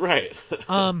my feet. That's right.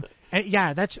 And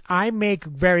yeah, I make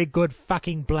very good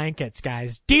fucking blankets,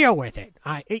 guys. Deal with it.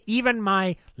 Even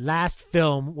my last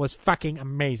film was fucking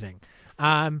amazing.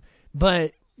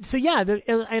 But so yeah,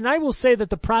 and I will say that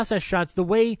the process shots, the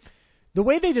way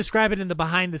they describe it in the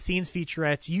behind the scenes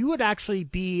featurettes, you would actually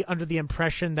be under the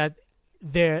impression that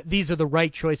these are the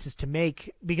right choices to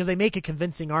make because they make a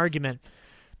convincing argument.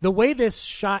 The way this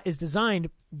shot is designed,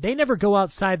 they never go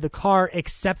outside the car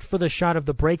except for the shot of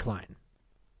the brake line.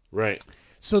 Right.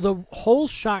 So the whole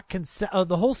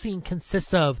the whole scene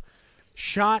consists of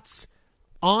shots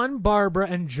on Barbara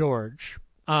and George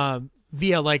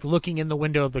via like looking in the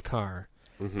window of the car,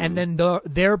 and then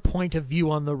their point of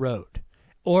view on the road,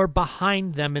 or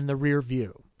behind them in the rear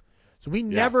view. So we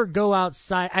never go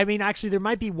outside. I mean, actually, there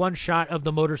might be one shot of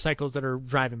the motorcycles that are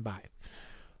driving by.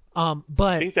 But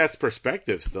I think that's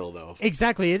perspective still, though.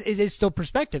 Exactly, it is still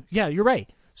perspective. Yeah, you're right.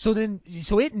 So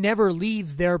it never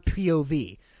leaves their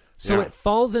POV. So it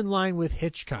falls in line with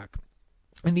Hitchcock.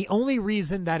 And the only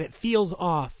reason that it feels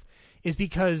off is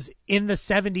because in the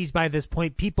 70s, by this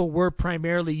point, people were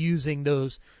primarily using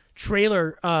those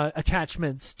trailer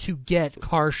attachments to get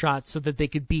car shots so that they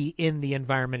could be in the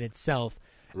environment itself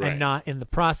and not in the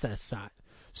process shot.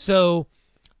 So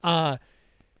the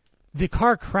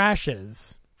car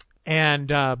crashes and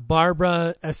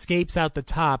Barbara escapes out the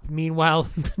top. Meanwhile,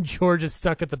 George is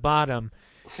stuck at the bottom,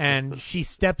 and she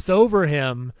steps over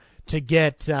him to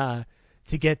get out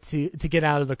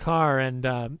of the car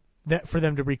and for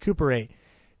them to recuperate.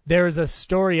 There's a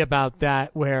story about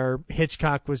that where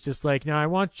Hitchcock was just like, "No, I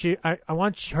want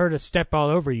her to step all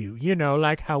over you,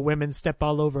 like how women step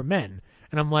all over men."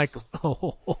 And I'm like,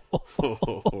 oh,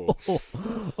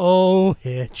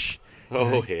 Hitch.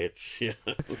 Oh, Hitch. Yeah.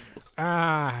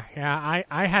 Yeah,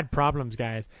 I had problems,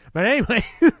 guys. But anyway,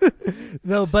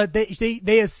 no, but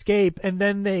they escape, and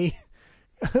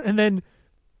then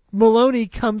Maloney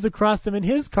comes across them in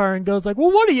his car and goes like,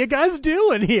 "Well, what are you guys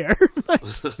doing here? Like,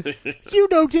 you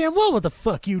know damn well what the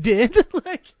fuck you did."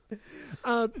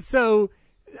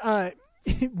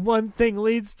 One thing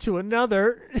leads to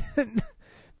another.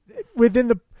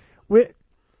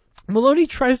 Maloney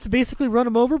tries to basically run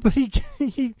him over, but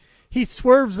he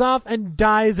swerves off and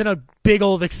dies in a big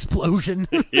old explosion.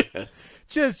 Yes.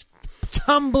 Just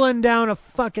tumbling down a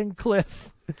fucking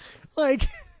cliff. Like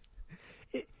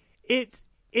it's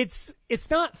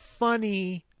not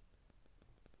funny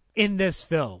in this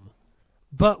film.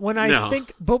 But when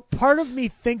but part of me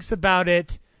thinks about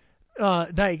it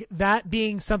like that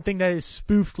being something that is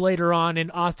spoofed later on in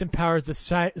Austin Powers, The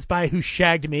Spy Who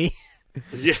Shagged Me.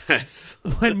 Yes.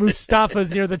 When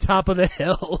Mustafa's near the top of the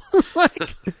hill.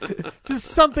 Like, just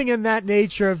something in that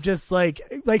nature of just like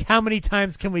how many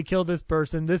times can we kill this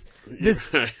person? This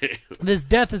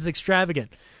death is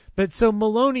extravagant. But so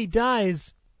Maloney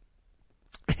dies,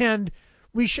 and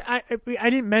I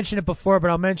didn't mention it before,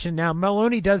 but I'll mention now.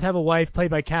 Maloney does have a wife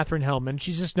played by Katherine Hellman.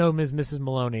 She's just known as Mrs.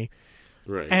 Maloney.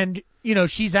 Right. And,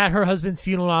 she's at her husband's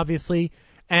funeral, obviously.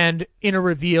 And in a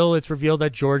reveal, it's revealed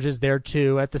that George is there,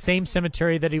 too, at the same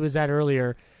cemetery that he was at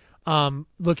earlier,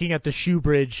 looking at the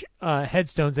Shoebridge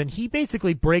headstones. And he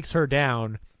basically breaks her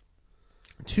down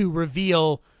to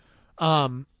reveal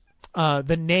the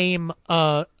name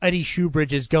Eddie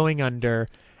Shoebridge is going under.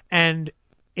 And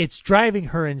it's driving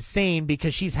her insane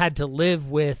because she's had to live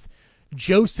with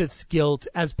Joseph's guilt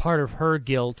as part of her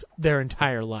guilt their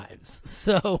entire lives.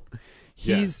 So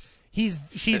she's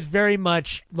very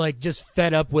much like just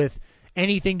fed up with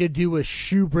anything to do with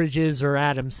Shoebridges or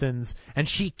Adamsons, and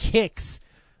she kicks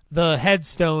the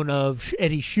headstone of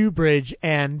Eddie Shoebridge,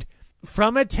 and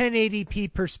from a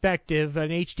 1080p perspective, an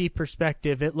HD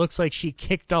perspective, it looks like she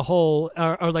kicked a hole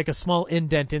or like a small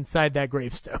indent inside that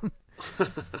gravestone.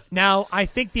 Now, I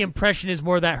think the impression is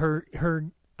more that her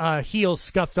heel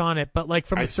scuffed on it, but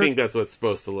like I think that's what it's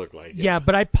supposed to look like. Yeah,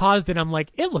 but I paused it. I'm like,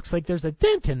 it looks like there's a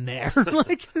dent in there.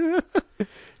 Like,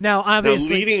 now obviously,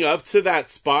 now, leading up to that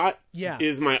spot, yeah,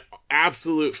 is my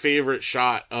absolute favorite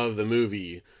shot of the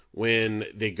movie. When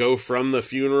they go from the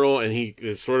funeral and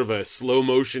it's sort of a slow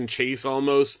motion chase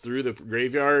almost through the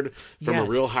graveyard from a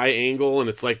real high angle, and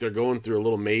it's like they're going through a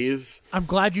little maze. I'm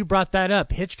glad you brought that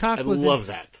up. Hitchcock I love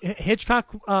that.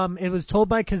 Hitchcock, it was told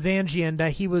by Kazanjian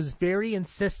that he was very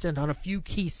insistent on a few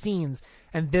key scenes,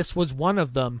 and this was one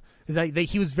of them. Is that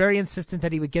he was very insistent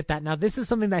that he would get that. Now, this is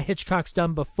something that Hitchcock's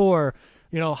done before.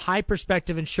 High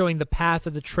perspective and showing the path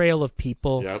of the trail of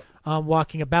people. Yep.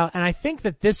 walking about. And I think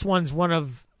that this one's one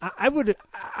of I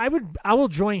will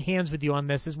join hands with you on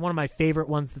this. Is one of my favorite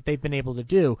ones that they've been able to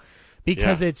do,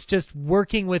 because it's just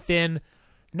working within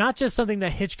not just something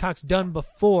that Hitchcock's done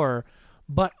before,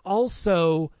 but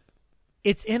also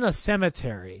it's in a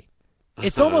cemetery.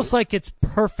 It's almost like it's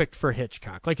perfect for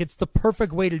Hitchcock. Like it's the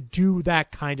perfect way to do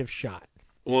that kind of shot.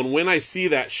 Well, and when I see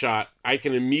that shot, I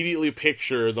can immediately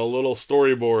picture the little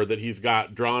storyboard that he's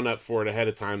got drawn up for it ahead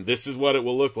of time. This is what it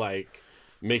will look like.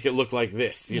 Make it look like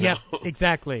this, you know?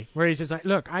 Exactly. Where he's just like,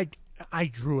 look, I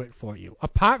drew it for you.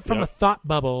 Apart from a thought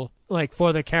bubble, like,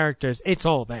 for the characters, it's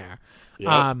all there. Yep.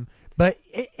 And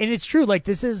it's true, like,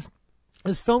 this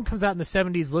film comes out in the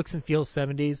 70s, looks and feels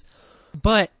 70s,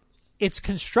 but it's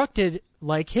constructed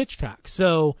like Hitchcock.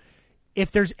 So if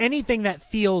there's anything that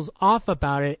feels off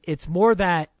about it, it's more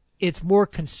that it's more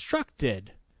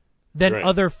constructed than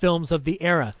other films of the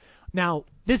era. Now,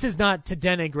 this is not to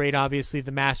denigrate, obviously,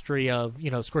 the mastery of,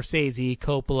 Scorsese,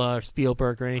 Coppola, or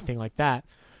Spielberg, or anything like that.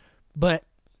 But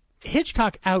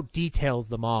Hitchcock out-details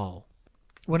them all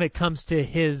when it comes to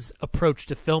his approach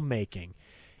to filmmaking.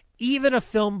 Even a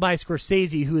film by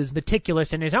Scorsese, who is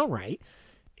meticulous in his own right,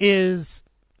 is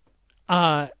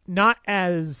not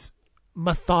as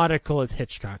methodical as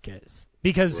Hitchcock is.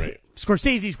 Because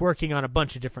Scorsese's working on a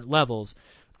bunch of different levels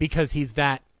because he's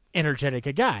that energetic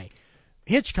a guy.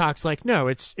 Hitchcock's like, no,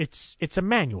 it's a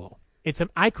manual.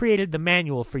 I created the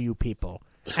manual for you people,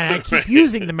 and I keep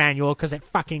using the manual because it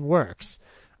fucking works.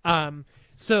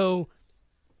 So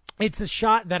it's a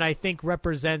shot that I think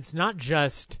represents not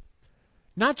just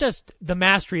the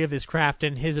mastery of his craft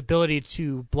and his ability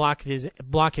to block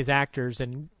his actors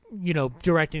and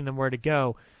directing them where to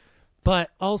go, but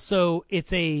also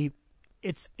it's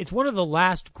one of the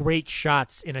last great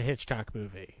shots in a Hitchcock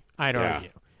movie. I'd argue.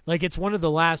 Like, it's one of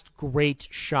the last great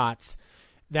shots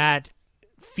that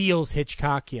feels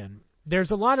Hitchcockian. There's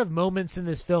a lot of moments in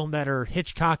this film that are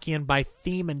Hitchcockian by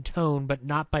theme and tone, but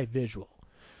not by visual.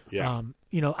 Yeah.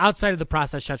 Outside of the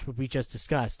process shots we just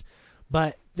discussed.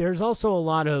 But there's also a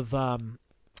lot of,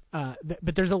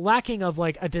 but there's a lacking of,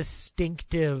 like, a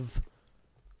distinctive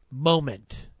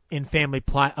moment in family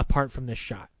plot apart from this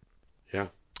shot. Yeah.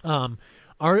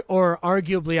 Or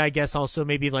arguably, I guess, also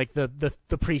maybe like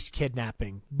the priest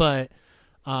kidnapping. But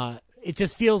it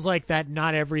just feels like that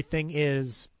not everything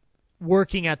is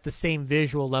working at the same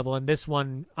visual level. And this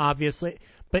one, obviously,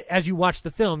 but as you watch the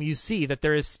film, you see that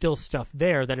there is still stuff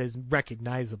there that is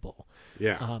recognizable.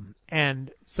 Yeah.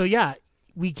 And so,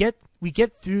 we get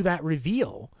through that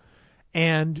reveal,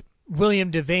 and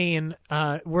William Devane,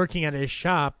 working at his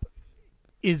shop,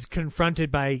 is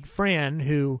confronted by Fran,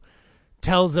 who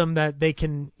tells them that they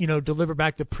can, deliver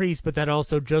back the priest, but that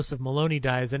also Joseph Maloney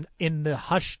dies. And in the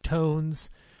hushed tones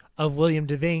of William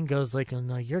Devane goes like, oh,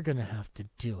 no, you're going to have to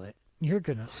do it. You're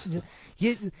going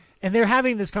to. And they're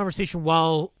having this conversation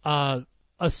while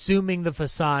assuming the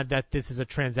facade that this is a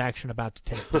transaction about to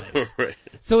take place. Right.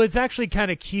 So it's actually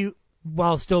kind of cute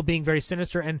while still being very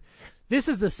sinister. And this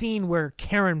is the scene where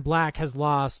Karen Black has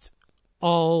lost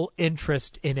all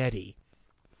interest in Eddie.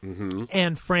 Mm-hmm.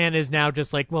 And Fran is now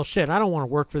just like, well, shit, I don't want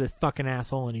to work for this fucking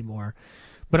asshole anymore,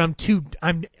 but I'm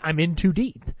in too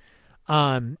deep.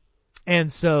 And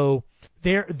so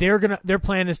their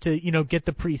plan is to, get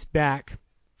the priest back.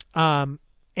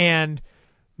 And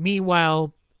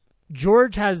meanwhile,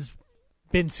 George has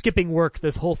been skipping work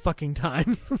this whole fucking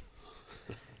time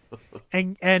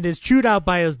and is chewed out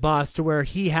by his boss to where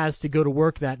he has to go to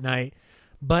work that night.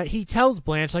 But he tells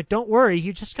Blanche, like, don't worry,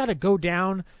 you just got to go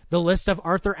down the list of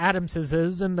Arthur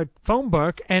Adams's in the phone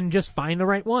book and just find the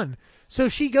right one. So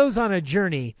she goes on a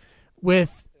journey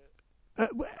with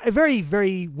a very,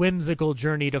 very whimsical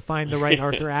journey to find the right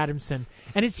Arthur Adamson.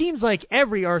 And it seems like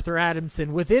every Arthur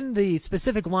Adamson within the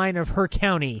specific line of her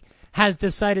county has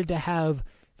decided to have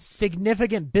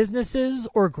significant businesses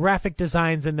or graphic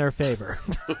designs in their favor.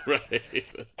 Right.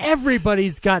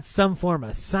 Everybody's got some form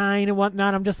of sign and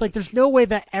whatnot. I'm just like, there's no way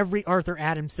that every Arthur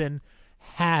Adamson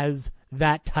has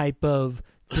that type of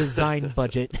design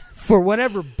budget for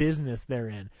whatever business they're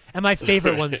in. And my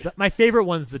favorite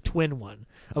one's the twin one.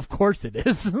 Of course it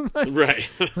is. Right.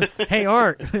 Hey,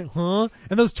 Art, huh?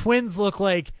 And those twins look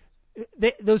like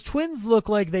they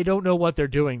don't know what they're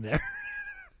doing there.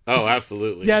 Oh,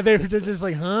 absolutely. Yeah, they're just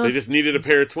like, huh? They just needed a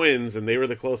pair of twins, and they were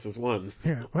the closest ones.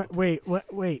 Yeah, wait.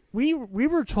 We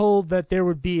were told that there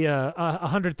would be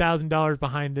 $100,000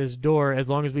 behind this door as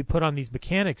long as we put on these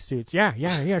mechanic suits.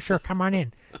 Yeah, sure. Come on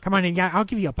in. Yeah, I'll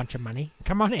give you a bunch of money.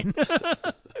 Come on in.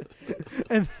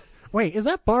 And wait, is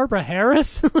that Barbara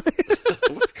Harris?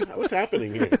 What's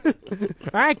happening here?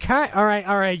 All right, cut. All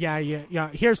right. Yeah.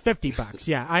 Here's $50.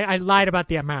 Yeah, I lied about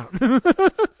the amount.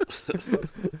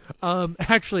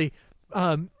 Actually,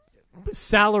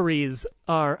 salaries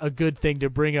are a good thing to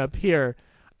bring up here.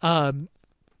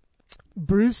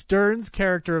 Bruce Dern's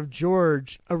character of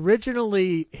George,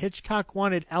 originally Hitchcock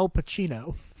wanted Al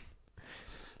Pacino.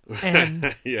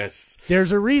 And yes,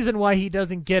 there's a reason why he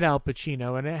doesn't get Al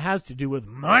Pacino, and it has to do with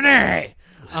money.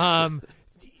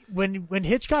 When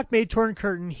Hitchcock made Torn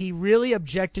Curtain, he really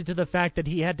objected to the fact that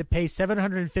he had to pay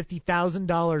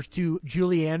 $750,000 to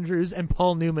Julie Andrews and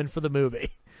Paul Newman for the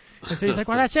movie. And so he's like,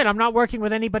 well, that's it. I'm not working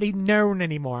with anybody known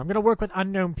anymore. I'm going to work with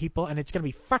unknown people, and it's going to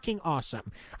be fucking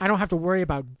awesome. I don't have to worry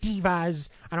about divas.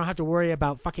 I don't have to worry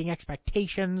about fucking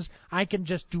expectations. I can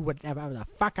just do whatever the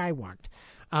fuck I want.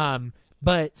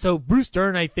 But so Bruce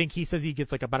Dern, I think he says he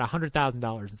gets like about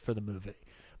 $100,000 for the movie.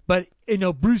 But,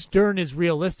 Bruce Dern is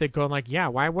realistic, going like, yeah,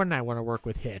 why wouldn't I want to work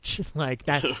with Hitch? Like,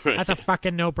 that's a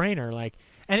fucking no-brainer. Like,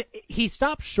 and he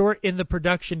stopped short in the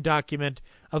production document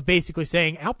of basically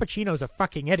saying Al Pacino's a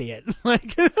fucking idiot.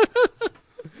 Like,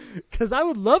 because I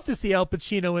would love to see Al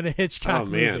Pacino in a Hitchcock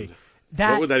movie.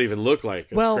 What would that even look like?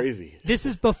 That's crazy. This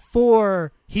is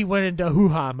before he went into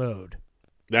hoo-ha mode.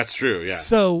 That's true, yeah.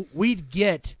 So we'd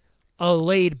get a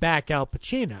laid-back Al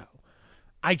Pacino.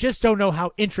 I just don't know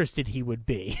how interested he would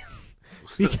be.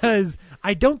 Because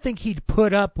I don't think he'd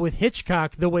put up with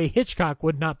Hitchcock the way Hitchcock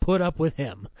would not put up with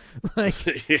him.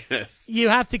 Like, yes. You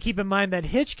have to keep in mind that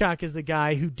Hitchcock is the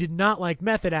guy who did not like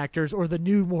method actors or the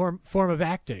new form of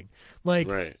acting. Like,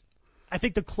 right. I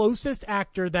think the closest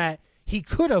actor that he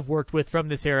could have worked with from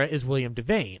this era is William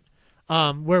Devane,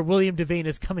 where William Devane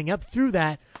is coming up through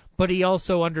that, but he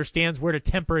also understands where to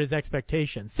temper his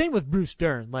expectations. Same with Bruce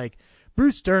Dern. Like,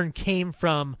 Bruce Dern came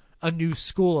from a new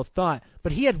school of thought,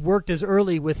 but he had worked as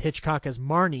early with Hitchcock as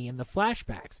Marnie in the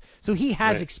flashbacks. So he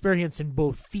has experience in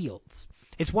both fields.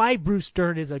 It's why Bruce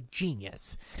Dern is a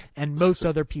genius, and most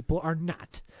other people are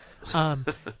not.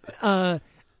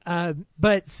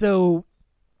 But so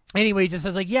anyway, he just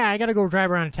says, like, yeah, I got to go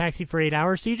drive around a taxi for 8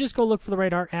 hours. So you just go look for the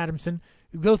right Art Adamson.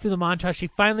 You go through the montage. She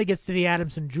finally gets to the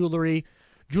Adamson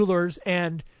jewelers,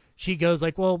 and she goes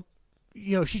like, well,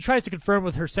 she tries to confirm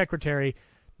with her secretary,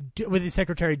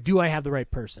 do I have the right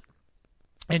person?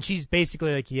 And she's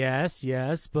basically like, yes,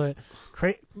 but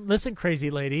listen,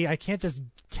 crazy lady, I can't just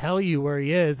tell you where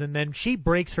he is. And then she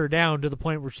breaks her down to the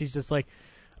point where she's just like,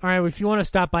 all right, well, if you want to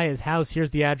stop by his house,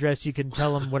 here's the address. You can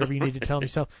tell him whatever you need to tell him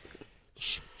yourself.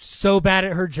 She's so bad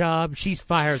at her job, she's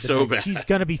fired. She's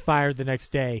going to be fired the next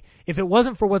day. If it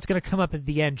wasn't for what's going to come up at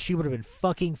the end, she would have been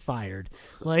fucking fired.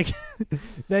 Like,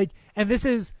 and this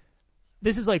is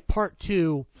like part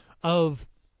 2 of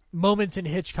moments in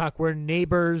Hitchcock where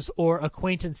neighbors or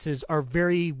acquaintances are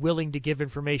very willing to give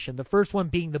information. The first one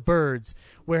being The Birds,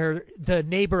 where the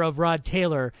neighbor of Rod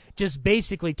Taylor just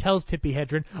basically tells Tippi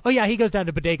Hedren, oh yeah, he goes down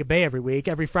to Bodega Bay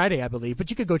every Friday, I believe, but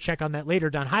you could go check on that later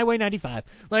down Highway 95.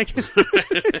 Like,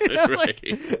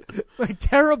 like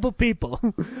terrible people.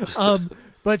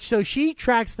 But so she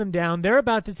tracks them down. They're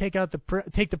about to take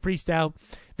the priest out.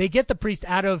 They get the priest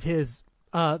out of his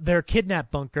their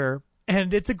kidnap bunker.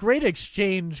 And it's a great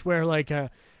exchange where, like, all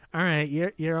right,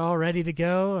 you're all ready to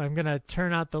go. I'm going to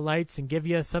turn out the lights and give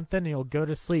you something, and you'll go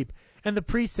to sleep. And the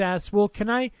priest asks, well, can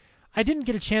I didn't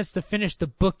get a chance to finish the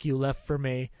book you left for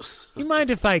me. You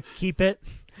mind if I keep it?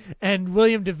 And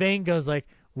William Devane goes, like,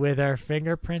 with our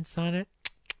fingerprints on it?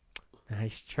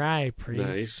 Nice try, priest.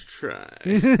 Nice try.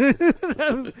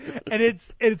 And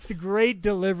it's a great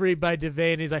delivery by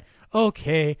Devane. He's like,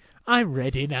 okay, I'm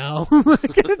ready now.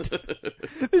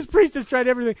 This priest has tried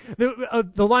everything.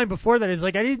 The line before that is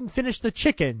like, I didn't finish the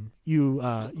chicken you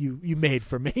made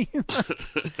for me.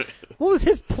 What was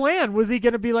his plan? Was he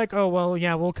going to be like, oh, well,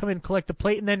 yeah, we'll come and collect the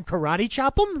plate and then karate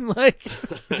chop him? Like,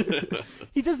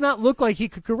 he does not look like he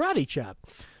could karate chop.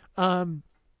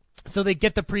 So they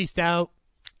get the priest out,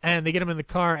 and they get him in the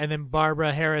car, and then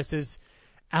Barbara Harris is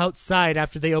outside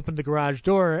after they opened the garage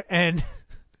door, and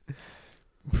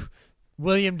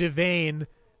William Devane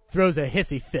throws a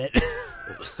hissy fit.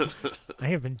 I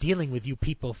have been dealing with you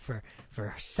people for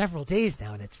several days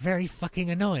now, and it's very fucking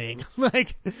annoying.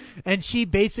 Like, and she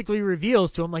basically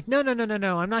reveals to him, like, no,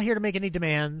 I'm not here to make any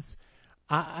demands.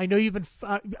 I know you've been.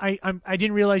 I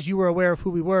didn't realize you were aware of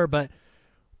who we were, but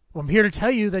I'm here to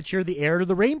tell you that you're the heir to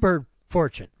the Rainbird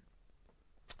fortune.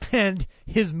 And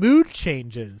his mood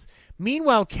changes.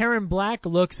 Meanwhile, Karen Black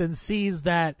looks and sees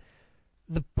that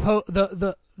the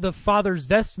father's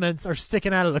vestments are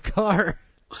sticking out of the car.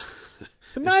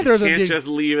 So neither of them can't just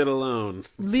leave it alone.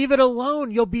 Leave it alone.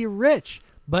 You'll be rich.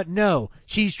 But no,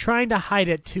 she's trying to hide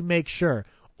it to make sure.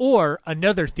 Or,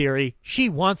 another theory, she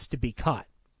wants to be caught.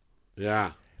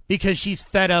 Yeah. Because she's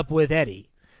fed up with Eddie.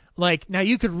 Like, now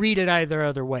you could read it either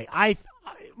other way.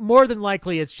 More than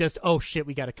likely it's just, oh shit,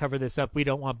 we got to cover this up. We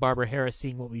don't want Barbara Harris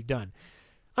seeing what we've done.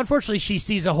 Unfortunately, she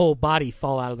sees a whole body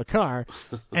fall out of the car.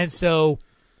 And so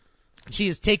she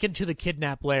is taken to the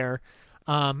kidnap lair.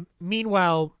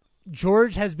 Meanwhile,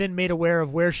 George has been made aware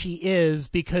of where she is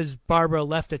because Barbara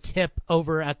left a tip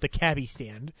over at the cabbie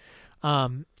stand.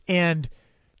 And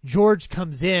George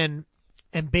comes in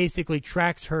and basically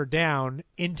tracks her down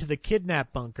into the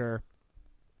kidnap bunker.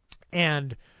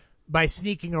 And by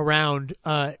sneaking around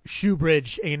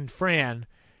Shoebridge and Fran.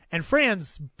 And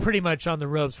Fran's pretty much on the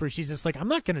ropes where she's just like, I'm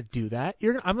not going to do that.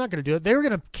 I'm not going to do it. They were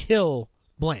going to kill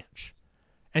Blanche.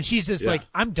 And she's just like,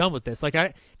 I'm done with this.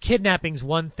 Like, kidnapping's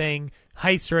one thing,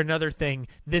 heists are another thing.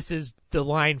 This is the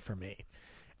line for me.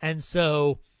 And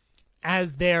so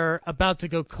as they're about to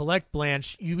go collect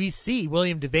Blanche, we see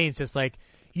William Devane's just like,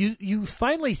 you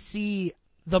finally see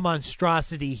the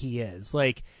monstrosity he is.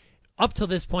 Like, up till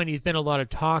this point, he's been a lot of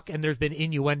talk, and there's been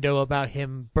innuendo about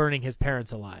him burning his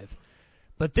parents alive.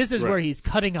 But this is where he's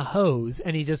cutting a hose,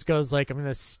 and he just goes like, I'm going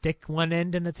to stick one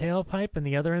end in the tailpipe and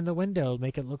the other in the window,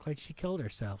 make it look like she killed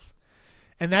herself.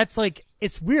 And that's like,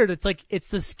 it's weird. It's like, it's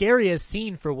the scariest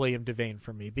scene for William Devane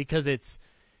for me, because it's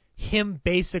him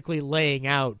basically laying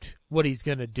out what he's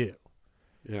going to do.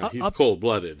 Yeah, he's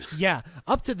cold-blooded. Yeah.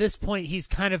 Up to this point, he's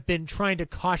kind of been trying to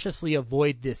cautiously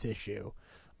avoid this issue.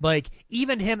 Like,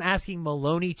 even him asking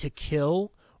Maloney to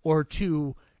kill or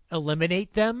to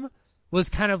eliminate them was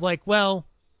kind of like, well,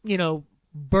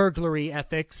 burglary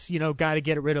ethics, got to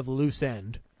get rid of a loose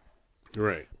end.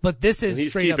 Right. But this is and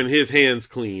he's straight keeping his hands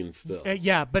clean still.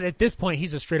 Yeah, but at this point,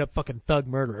 he's a straight-up fucking thug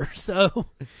murderer. So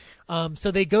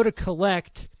so they go to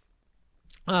collect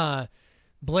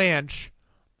Blanche,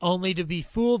 only to be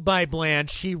fooled by Blanche.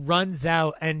 She runs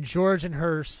out, and George and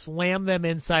her slam them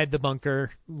inside the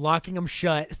bunker, locking them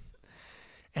shut.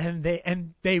 And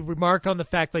they remark on the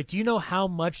fact, like, do you know how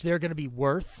much they're going to be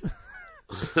worth?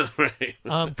 Right.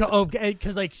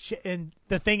 Because and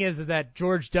the thing is that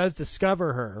George does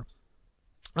discover her,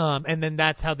 and then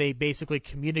that's how they basically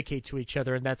communicate to each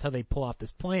other, and that's how they pull off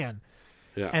this plan.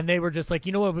 Yeah. And they were just like,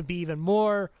 what would be even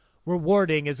more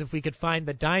rewarding is if we could find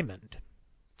the diamond.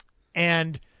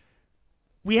 And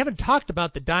we haven't talked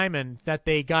about the diamond that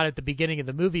they got at the beginning of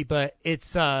the movie, but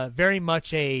it's very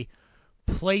much a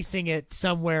placing it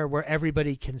somewhere where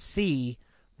everybody can see,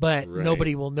 but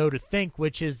nobody will know to think,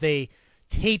 which is they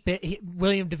tape it.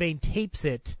 William Devane tapes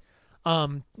it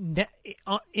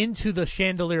into the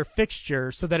chandelier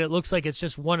fixture so that it looks like it's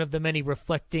just one of the many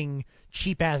reflecting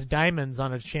cheap-ass diamonds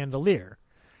on a chandelier.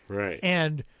 Right.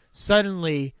 And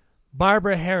suddenly,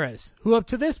 Barbara Harris, who up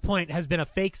to this point has been a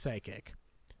fake psychic,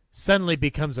 suddenly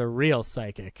becomes a real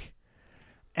psychic.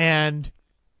 And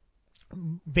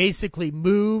basically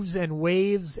moves and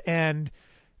waves and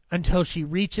until she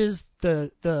reaches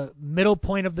the middle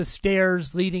point of the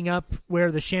stairs leading up where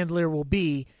the chandelier will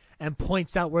be and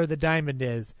points out where the diamond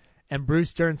is. And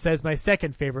Bruce Dern says my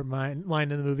second favorite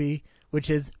line in the movie, which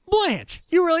is, Blanche,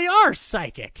 you really are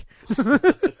psychic.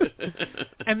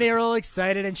 And they are all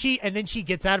excited, and then she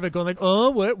gets out of it going like, oh,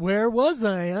 where was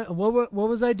I? What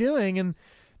was I doing? And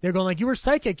they're going like, you were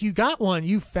psychic. You got one.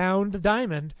 You found the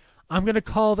diamond. I'm going to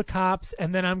call the cops,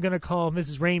 and then I'm going to call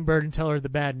Mrs. Rainbird and tell her the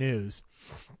bad news.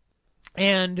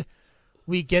 And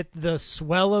we get the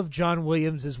swell of John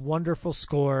Williams' wonderful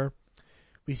score.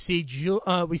 We see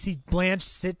Blanche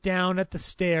sit down at the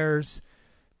stairs,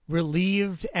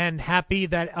 relieved and happy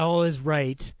that all is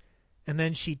right, and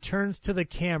then she turns to the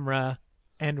camera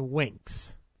and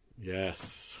winks.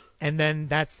 Yes. And then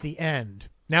that's the end.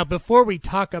 Now, before we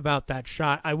talk about that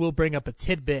shot, I will bring up a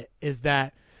tidbit, is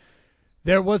that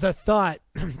there was a thought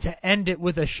to end it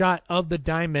with a shot of the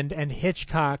diamond and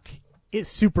Hitchcock is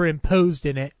superimposed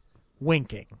in it,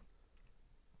 winking.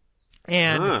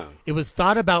 And it was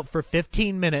thought about for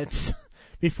 15 minutes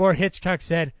before Hitchcock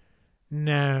said,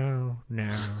 no.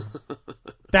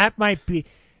 That might be...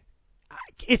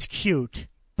 It's cute,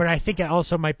 but I think it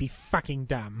also might be fucking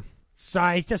dumb. So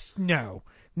I just... No.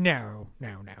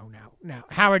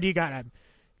 Howard, you gotta...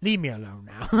 Leave me alone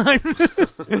now.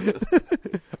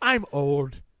 I'm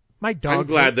old. My dog. I'm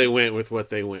glad they went with what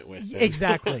they went with. Then.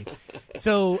 Exactly.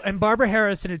 So, and Barbara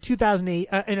Harris in a 2008,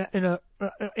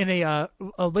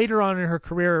 later on in her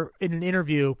career, in an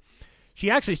interview,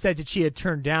 she actually said that she had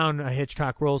turned down a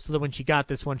Hitchcock role, so that when she got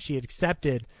this one, she had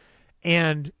accepted,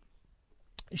 and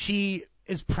she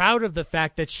is proud of the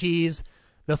fact that she's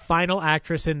the final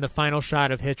actress in the final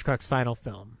shot of Hitchcock's final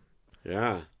film.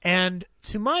 Yeah. And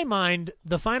to my mind,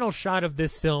 the final shot of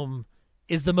this film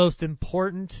is the most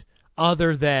important,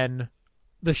 other than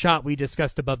the shot we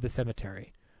discussed above the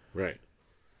cemetery. Right.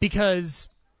 Because,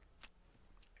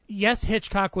 yes,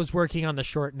 Hitchcock was working on The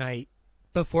Short Night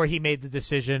before he made the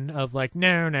decision of like,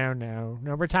 no,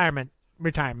 retirement.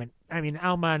 I mean,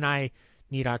 Alma and I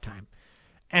need our time.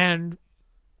 And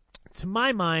to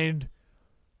my mind,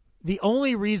 the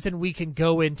only reason we can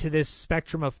go into this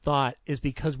spectrum of thought is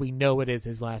because we know it is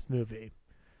his last movie.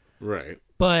 Right.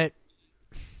 But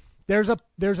there's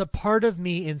a part of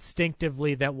me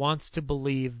instinctively that wants to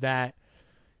believe that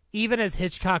even as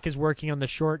Hitchcock is working on The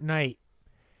Short Night,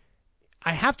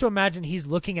 I have to imagine he's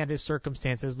looking at his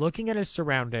circumstances, looking at his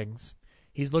surroundings.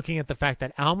 He's looking at the fact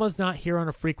that Alma's not here on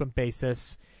a frequent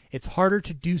basis. It's harder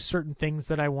to do certain things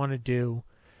that I want to do.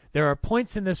 There are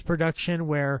points in this production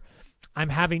where I'm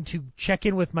having to check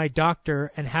in with my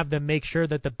doctor and have them make sure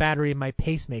that the battery in my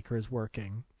pacemaker is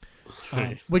working,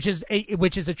 which is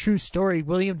a true story.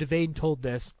 William Devane told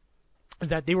this,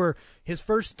 that they were his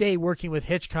first day working with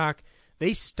Hitchcock.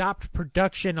 They stopped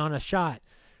production on a shot,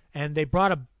 and they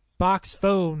brought a box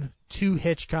phone to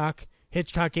Hitchcock.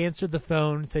 Hitchcock answered the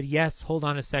phone, said, yes, hold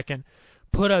on a second,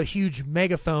 put a huge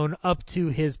megaphone up to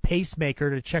his pacemaker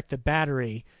to check the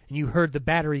battery, and you heard the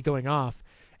battery going off.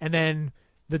 And then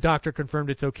the doctor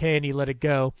confirmed it's okay, and he let it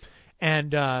go.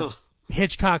 And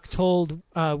Hitchcock told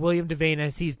William Devane,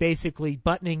 as he's basically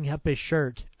buttoning up his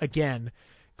shirt again,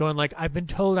 going like, I've been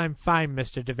told I'm fine,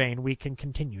 Mr. Devane. We can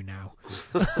continue now.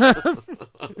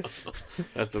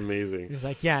 That's amazing. He's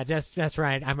like, yeah, that's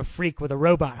right. I'm a freak with a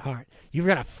robot heart. You've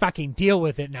got to fucking deal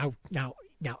with it now.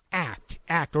 Now act,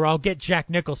 or I'll get Jack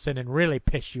Nicholson and really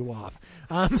piss you off.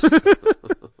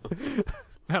 That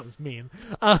was mean.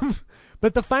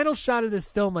 But the final shot of this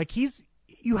film, like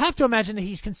you have to imagine that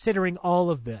he's considering all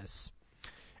of this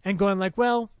and going like,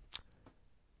 well,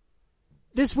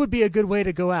 this would be a good way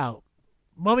to go out.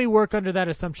 Let me work under that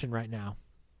assumption right now.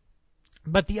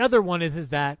 But the other one is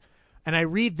that, and I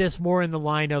read this more in the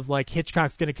line of like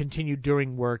Hitchcock's going to continue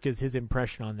doing work is his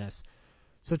impression on this.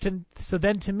 So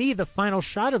then to me, the final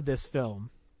shot of this film,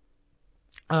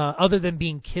 other than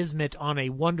being kismet on a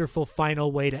wonderful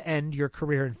final way to end your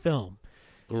career in film,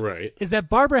 right, is that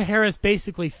Barbara Harris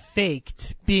basically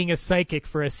faked being a psychic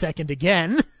for a second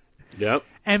again. Yep.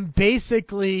 And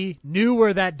basically knew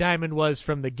where that diamond was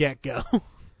from the get-go.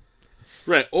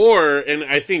 Right. And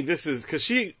I think this is because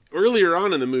she, earlier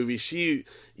on in the movie,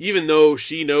 even though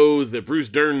she knows that Bruce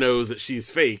Dern knows that she's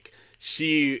fake,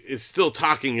 she is still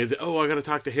talking I got to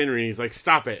talk to Henry. And he's like,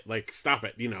 stop it. I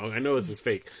know this is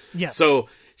fake. Yeah. So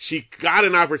she got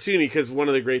an opportunity because one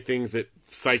of the great things that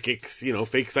psychics,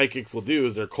 fake psychics will do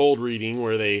is their cold reading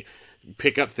where they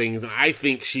pick up things. And I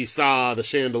think she saw the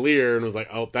chandelier and was like,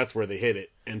 oh, that's where they hit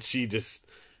it. And she just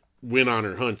went on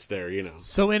her hunch there,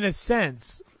 So in a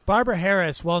sense, Barbara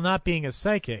Harris, while not being a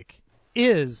psychic,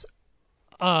 is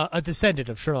a descendant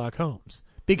of Sherlock Holmes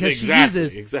because she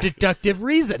uses deductive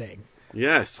reasoning.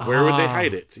 Yes, where would they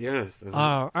hide it? Yes.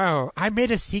 I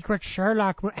made a secret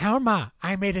Alma.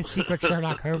 I made a secret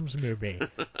Sherlock Holmes movie.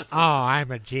 Oh, I'm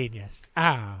a genius.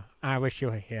 Oh, I wish you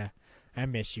were here. I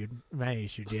miss you,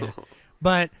 dear.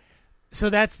 But so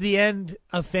that's the end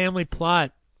of Family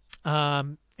Plot,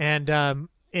 and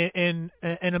in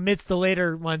amidst the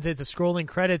later ones, it's a scrolling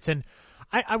credits, and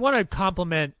I want to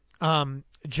compliment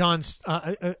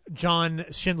John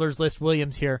Schindler's List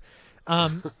Williams here.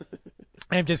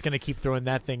 I'm just going to keep throwing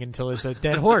that thing until it's a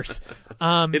dead horse.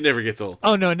 It never gets old.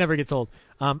 Oh, no, it never gets old.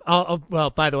 Well,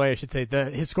 by the way, I should say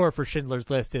his score for Schindler's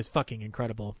List is fucking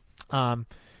incredible. When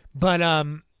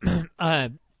him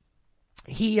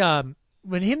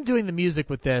doing the music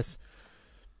with this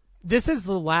is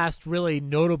the last really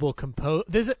notable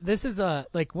This is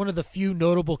like one of the few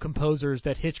notable composers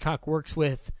that Hitchcock works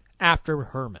with after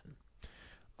Herman.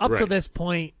 Up to this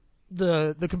point,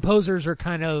 the composers are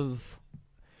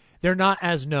they're not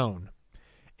as known,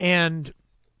 and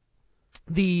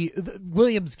the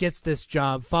Williams gets this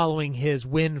job following his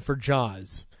win for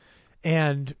Jaws,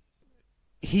 and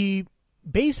he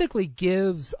basically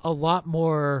gives a lot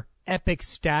more epic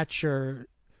stature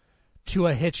to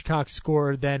a Hitchcock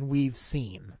score than we've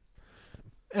seen.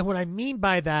 And what I mean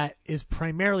by that is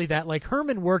primarily that, like,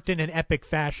 Herman worked in an epic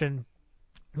fashion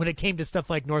when it came to stuff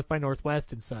like North by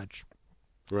Northwest and such.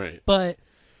 Right. But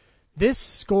this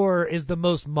score is the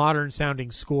most modern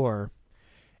sounding score.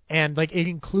 And, like, it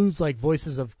includes, like,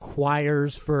 voices of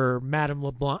choirs for Madame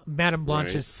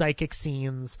Blanche's psychic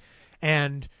scenes,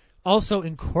 and also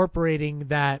incorporating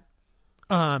that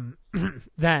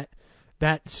that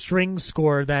string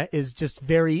score that is just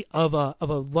very of a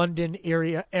London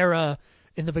era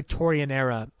in the Victorian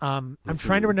era. I'm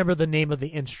trying to remember the name of the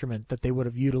instrument that they would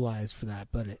have utilized for that,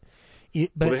 but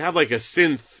they have like a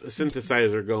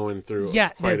synthesizer going through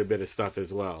quite a bit of stuff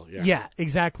as well. Yeah,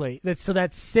 exactly. So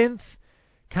that synth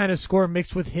kind of score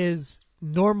mixed with his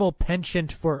normal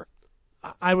penchant for,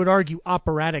 I would argue,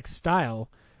 operatic style.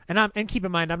 And keep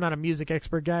in mind, I'm not a music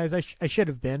expert, guys. I should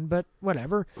have been, but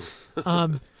whatever.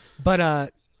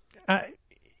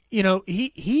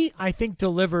 He I think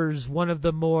delivers one of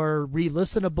the more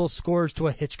re-listenable scores to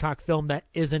a Hitchcock film that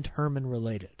isn't Herman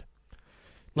related.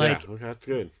 Like, yeah, that's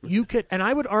good. You could, and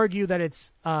I would argue that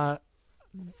it's out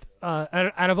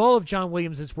of all of John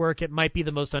Williams' work, it might be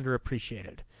the most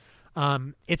underappreciated.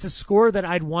 It's a score that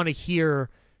I'd want to hear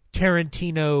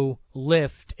Tarantino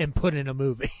lift and put in a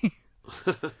movie.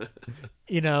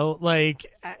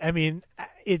 I mean,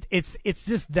 it's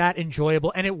just that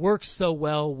enjoyable, and it works so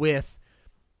well with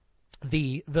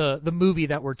the movie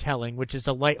that we're telling, which is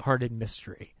a lighthearted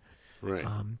mystery. Right.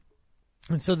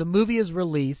 And so the movie is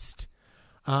released.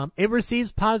 It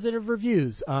receives positive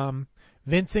reviews.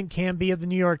 Vincent Canby of the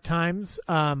New York Times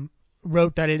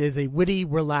wrote that it is a witty,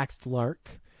 relaxed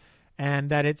lark, and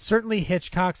that it's certainly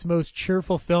Hitchcock's most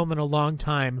cheerful film in a long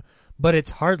time, but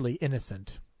it's hardly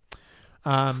innocent.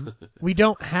 We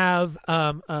don't have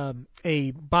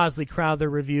a Bosley Crowther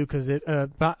review because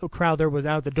Crowther was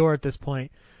out the door at this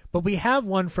point, but we have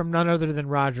one from none other than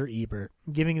Roger Ebert,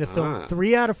 giving the film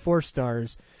 3 out of 4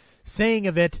 stars, saying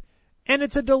of it, "And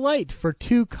it's a delight for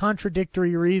 2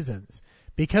 contradictory reasons.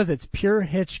 Because it's pure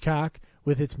Hitchcock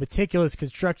with its meticulous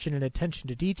construction and attention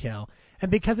to detail, and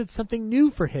because it's something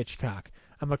new for Hitchcock,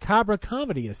 a macabre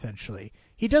comedy essentially.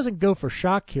 He doesn't go for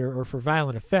shock here or for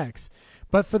violent effects,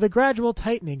 but for the gradual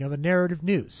tightening of a narrative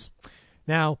noose."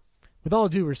 Now, with all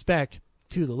due respect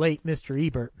to the late Mr.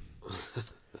 Ebert,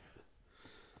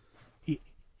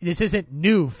 this isn't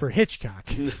new for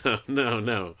Hitchcock.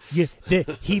 No.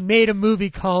 He made a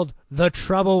movie called The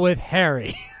Trouble with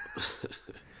Harry.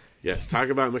 Yes, talk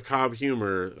about macabre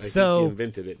humor. I think he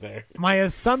invented it there. My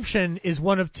assumption is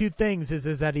one of 2 things,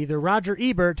 is that either Roger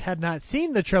Ebert had not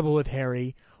seen The Trouble with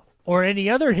Harry or any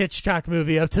other Hitchcock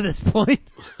movie up to this point,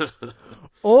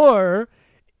 or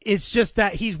it's just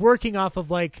that he's working off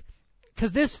of, like,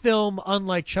 because this film,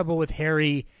 unlike Trouble with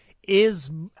Harry,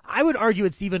 is, I would argue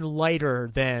it's even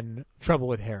lighter than Trouble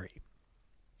with Harry.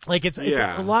 Like, it's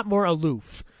a lot more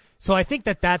aloof. So I think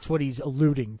that's what he's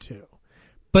alluding to.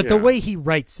 But the way he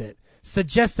writes it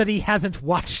suggests that he hasn't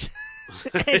watched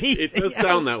anything. It does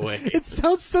sound that way. It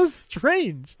sounds so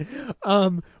strange.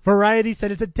 Variety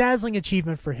said it's a dazzling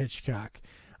achievement for Hitchcock.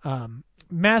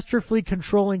 Masterfully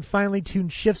controlling finely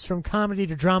tuned shifts from comedy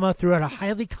to drama throughout a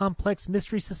highly complex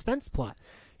mystery suspense plot.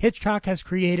 Hitchcock has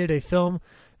created a film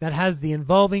that has the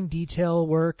involving detail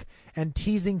work and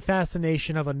teasing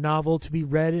fascination of a novel to be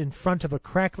read in front of a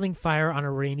crackling fire on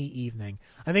a rainy evening.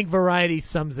 I think Variety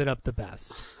sums it up the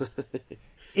best.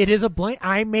 It is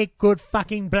I make good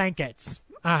fucking blankets.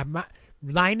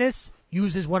 Linus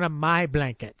uses one of my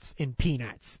blankets in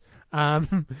Peanuts.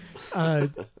 And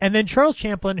then Charles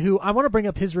Champlin, who I want to bring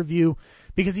up his review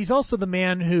because he's also the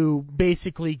man who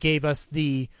basically gave us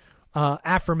the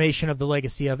affirmation of the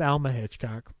legacy of Alma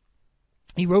Hitchcock.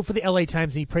 He wrote for the LA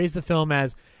Times and he praised the film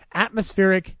as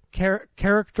atmospheric,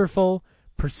 characterful,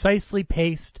 precisely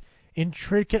paced,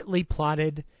 intricately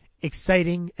plotted,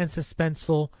 exciting and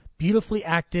suspenseful, beautifully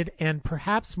acted, and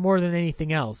perhaps more than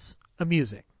anything else,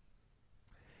 amusing.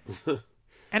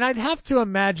 And I'd have to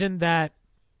imagine that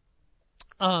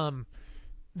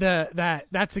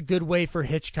that's a good way for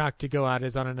Hitchcock to go out,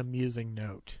 is on an amusing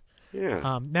note.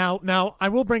 Yeah. Now I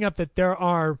will bring up that there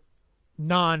are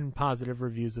non-positive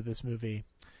reviews of this movie,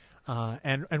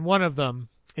 and one of them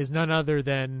is none other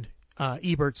than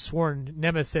Ebert's sworn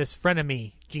nemesis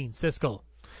frenemy, Gene Siskel.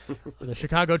 The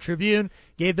Chicago Tribune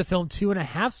gave the film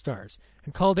 2.5 stars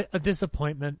and called it a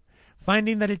disappointment,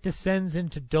 finding that it descends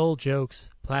into dull jokes,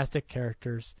 plastic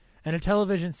characters, and a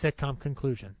television sitcom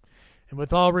conclusion. And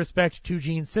with all respect to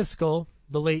Gene Siskel,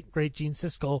 the late great Gene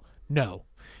Siskel, no.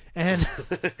 And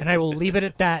I will leave it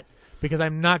at that because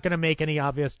I'm not going to make any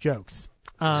obvious jokes.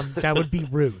 That would be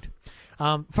rude.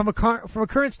 From a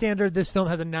current standard, this film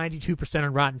has a 92%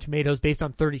 on Rotten Tomatoes based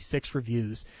on 36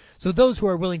 reviews. So those who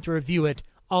are willing to review it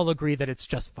all agree that it's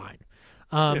just fine.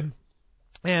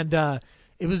 And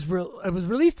it was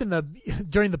released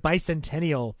during the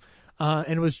bicentennial,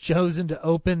 and was chosen to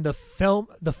open the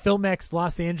Filmex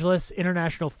Los Angeles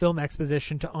International Film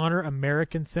Exposition to honor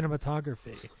American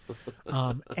cinematography.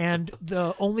 And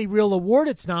the only real award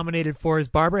it's nominated for is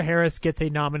Barbara Harris gets a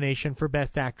nomination for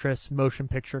Best Actress, Motion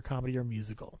Picture, Comedy, or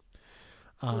Musical.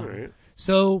 All right.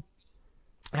 So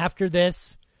after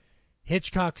this,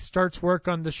 Hitchcock starts work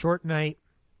on The Short Night,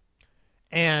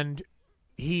 and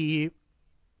he,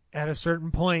 at a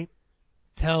certain point,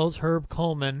 tells Herb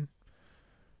Coleman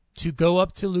to go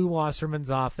up to Lew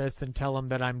Wasserman's office and tell him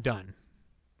that I'm done.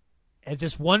 And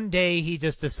just one day, he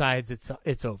just decides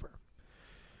it's over.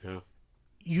 Yeah.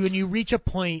 When you reach a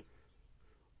point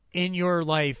in your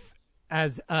life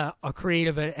as a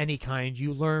creative at any kind,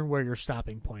 you learn where your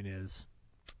stopping point is.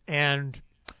 And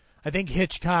I think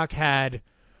Hitchcock had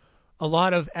a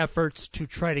lot of efforts to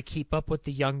try to keep up with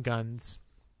the young guns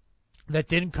that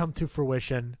didn't come to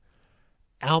fruition.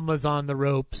 Alma's on the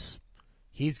ropes.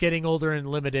 He's getting older and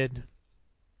limited.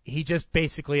 He just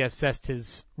basically assessed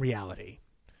his reality.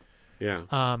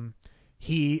 Yeah.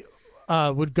 He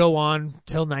would go on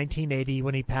till 1980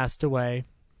 when he passed away.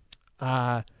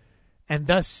 And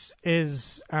thus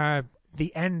is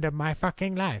the end of my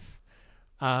fucking life.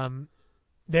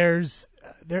 There's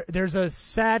a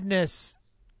sadness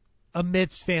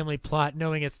amidst Family Plot,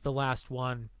 knowing it's the last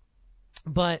one.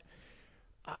 But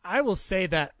I will say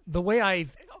that the way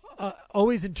I've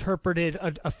always interpreted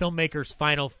a filmmaker's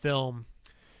final film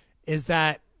is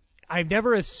that I've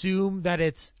never assumed that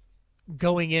it's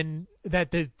going in,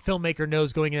 that the filmmaker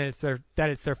knows going in that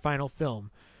it's their final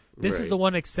film. This is the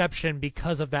one exception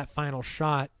because of that final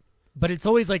shot, but it's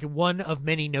always like one of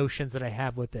many notions that I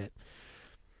have with it.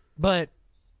 But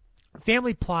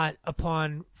Family Plot,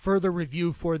 upon further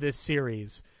review for this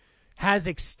series, has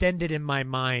extended in my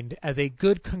mind as a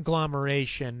good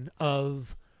conglomeration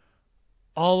of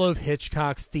all of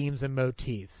Hitchcock's themes and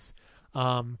motifs.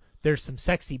 There's some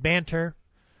sexy banter.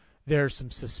 There's some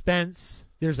suspense.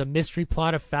 There's a mystery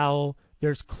plot afoul.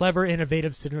 There's clever,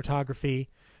 innovative cinematography.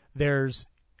 There's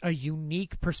a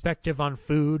unique perspective on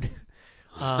food.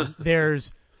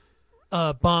 There's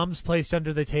bombs placed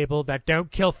under the table that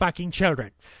don't kill fucking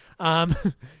children. There's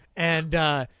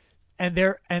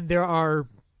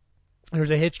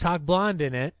a Hitchcock blonde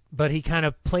in it, but he kind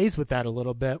of plays with that a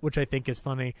little bit, which I think is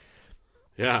funny.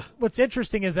 Yeah. What's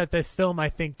interesting is that this film, I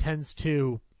think, tends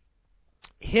to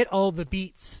hit all the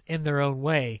beats in their own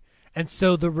way. And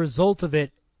so the result of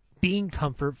it being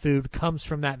comfort food comes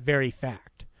from that very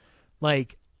fact.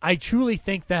 Like, I truly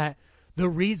think that the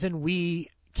reason we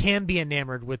can be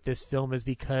enamored with this film is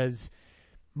because,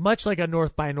 much like a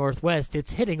North by Northwest,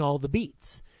 it's hitting all the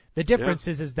beats. The difference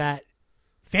is that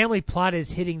Family Plot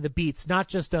is hitting the beats, not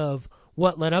just of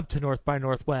what led up to North by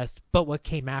Northwest, but what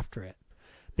came after it.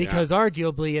 Because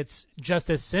arguably it's just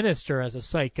as sinister as a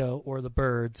Psycho or The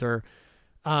Birds or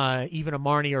even a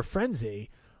Marnie or Frenzy,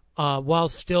 while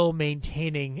still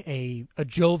maintaining a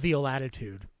jovial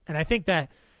attitude. And I think that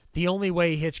the only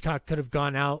way Hitchcock could have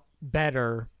gone out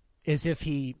better is if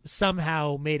he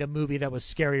somehow made a movie that was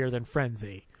scarier than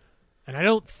Frenzy. And I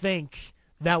don't think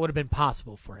that would have been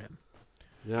possible for him.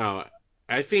 No,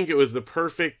 I think it was the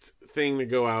perfect thing to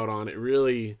go out on. It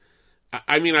really,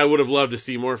 I mean, I would have loved to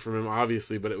see more from him,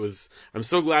 obviously, but I'm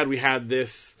so glad we had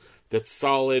this that's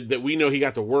solid, that we know he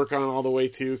got to work on all the way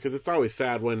to, because it's always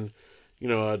sad when,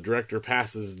 a director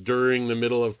passes during the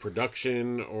middle of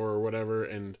production or whatever,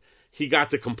 and he got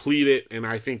to complete it, and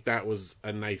I think that was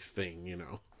a nice thing,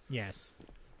 Yes.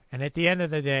 And at the end of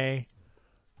the day,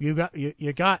 you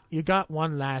got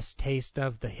one last taste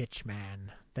of the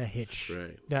Hitchman. The Hitch.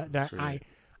 That's right.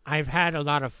 I've had a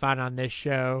lot of fun on this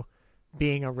show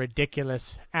being a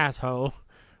ridiculous asshole,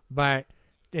 but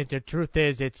the truth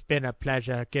is it's been a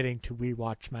pleasure getting to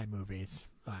rewatch my movies.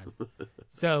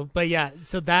 So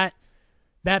that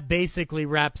basically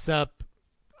wraps up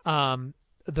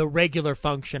the regular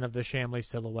function of the Shamley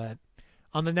Silhouette.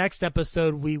 On the next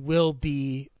episode, we will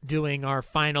be doing our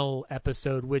final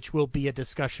episode, which will be a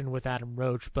discussion with Adam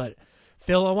Roach. But,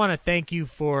 Phil, I want to thank you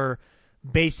for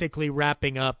basically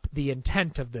wrapping up the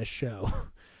intent of this show.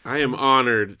 I am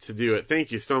honored to do it.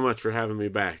 Thank you so much for having me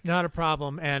back. Not a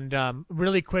problem. And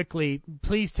really quickly,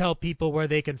 please tell people where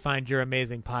they can find your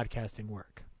amazing podcasting work.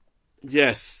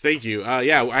 Yes, thank you. I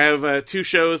have 2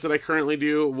 shows that I currently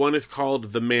do. One is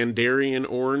called The Mandarin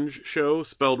Orange Show,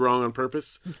 spelled wrong on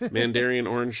purpose. Mandarin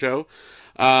Orange Show.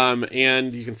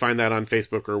 And you can find that on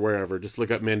Facebook or wherever. Just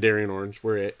look up Mandarin Orange.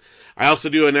 We're it. I also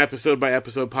do an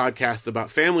episode-by-episode podcast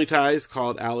about family ties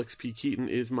called Alex P. Keaton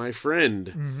is My Friend.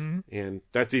 Mm-hmm. And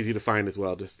that's easy to find as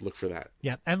well. Just look for that.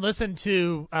 Yeah, and listen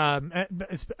to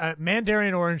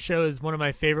Mandarin Orange Show is one of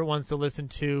my favorite ones to listen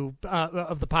to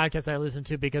of the podcasts I listen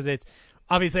to, because it's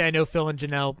obviously I know Phil and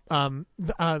Janelle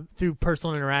through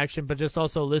personal interaction, but just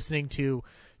also listening to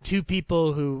two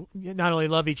people who not only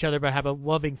love each other but have a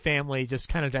loving family just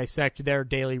kind of dissect their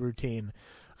daily routine.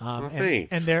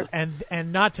 Thanks.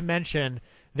 And not to mention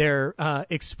their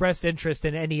express interest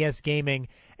in NES gaming,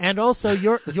 and also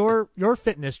your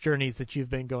fitness journeys that you've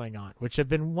been going on, which have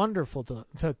been wonderful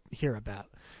to hear about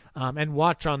and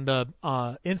watch on the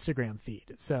Instagram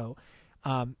feed. So,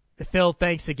 Phil,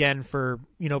 thanks again for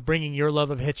bringing your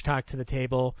love of Hitchcock to the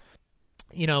table.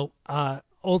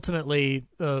 Ultimately,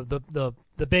 the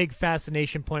big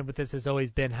fascination point with this has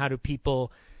always been, how do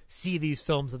people see these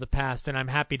films of the past? And I'm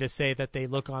happy to say that they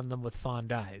look on them with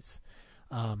fond eyes.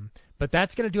 But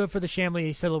that's going to do it for the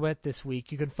Shamley Silhouette this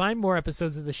week. You can find more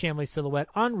episodes of the Shamley Silhouette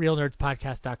on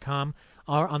RealNerdsPodcast.com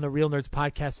or on the Real Nerds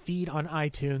Podcast feed on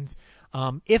iTunes.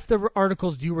 If the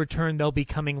articles do return, they'll be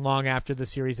coming long after the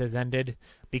series has ended,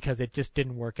 because it just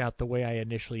didn't work out the way I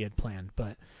initially had planned.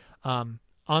 But on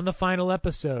the final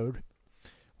episode,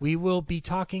 we will be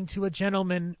talking to a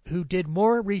gentleman who did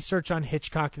more research on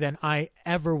Hitchcock than I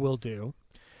ever will do,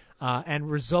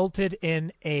 and resulted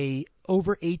in a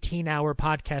over 18-hour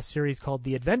podcast series called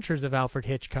The Adventures of Alfred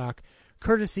Hitchcock,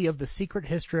 courtesy of The Secret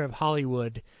History of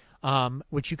Hollywood,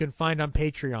 which you can find on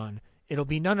Patreon. It'll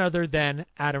be none other than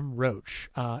Adam Roach,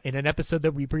 in an episode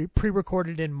that we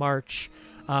pre-recorded in March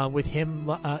with him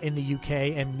in the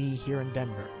UK and me here in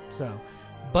Denver.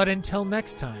 But until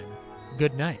next time,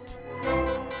 good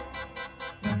night.